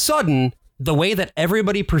 all of a sudden, the way that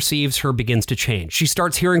everybody perceives her begins to change. She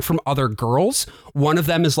starts hearing from other girls. One of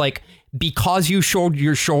them is like, because you showed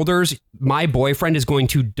your shoulders, my boyfriend is going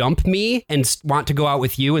to dump me and want to go out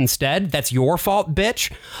with you instead. That's your fault,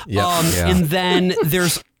 bitch. And then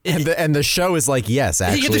there's... And the show is like, yes,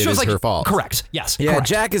 actually, it is her fault. Correct. Yes. Yeah, correct.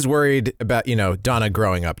 Jack is worried about, Donna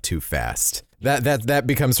growing up too fast. That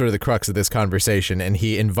becomes sort of the crux of this conversation, and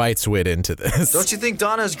he invites Whit into this. Don't you think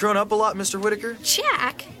Donna has grown up a lot, Mr. Whitaker?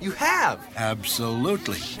 Jack? You have.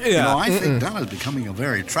 Absolutely. Yeah. I think Donna's becoming a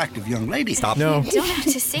very attractive young lady. Stop. No. You don't have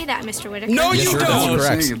to say that, Mr. Whitaker. No, you don't. I'm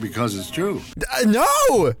Correct. saying it because it's true.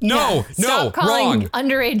 No. Stop calling wrong.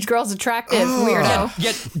 underage girls attractive, weirdo.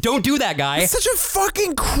 Yeah, don't do that, guy. It's such a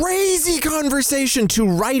fucking crazy conversation to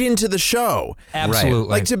write into the show. Absolutely.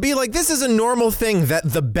 Like, to be like, this is a normal thing that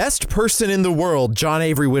the best person in the world, John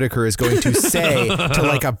Avery Whitaker, is going to say to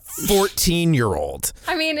like a 14-year-old.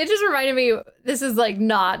 I mean, it just reminded me, this is like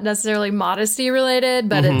not necessarily modesty related,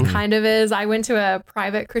 but it kind of is. I went to a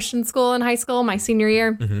private Christian school in high school my senior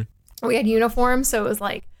year. We had uniforms, so it was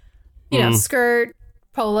like, skirt,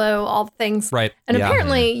 polo, all the things. Right. And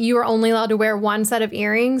apparently you were only allowed to wear one set of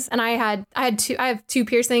earrings. And I have two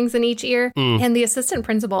piercings in each ear. And the assistant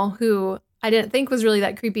principal, who I didn't think was really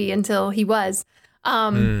that creepy until he was,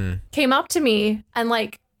 came up to me and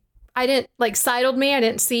I didn't sidled me. I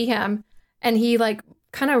didn't see him. And he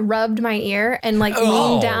kind of rubbed my ear and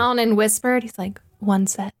leaned down and whispered. He's like, one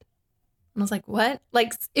set. And I was like, what?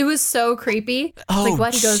 It was so creepy. I was like,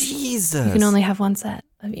 what? He goes, Jesus. You can only have one set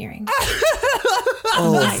of earrings.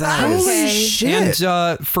 That is okay. Shit.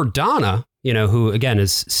 And for Donna, who again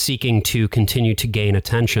is seeking to continue to gain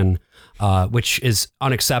attention, which is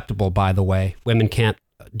unacceptable, by the way. Women can't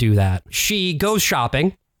do that. She goes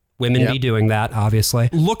shopping. Women be doing that, obviously.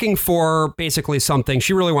 Looking for basically something.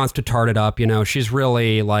 She really wants to tart it up. She's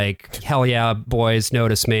really like, hell yeah, boys,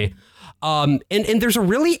 notice me. And there's a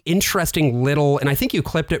really interesting little, and I think you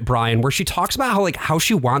clipped it, Brian, where she talks about how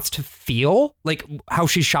she wants to feel, like how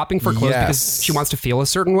she's shopping for clothes because she wants to feel a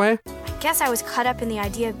certain way. I guess I was caught up in the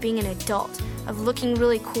idea of being an adult, of looking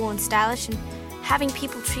really cool and stylish and having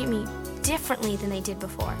people treat me differently than they did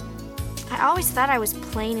before. I always thought I was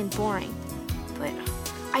plain and boring, but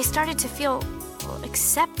I started to feel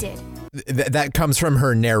accepted. That comes from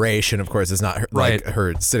her narration, of course. It's not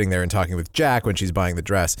her sitting there and talking with Jack when she's buying the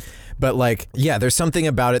dress. But there's something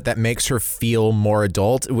about it that makes her feel more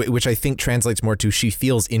adult, which I think translates more to she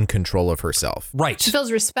feels in control of herself. Right. She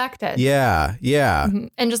feels respected. Yeah. Mm-hmm.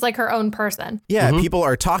 And just like her own person. Yeah, people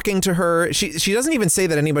are talking to her. She doesn't even say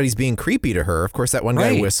that anybody's being creepy to her. Of course, that one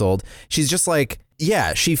guy whistled. She's just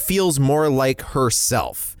she feels more like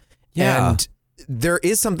herself. Yeah. And there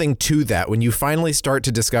is something to that when you finally start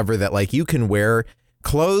to discover that you can wear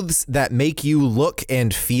clothes that make you look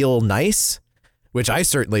and feel nice, which I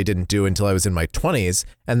certainly didn't do until I was in my 20s.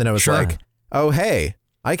 And then I was like, oh, hey,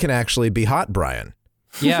 I can actually be hot, Brian.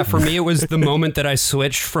 Yeah, for me, it was the moment that I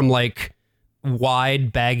switched from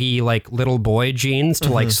wide, baggy, like little boy jeans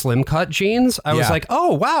to like slim cut jeans, I was like,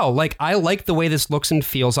 oh, wow. Like, I like the way this looks and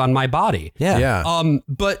feels on my body. Yeah.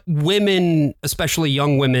 But women, especially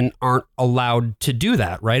young women, aren't allowed to do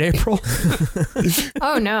that. Right, April?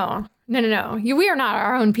 Oh, no. No. We are not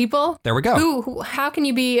our own people. There we go. How can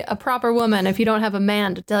you be a proper woman if you don't have a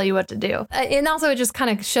man to tell you what to do? And also it just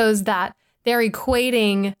kind of shows that they're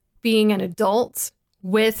equating being an adult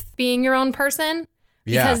with being your own person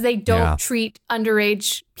because they don't treat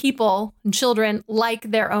underage people and children like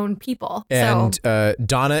their own people. And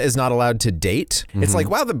Donna is not allowed to date. It's like,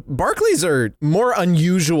 wow, the Barclays are more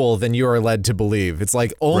unusual than you are led to believe. It's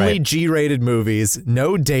like only G-rated movies,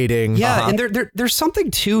 no dating. Yeah, and there's something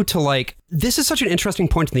too to like, this is such an interesting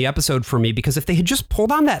point in the episode for me because if they had just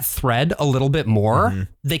pulled on that thread a little bit more,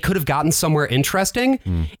 they could have gotten somewhere interesting,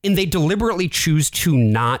 and they deliberately choose to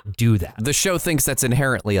not do that. The show thinks that's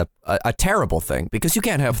inherently a terrible thing because you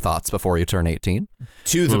can't have thoughts before you turn 18.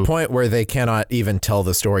 To the point where they cannot even tell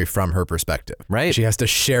the story from her perspective. Right. She has to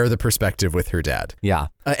share the perspective with her dad. Yeah.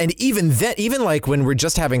 And even like when we're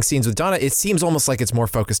just having scenes with Donna, it seems almost like it's more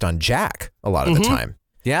focused on Jack a lot of the time.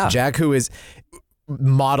 Yeah. Jack, who is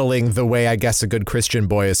modeling the way I guess a good Christian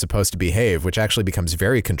boy is supposed to behave, which actually becomes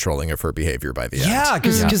very controlling of her behavior by the end. Yeah,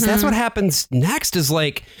 because that's what happens next is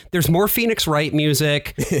like there's more Phoenix Wright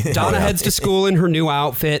music. Donna heads to school in her new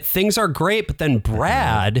outfit. Things are great, but then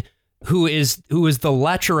Brad, who is the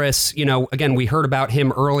lecherous, again, we heard about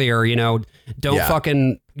him earlier, don't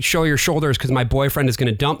fucking show your shoulders because my boyfriend is going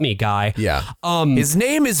to dump me guy. Yeah. His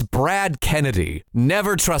name is Brad Kennedy.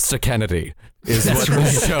 Never trust a Kennedy is what the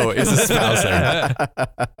show is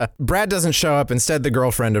espousing. Brad doesn't show up. Instead, the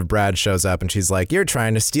girlfriend of Brad shows up and she's like, you're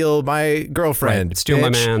trying to steal my girlfriend. Right, steal my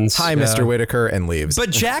man's. Hi, Mr. Whitaker, and leaves. But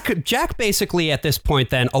Jack basically at this point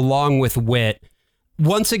then, along with Whit,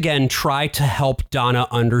 once again, try to help Donna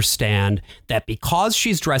understand that because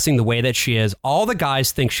she's dressing the way that she is, all the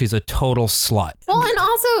guys think she's a total slut. Well, and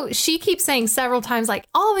also she keeps saying several times, like,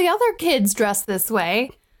 all the other kids dress this way.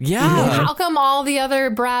 Yeah. How come all the other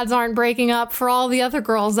Brads aren't breaking up for all the other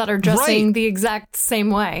girls that are dressing the exact same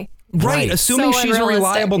way? Right. Assuming she's a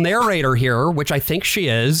reliable narrator here, which I think she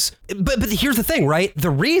is. But here's the thing, right? The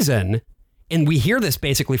reason, and we hear this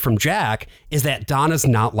basically from Jack, is that Donna's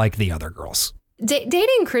not like the other girls.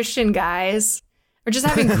 Dating Christian guys or just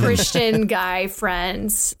having Christian guy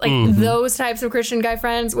friends, like those types of Christian guy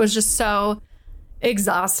friends was just so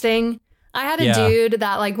exhausting. I had a dude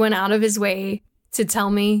that like went out of his way to tell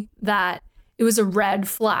me that it was a red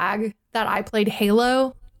flag that I played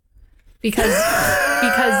Halo because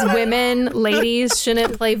ladies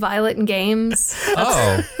shouldn't play violent games.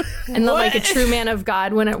 Oh. And that like a true man of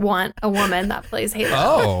God wouldn't want a woman that plays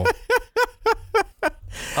Halo.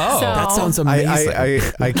 Oh, that sounds amazing.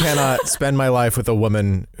 I cannot spend my life with a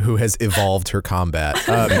woman who has evolved her combat.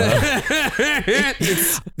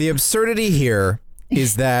 The absurdity here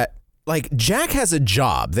is that like Jack has a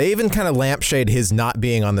job. They even kind of lampshade his not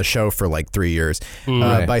being on the show for like 3 years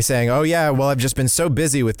by saying, oh yeah, well, I've just been so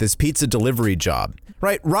busy with this pizza delivery job.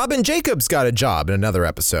 Right. Robin Jacobs got a job in another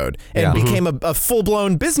episode and became a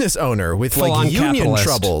full-blown business owner with like union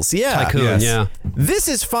troubles. Yeah. Tycoon, This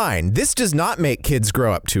is fine. This does not make kids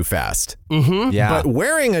grow up too fast. Yeah. But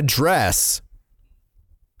wearing a dress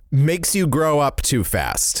makes you grow up too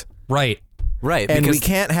fast. Right. And we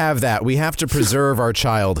can't have that. We have to preserve our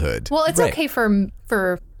childhood. Well, it's okay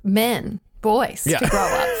for men, boys, to grow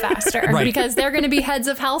up faster because they're going to be heads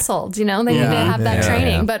of households. They need to have that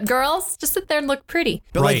training. But girls, just sit there and look pretty.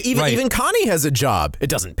 But like even Connie has a job. It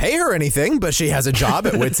doesn't pay her anything, but she has a job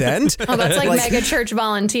at Whit's End. Oh, that's like mega church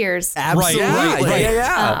volunteers. Absolutely.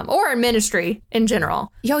 Or in ministry in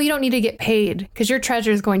general. You don't need to get paid because your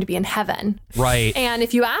treasure is going to be in heaven. Right. And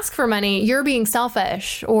if you ask for money, you're being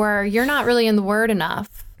selfish or you're not really in the word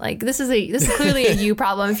enough. Like this is clearly a you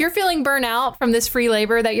problem. If you're feeling burnout from this free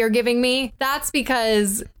labor that you're giving me, that's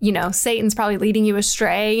because, Satan's probably leading you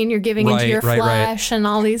astray and you're giving into your flesh and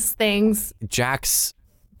all these things. Jack's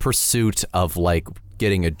pursuit of like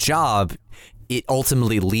getting a job, it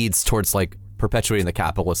ultimately leads towards like perpetuating the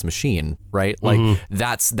capitalist machine, right? Like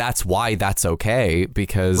that's why that's okay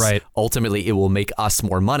because ultimately it will make us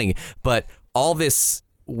more money. But all this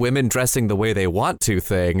women dressing the way they want to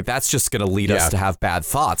thing, that's just going to lead us to have bad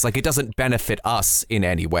thoughts. Like it doesn't benefit us in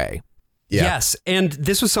any way. Yeah. Yes. And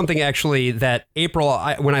this was something actually that April,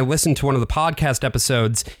 when I listened to one of the podcast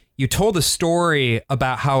episodes, you told a story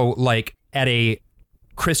about how like at a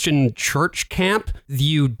Christian church camp,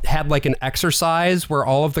 you had like an exercise where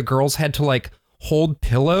all of the girls had to like hold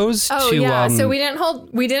pillows. Oh yeah. So we didn't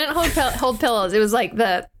hold pillows. It was like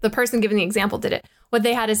the person giving the example did it. What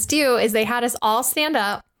they had us do is they had us all stand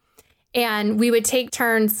up And we would take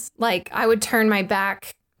turns, like I would turn my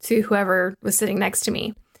back to whoever was sitting next to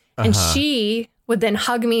me. And she would then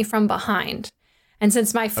hug me from behind. And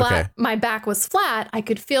since my back was flat, I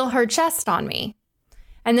could feel her chest on me.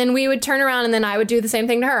 And then we would turn around and then I would do the same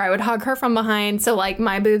thing to her. I would hug her from behind. So like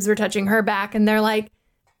my boobs were touching her back. And they're like,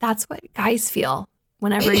 that's what guys feel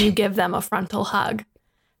whenever you give them a frontal hug.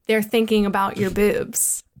 They're thinking about your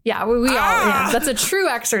boobs. Yeah, we all, that's a true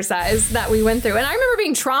exercise that we went through. And I remember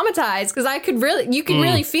being traumatized because you could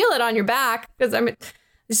really feel it on your back because I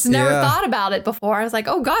just never thought about it before. I was like,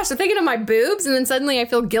 oh gosh, I'm thinking of my boobs. And then suddenly I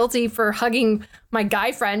feel guilty for hugging my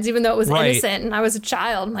guy friends, even though it was innocent and I was a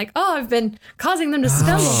child. I'm like, oh, I've been causing them to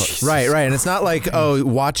stumble. Right. And it's not like, oh,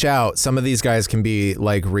 watch out. Some of these guys can be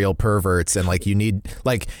like real perverts and like you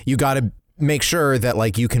got to make sure that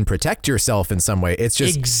like you can protect yourself in some way. It's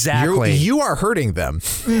just you are hurting them.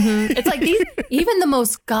 Mm-hmm. It's like even the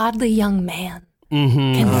most godly young man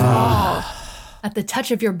can fall at the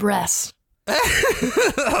touch of your breast.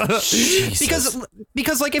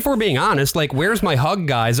 because like if we're being honest, like where's my hug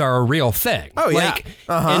guys are a real thing.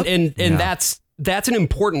 And that's an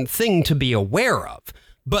important thing to be aware of.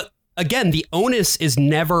 But again, the onus is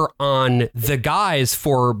never on the guys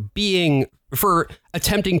for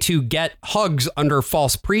attempting to get hugs under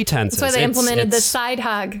false pretenses. That's why they implemented the side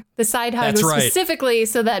hug. The side hug was specifically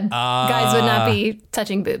so that guys would not be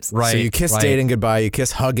touching boobs. Right. So you kiss dating goodbye, you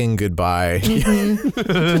kiss hugging goodbye.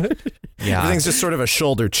 Mm-hmm. Everything's just sort of a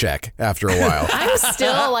shoulder check after a while. I'm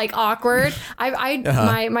still like awkward.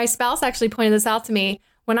 My spouse actually pointed this out to me.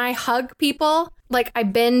 When I hug people, like I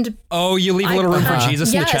bend. Oh, you leave a little room for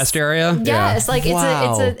Jesus in the chest area? Yes. Like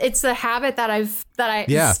it's a habit that I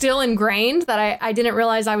still ingrained that I didn't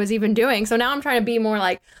realize I was even doing. So now I'm trying to be more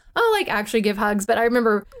like, actually give hugs. But I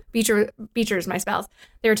remember Beecher's my spouse.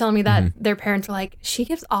 They were telling me that their parents were like, she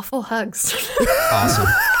gives awful hugs.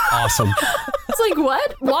 Awesome. It's like,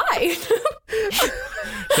 what? Why?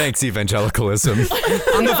 Thanks, evangelicalism.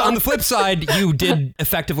 On the flip side, you did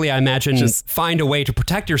effectively, I imagine, find a way to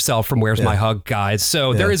protect yourself from where's my hug guys.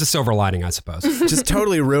 So there is a silver lining, I suppose. Just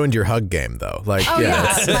totally ruined your hug game, though. Like, my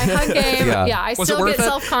hug game. I still get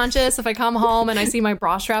self-conscious if I come home and I see my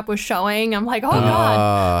bra strap was showing. I'm like, oh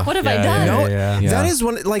God, what have I done? That is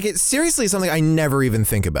one. Like, it's seriously something I never even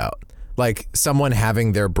think about. Like someone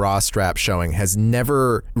having their bra strap showing has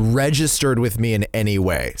never registered with me in any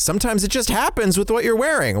way. Sometimes it just happens with what you're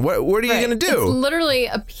wearing. What are you going to do? It's literally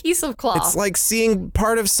a piece of cloth. It's like seeing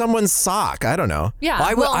part of someone's sock. I don't know. Yeah.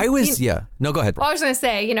 No, go ahead. Well, I was going to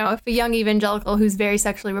say, if a young evangelical who's very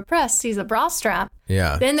sexually repressed sees a bra strap,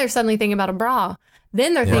 then they're suddenly thinking about a bra.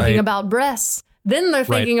 Then they're thinking about breasts. Then they're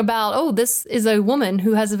thinking about, this is a woman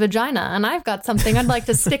who has a vagina and I've got something I'd like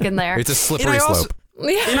to stick in there. It's a slippery slope.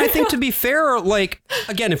 And I think to be fair, like,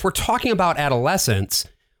 again, if we're talking about adolescence,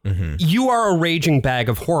 you are a raging bag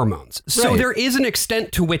of hormones. So there is an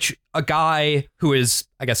extent to which a guy who is,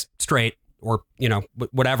 I guess, straight or,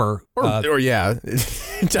 whatever.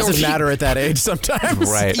 It doesn't matter at that age sometimes.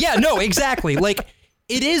 Right. Yeah, no, exactly. Like,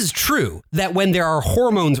 it is true that when there are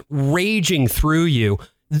hormones raging through you,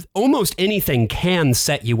 almost anything can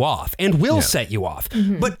set you off and will set you off.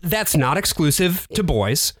 But that's not exclusive to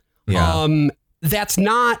boys. That's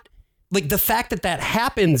not like the fact that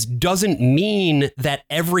happens doesn't mean that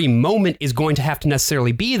every moment is going to have to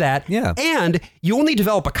necessarily be that. Yeah. And you only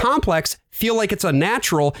develop a complex, feel like it's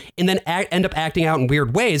unnatural, and then end up acting out in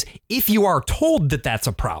weird ways if you are told that that's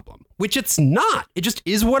a problem, which it's not. It just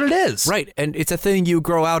is what it is. Right. And it's a thing you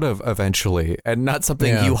grow out of eventually and not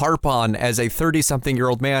something you harp on as a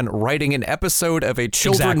 30-something-year-old man writing an episode of a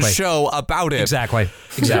children's show about it. Exactly.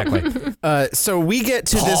 So we get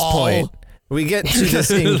to this point. We get to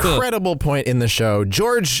this incredible point in the show.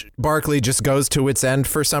 George Barkley just goes to Whit's End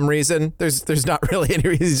for some reason. There's not really any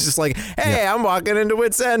reason. He's just like, hey, I'm walking into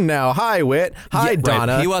Whit's End now. Hi, Whit. Hi,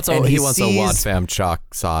 Donna. Right. He wants a Wad Fam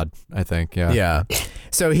Chalk Sod, I think. Yeah.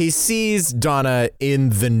 So he sees Donna in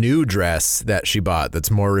the new dress that she bought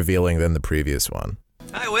that's more revealing than the previous one.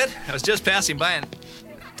 Hi, Whit. I was just passing by and...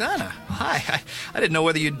 Donna, hi. I didn't know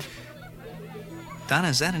whether you'd... Donna,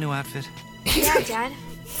 is that a new outfit? Yeah, Dad.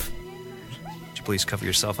 Please cover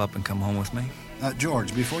yourself up and come home with me.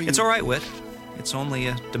 George, before you... It's all right, Whit. It's only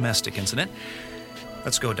a domestic incident.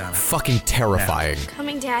 Let's go, Donna. Fucking terrifying.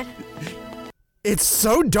 Coming, Dad. It's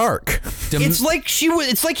so dark.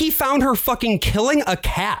 It's like he found her fucking killing a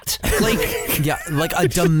cat. Like, like a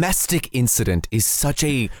domestic incident is such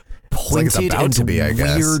a pointed and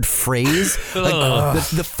weird phrase. Like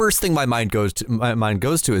the first thing my mind goes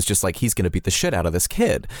to is just like he's gonna beat the shit out of this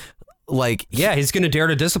kid. Like, he's gonna dare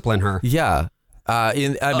to discipline her. Yeah.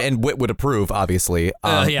 And Whit would approve, obviously.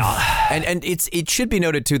 Yeah. And it should be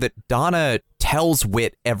noted, too, that Donna tells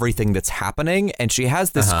Whit everything that's happening. And she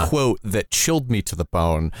has this quote that chilled me to the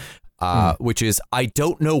bone, which is, "I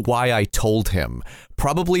don't know why I told him.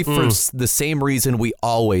 Probably for the same reason we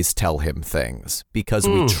always tell him things, because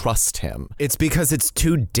we trust him." It's because it's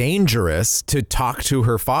too dangerous to talk to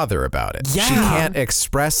her father about it. Yeah. She can't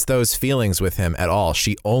express those feelings with him at all.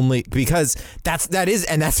 She only, because that's again,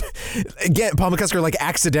 Paul McCusker like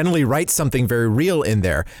accidentally writes something very real in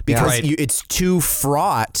there, because it's too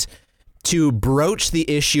fraught to broach the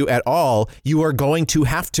issue at all. You are going to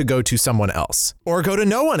have to go to someone else, or go to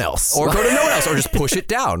no one else, or just push it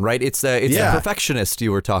down, right? It's the perfectionist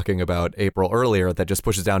you were talking about, April, earlier, that just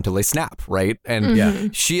pushes down till they snap, right?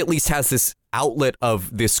 And she at least has this outlet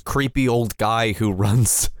of this creepy old guy who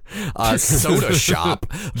runs a soda shop,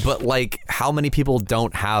 but like, how many people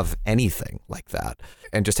don't have anything like that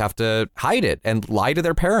and just have to hide it and lie to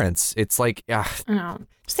their parents? It's like, I know.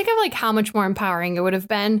 Just think of like how much more empowering it would have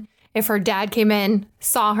been if her dad came in,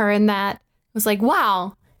 saw her in that, was like,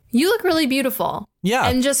 "Wow, you look really beautiful." Yeah.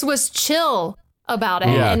 And just was chill about it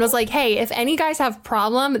and was like, "Hey, if any guys have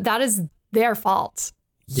problem, that is their fault.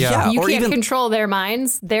 Yeah. You or can't even control their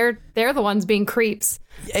minds. They're the ones being creeps."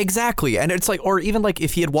 Exactly. And it's like, or even like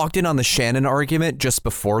if he had walked in on the Shannon argument just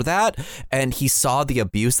before that, and he saw the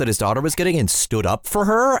abuse that his daughter was getting and stood up for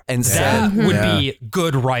her and said, that would be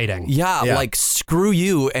good writing. Yeah, like, screw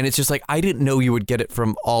you. And it's just like, I didn't know you would get it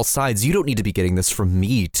from all sides. You don't need to be getting this from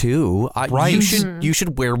me too. Right. You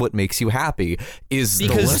should wear what makes you happy is the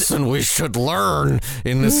lesson we should learn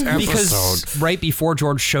in this episode. Because right before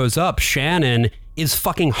George shows up, Shannon is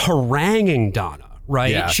fucking haranguing Donna.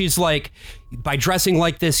 Right? Yeah. She's like, "By dressing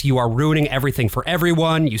like this, you are ruining everything for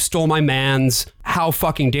everyone. You stole my mans. How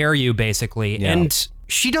fucking dare you," basically. Yeah. And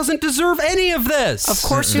she doesn't deserve any of this. Of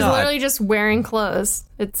course She's not. literally just wearing clothes.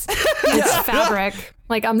 It's fabric.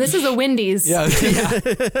 Like, this is a Wendy's. Yeah.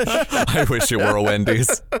 I wish it were a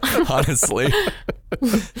Wendy's, honestly.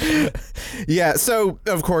 Yeah, so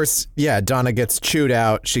of course, Donna gets chewed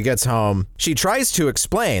out. She gets home. She tries to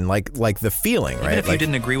explain like the feeling, right? Even if like, you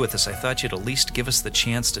didn't agree with us, I thought you'd at least give us the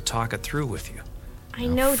chance to talk it through with you. I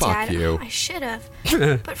know, fuck Dad. you. I should have.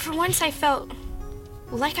 But for once I felt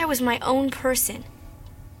like I was my own person.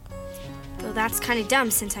 Though that's kind of dumb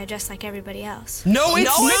since I dress like everybody else. No, it's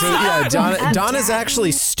not. Yeah, Donna's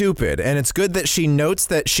actually stupid, and it's good that she notes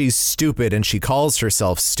that she's stupid and she calls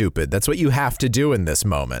herself stupid. That's what you have to do in this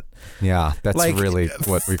moment. Yeah, that's like, really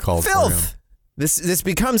what we call filth. This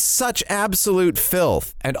becomes such absolute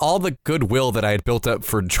filth. And all the goodwill that I had built up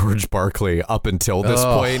for George Barkley up until this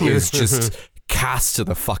point is just cast to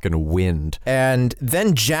the fucking wind. And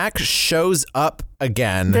then Jack shows up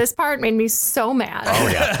again. This part made me so mad. Oh,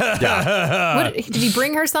 yeah. What, did he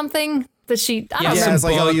bring her something that she... I don't know. Yeah, it's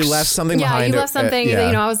like, oh, you left something behind. Yeah, you left something.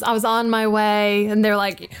 Yeah. I was on my way. And they're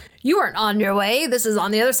like, "You weren't on your way. This is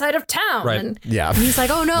on the other side of town." Right. And yeah. he's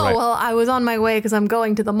like, "Oh, no. Right. Well, I was on my way because I'm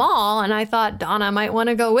going to the mall. And I thought Donna might want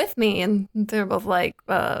to go with me." And they're both like,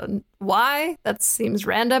 "Why? That seems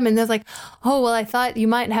random." And they're like, "Oh, well, I thought you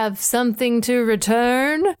might have something to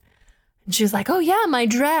return." And she's like, "Oh, yeah, my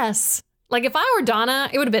dress." Like, if I were Donna,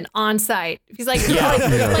 it would have been on site. He's like,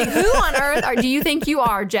 like, who on earth do you think you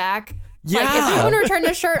are, Jack? Yeah. Like, if you want to return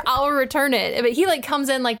this shirt, I'll return it. But he like comes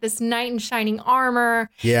in like this knight in shining armor.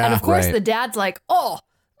 Yeah. And of course Right. the dad's like, "Oh,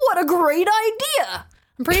 what a great idea."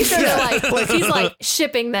 I'm pretty sure they're like he's like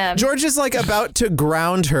shipping them. George is like about to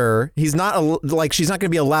ground her. He's not like, she's not going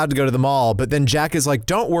to be allowed to go to the mall. But then Jack is like,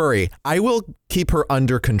 "Don't worry. I will keep her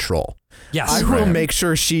under control. Yes. I will make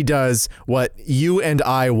sure she does what you and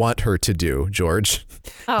I want her to do, George."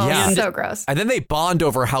 Oh, Yeah. so gross. And then they bond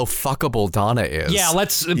over how fuckable Donna is. Yeah,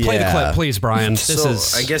 let's play the clip, please, Brian.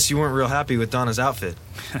 I guess you weren't real happy with Donna's outfit.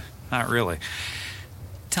 Not really.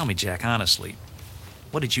 Tell me, Jack, honestly,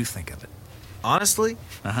 what did you think of it? Honestly?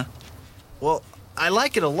 Uh-huh. Well, I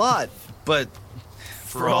like it a lot, but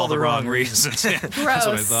For all the wrong reasons. That's what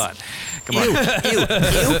I thought. Come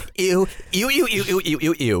on. Ew.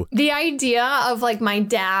 The idea of like my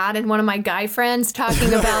dad and one of my guy friends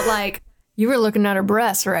talking about like, "You were looking at her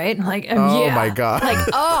breasts, right?" Like, Oh, yeah. my God. Like,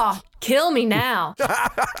 oh, kill me now.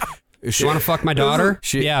 You want to fuck my daughter?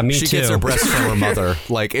 Yeah, me she too. She gets her breast from her mother.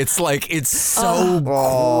 It's so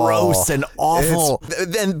gross and awful.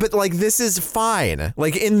 But like, this is fine.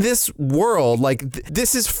 Like, in this world, like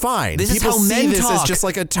this is fine. This is People how see men this as talk. just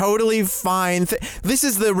like a totally fine thing. This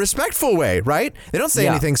is the respectful way, right? They don't say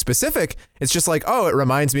anything specific. It's just like, oh, it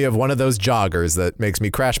reminds me of one of those joggers that makes me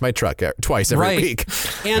crash my truck twice every week.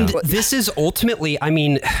 And this is ultimately, I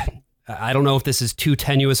mean, I don't know if this is too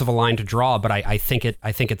tenuous of a line to draw, but I think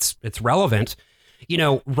it's relevant.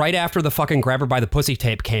 right after the fucking Grab Her by the Pussy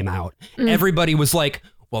tape came out, everybody was like,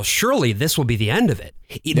 well, surely this will be the end of it.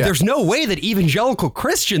 There's no way that evangelical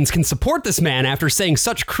Christians can support this man after saying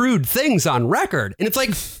such crude things on record. And it's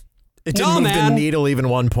like, it didn't move the needle even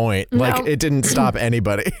one point. No. Like, it didn't stop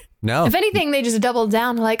anybody. No. If anything, they just doubled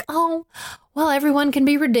down like, oh, well, everyone can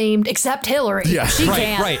be redeemed except Hillary. Yeah. She Right,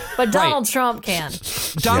 can't. right, But Donald right. Trump can.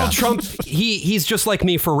 Donald Trump, he's just like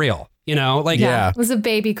me for real. Was a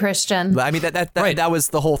baby Christian. I mean, that was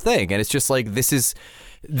the whole thing. And it's just like, this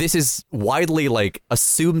is widely like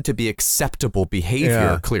assumed to be acceptable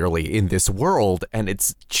behavior clearly in this world, and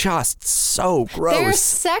it's just so gross. They're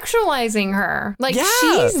sexualizing her. Like, Yeah.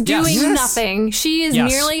 she's doing Yes. nothing. She is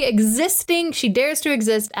merely existing. She dares to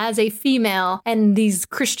exist as a female, and these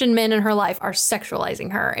Christian men in her life are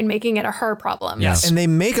sexualizing her and making it a her problem. Yes. And they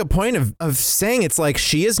make a point of saying it's like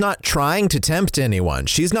she is not trying to tempt anyone.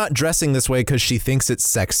 She's not dressing this way because she thinks it's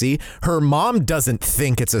sexy. Her mom doesn't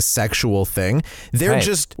think it's a sexual thing. They're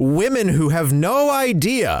just women who have no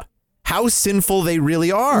idea how sinful they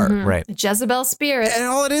really are. Right. The Jezebel spirit. And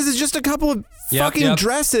all it is just a couple of fucking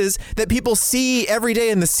dresses that people see every day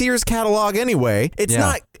in the Sears catalog anyway. It's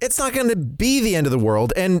not going to be the end of the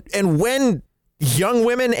world. And when young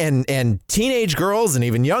women and teenage girls and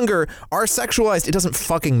even younger are sexualized, it doesn't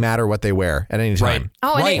fucking matter what they wear at any time.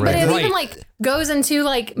 Oh, and but it even like goes into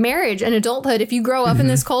like marriage and adulthood. If you grow up in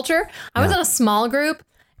this culture, I was in a small group,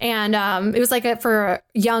 and it was like for a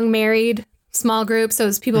young married small group. So it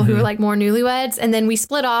was people who were like more newlyweds. And then we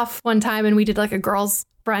split off one time and we did like a girls'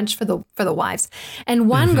 brunch for the wives. And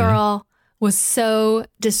one girl was so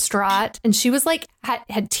distraught, and she was like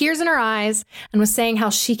had tears in her eyes and was saying how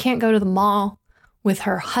she can't go to the mall with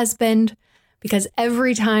her husband because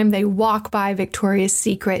every time they walk by Victoria's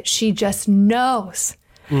Secret, she just knows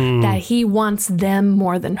that he wants them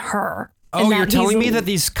more than her. Oh, you're telling me that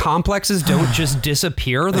these complexes don't just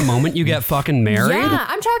disappear the moment you get fucking married? Yeah,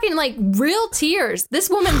 I'm talking like real tears. This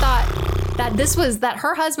woman thought that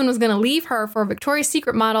her husband was going to leave her for a Victoria's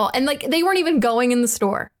Secret model, and like they weren't even going in the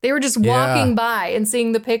store. They were just walking by and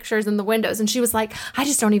seeing the pictures in the windows, and she was like, I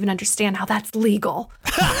just don't even understand how that's legal.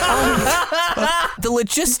 The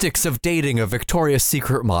logistics of dating a Victoria's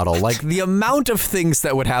Secret model, like the amount of things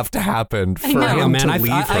that would have to happen for him to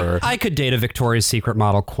leave her. I could date a Victoria's Secret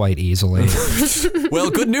model quite easily. Well,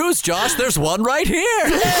 good news, Josh. There's one right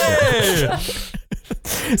here. Hey!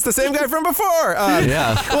 It's the same guy from before. Well,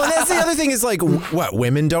 that's the other thing is like, what?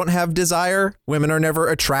 Women don't have desire. Women are never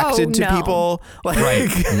attracted to people. Like,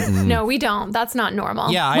 no, we don't. That's not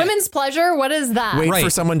normal. Yeah, women's pleasure. What is that? Wait for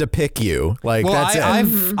someone to pick you. Like, that's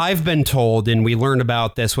it. I've been told, and we learned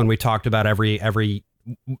about this when we talked about every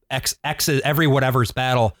whatever's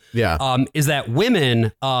battle. Is that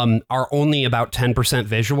women are only about 10%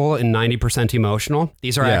 visual and 90% emotional.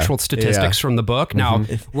 These are actual statistics from the book. Now,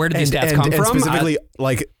 where did these stats come from? Specifically,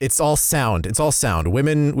 like it's all sound. It's all sound.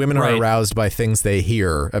 Women are aroused by things they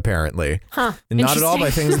hear, apparently. Huh. And not at all by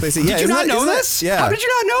things that they see. Did you not know this? Yeah. How did you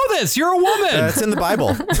not know this? You're a woman. It's in the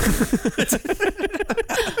Bible.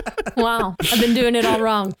 Wow. I've been doing it all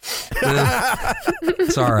wrong.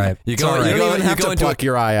 It's all right. You don't even have to pluck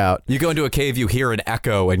your eye out. You go into a cave, you hear an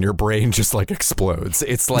echo, and your brain just like explodes.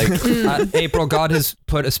 It's like April, God has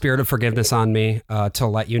put a spirit of forgiveness on me to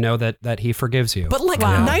let you know that He forgives you. But like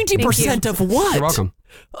 90% of what? You're welcome.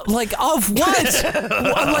 Like of what?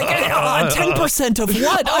 Like 10% of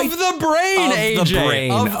what? Of the brain, Of the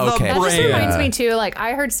brain. Okay. That just reminds me too, like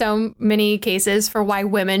I heard so many cases for why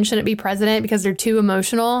women shouldn't be president because they're too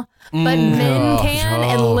emotional, but men can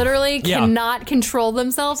and literally cannot control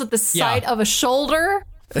themselves at the sight of a shoulder.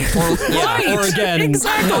 Or again,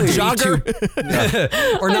 exactly. not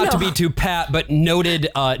to be too pat, but noted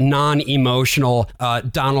non-emotional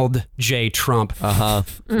Donald J. Trump.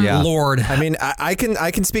 Yeah. Lord. I mean, I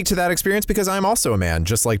can speak to that experience because I'm also a man,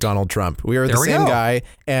 just like Donald Trump. We are the same guy,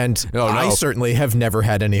 and I certainly have never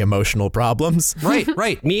had any emotional problems.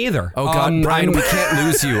 Right. Me either. Oh God, Brian, we can't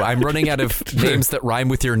lose you. I'm running out of names that rhyme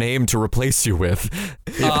with your name to replace you with.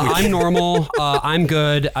 I'm normal. I'm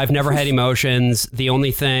good. I've never had emotions. The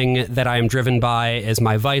only thing that I am driven by is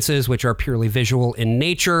my vices, which are purely visual in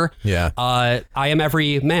nature. Yeah. I am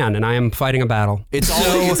every man, and I am fighting a battle. It's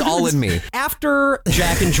all in me. After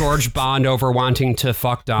Jack and George bond over wanting to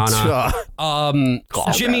fuck Donna,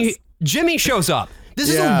 Jimmy shows up. This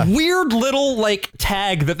is a weird little like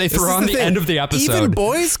tag that they throw on the end of the episode. Even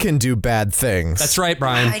boys can do bad things. That's right,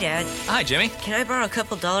 Brian. Hi, Dad. Hi, Jimmy. Can I borrow a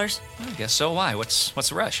couple $? I guess so. Why? What's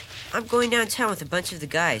the rush? I'm going downtown with a bunch of the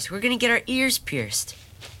guys. We're gonna get our ears pierced.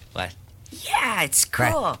 What? Yeah, it's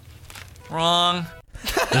cool. Wrong.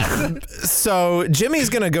 So Jimmy's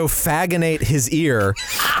gonna go fagonate his ear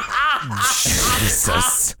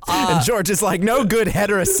Jesus. And George is like, no good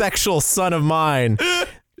heterosexual son of mine.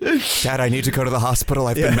 Dad, I need to go to the hospital.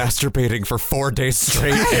 I've been masturbating for 4 days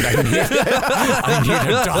straight, and I need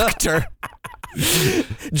a doctor.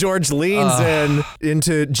 George leans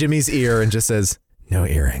into Jimmy's ear and just says, no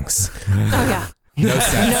earrings. Oh, yeah. No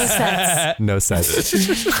sex. No sex.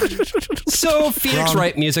 So Phoenix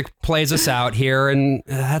Wright music plays us out here, and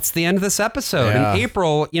that's the end of this episode. Yeah. And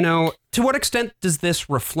April, to what extent does this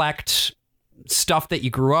reflect stuff that you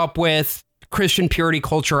grew up with, Christian purity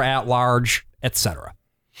culture at large, etc.?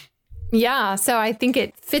 Yeah, so I think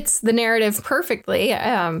it fits the narrative perfectly.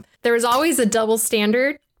 There was always a double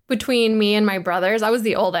standard between me and my brothers. I was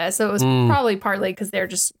the oldest, so it was probably partly because they're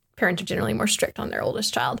just parents are generally more strict on their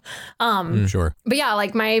oldest child. Sure. But yeah,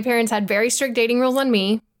 like my parents had very strict dating rules on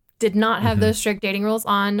me, did not have those strict dating rules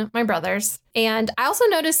on my brothers. And I also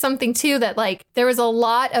noticed something too, that like there was a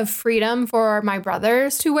lot of freedom for my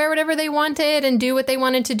brothers to wear whatever they wanted and do what they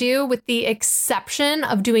wanted to do, with the exception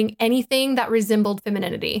of doing anything that resembled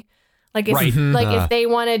femininity. Like if if they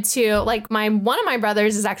wanted to, like one of my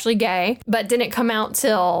brothers is actually gay, but didn't come out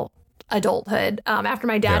till adulthood after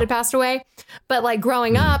my dad had passed away. But like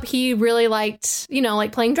growing up, he really liked,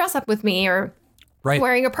 like playing dress up with me or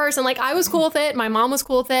wearing a purse. And like I was cool with it. My mom was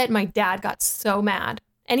cool with it. My dad got so mad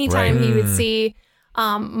anytime he would see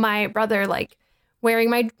my brother like wearing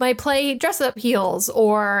my play dress up heels,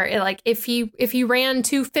 or like if he ran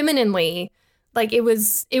too femininely, like it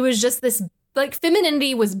was just this. Like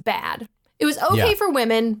femininity was bad. It was okay for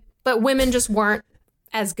women, but women just weren't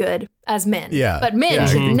as good as men. Yeah. But men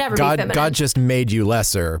should never be feminine. God just made you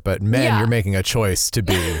lesser, but men, you're making a choice to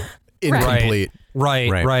be incomplete.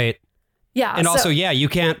 Right. Yeah. And also, you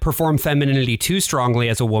can't perform femininity too strongly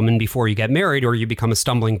as a woman before you get married, or you become a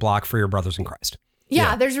stumbling block for your brothers in Christ.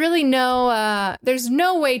 Yeah, there's really no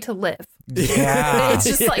way to live. Yeah. It's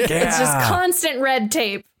just like it's just constant red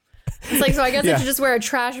tape. It's like, so I guess I should just wear a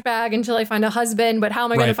trash bag until I find a husband. But how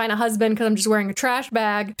am I going to find a husband? Because I'm just wearing a trash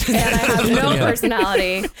bag and I have no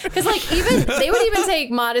personality. Because like they would even take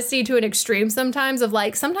modesty to an extreme sometimes, of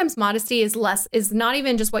like sometimes modesty is not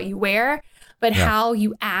even just what you wear, but how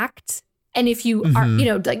you act. And if you are,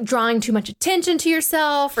 like drawing too much attention to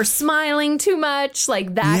yourself or smiling too much,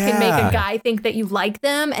 like that can make a guy think that you like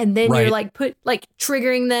them. And then you're like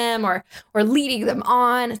triggering them or leading them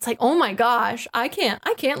on. It's like, oh my gosh, I can't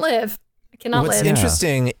live. I cannot live. What's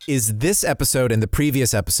interesting is this episode and the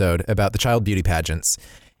previous episode about the child beauty pageants,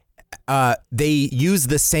 they use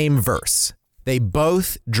the same verse. They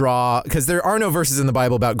both draw, because there are no verses in the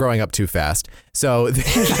Bible about growing up too fast. So, in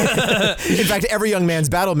fact, every young man's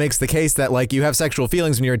battle makes the case that like you have sexual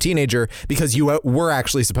feelings when you're a teenager because you were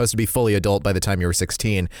actually supposed to be fully adult by the time you were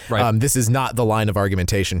 16. Right. This is not the line of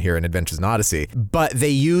argumentation here in Adventures in Odyssey. But they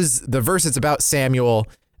use the verse. It's about Samuel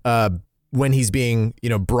when he's being,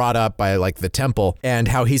 brought up by like the temple, and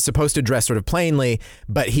how he's supposed to dress sort of plainly,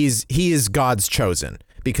 but he is God's chosen.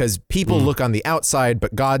 Because people look on the outside,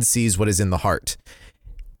 but God sees what is in the heart.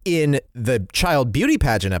 In the child beauty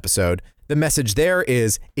pageant episode, the message there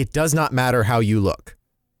is, it does not matter how you look.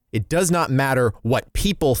 It does not matter what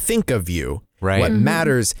people think of you. Right. What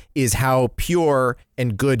matters is how pure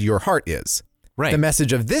and good your heart is. Right. The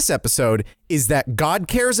message of this episode is that God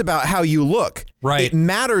cares about how you look. Right. It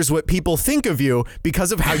matters what people think of you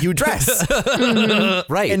because of how you dress.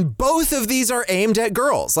 Right. And both of these are aimed at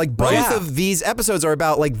girls. Like both of these episodes are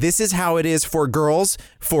about like, this is how it is for girls,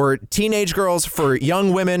 for teenage girls, for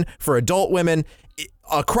young women, for adult women.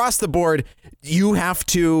 Across the board, you have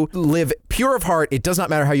to live pure of heart. It does not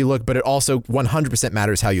matter how you look, but it also 100%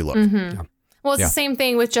 matters how you look. Mm-hmm. Well, it's the same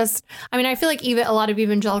thing with I feel like even a lot of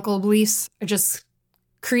evangelical beliefs are just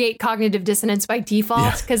create cognitive dissonance by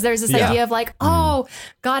default, because there's this idea of like, oh,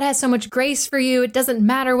 God has so much grace for you. It doesn't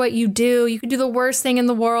matter what you do. You can do the worst thing in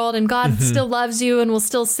the world and God still loves you and will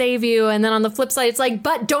still save you. And then on the flip side, it's like,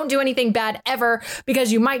 but don't do anything bad ever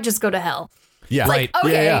because you might just go to hell. Yeah. Like,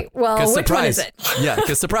 okay, well, which one is it? Yeah,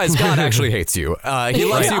 because surprise, God actually hates you. He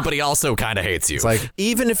loves you, but he also kind of hates you. It's like,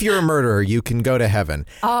 even if you're a murderer, you can go to heaven.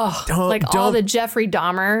 Oh, all the Jeffrey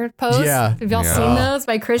Dahmer posts. Yeah. Have y'all seen those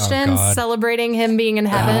by Christians celebrating him being in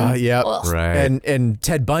heaven? Yep. Right. And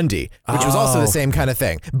Ted Bundy, which was also the same kind of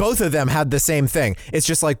thing. Both of them had the same thing. It's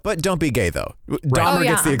just like, but don't be gay, though. Dahmer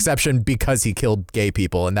gets the exception because he killed gay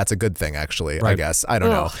people, and that's a good thing, actually, I guess. I don't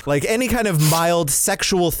know. Like any kind of mild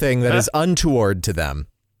sexual thing that is untoward to them.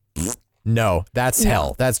 No, that's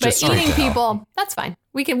hell. That's just straight eating to hell. people. That's fine.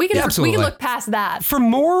 We can look past that. For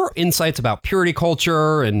more insights about purity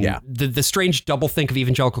culture and the strange doublethink of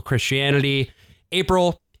evangelical Christianity,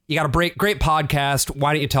 April, you got a great podcast.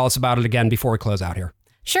 Why don't you tell us about it again before we close out here?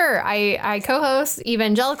 Sure. I co-host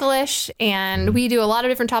Evangelical-ish, and we do a lot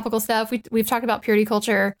of different topical stuff. We've talked about purity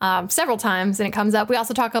culture several times, and it comes up. We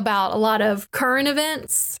also talk about a lot of current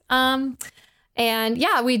events. And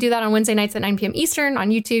yeah, we do that on Wednesday nights at 9 p.m. Eastern on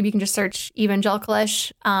YouTube. You can just search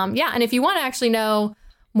Evangelical-ish. Yeah, and if you want to actually know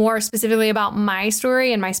more specifically about my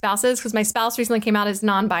story and my spouse's, because my spouse recently came out as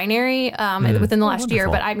non-binary within the last year.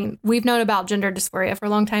 But I mean, we've known about gender dysphoria for a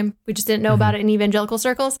long time. We just didn't know about it in evangelical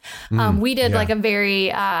circles. We did like a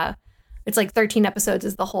very, it's like 13 episodes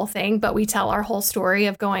is the whole thing, but we tell our whole story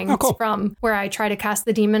of going from where I try to cast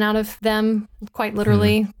the demon out of them, quite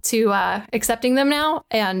literally, to accepting them now.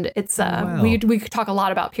 And it's we talk a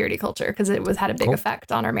lot about purity culture because it had a big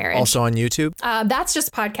effect on our marriage. Also on YouTube? That's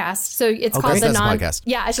just podcast. So it's called the podcast.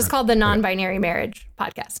 Yeah, it's just called the Non-Binary Marriage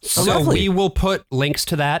Podcast. So we will put links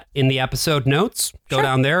to that in the episode notes. Go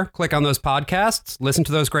down there, click on those podcasts, listen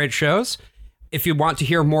to those great shows. If you want to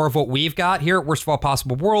hear more of what we've got here at Worst of All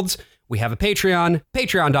Possible Worlds, we have a Patreon,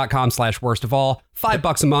 patreon.com/worstofall.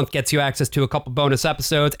 $5 a month gets you access to a couple bonus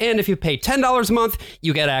episodes. And if you pay $10 a month,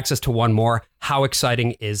 you get access to one more. How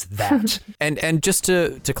exciting is that? And just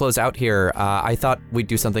to close out here, I thought we'd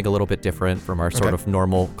do something a little bit different from our sort of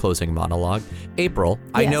normal closing monologue. April,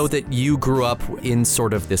 yes. I know that you grew up in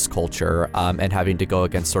sort of this culture and having to go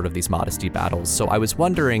against sort of these modesty battles. So I was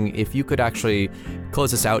wondering if you could actually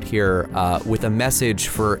close us out here with a message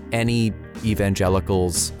for any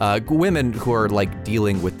evangelicals, women who are like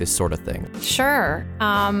dealing with this sort of thing. Sure.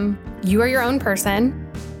 You are your own person.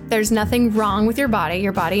 There's nothing wrong with your body.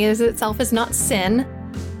 Your body itself is not sin.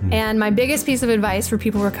 And my biggest piece of advice for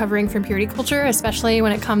people recovering from purity culture, especially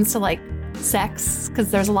when it comes to like sex,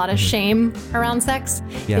 because there's a lot of shame around sex,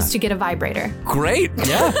 is to get a vibrator. Great.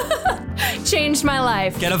 Yeah. Changed my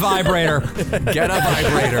life. Get a vibrator. Get a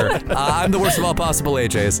vibrator. I'm the worst of all possible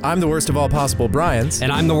AJs. I'm the worst of all possible Brians.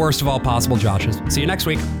 And I'm the worst of all possible Joshes. See you next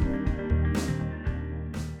week.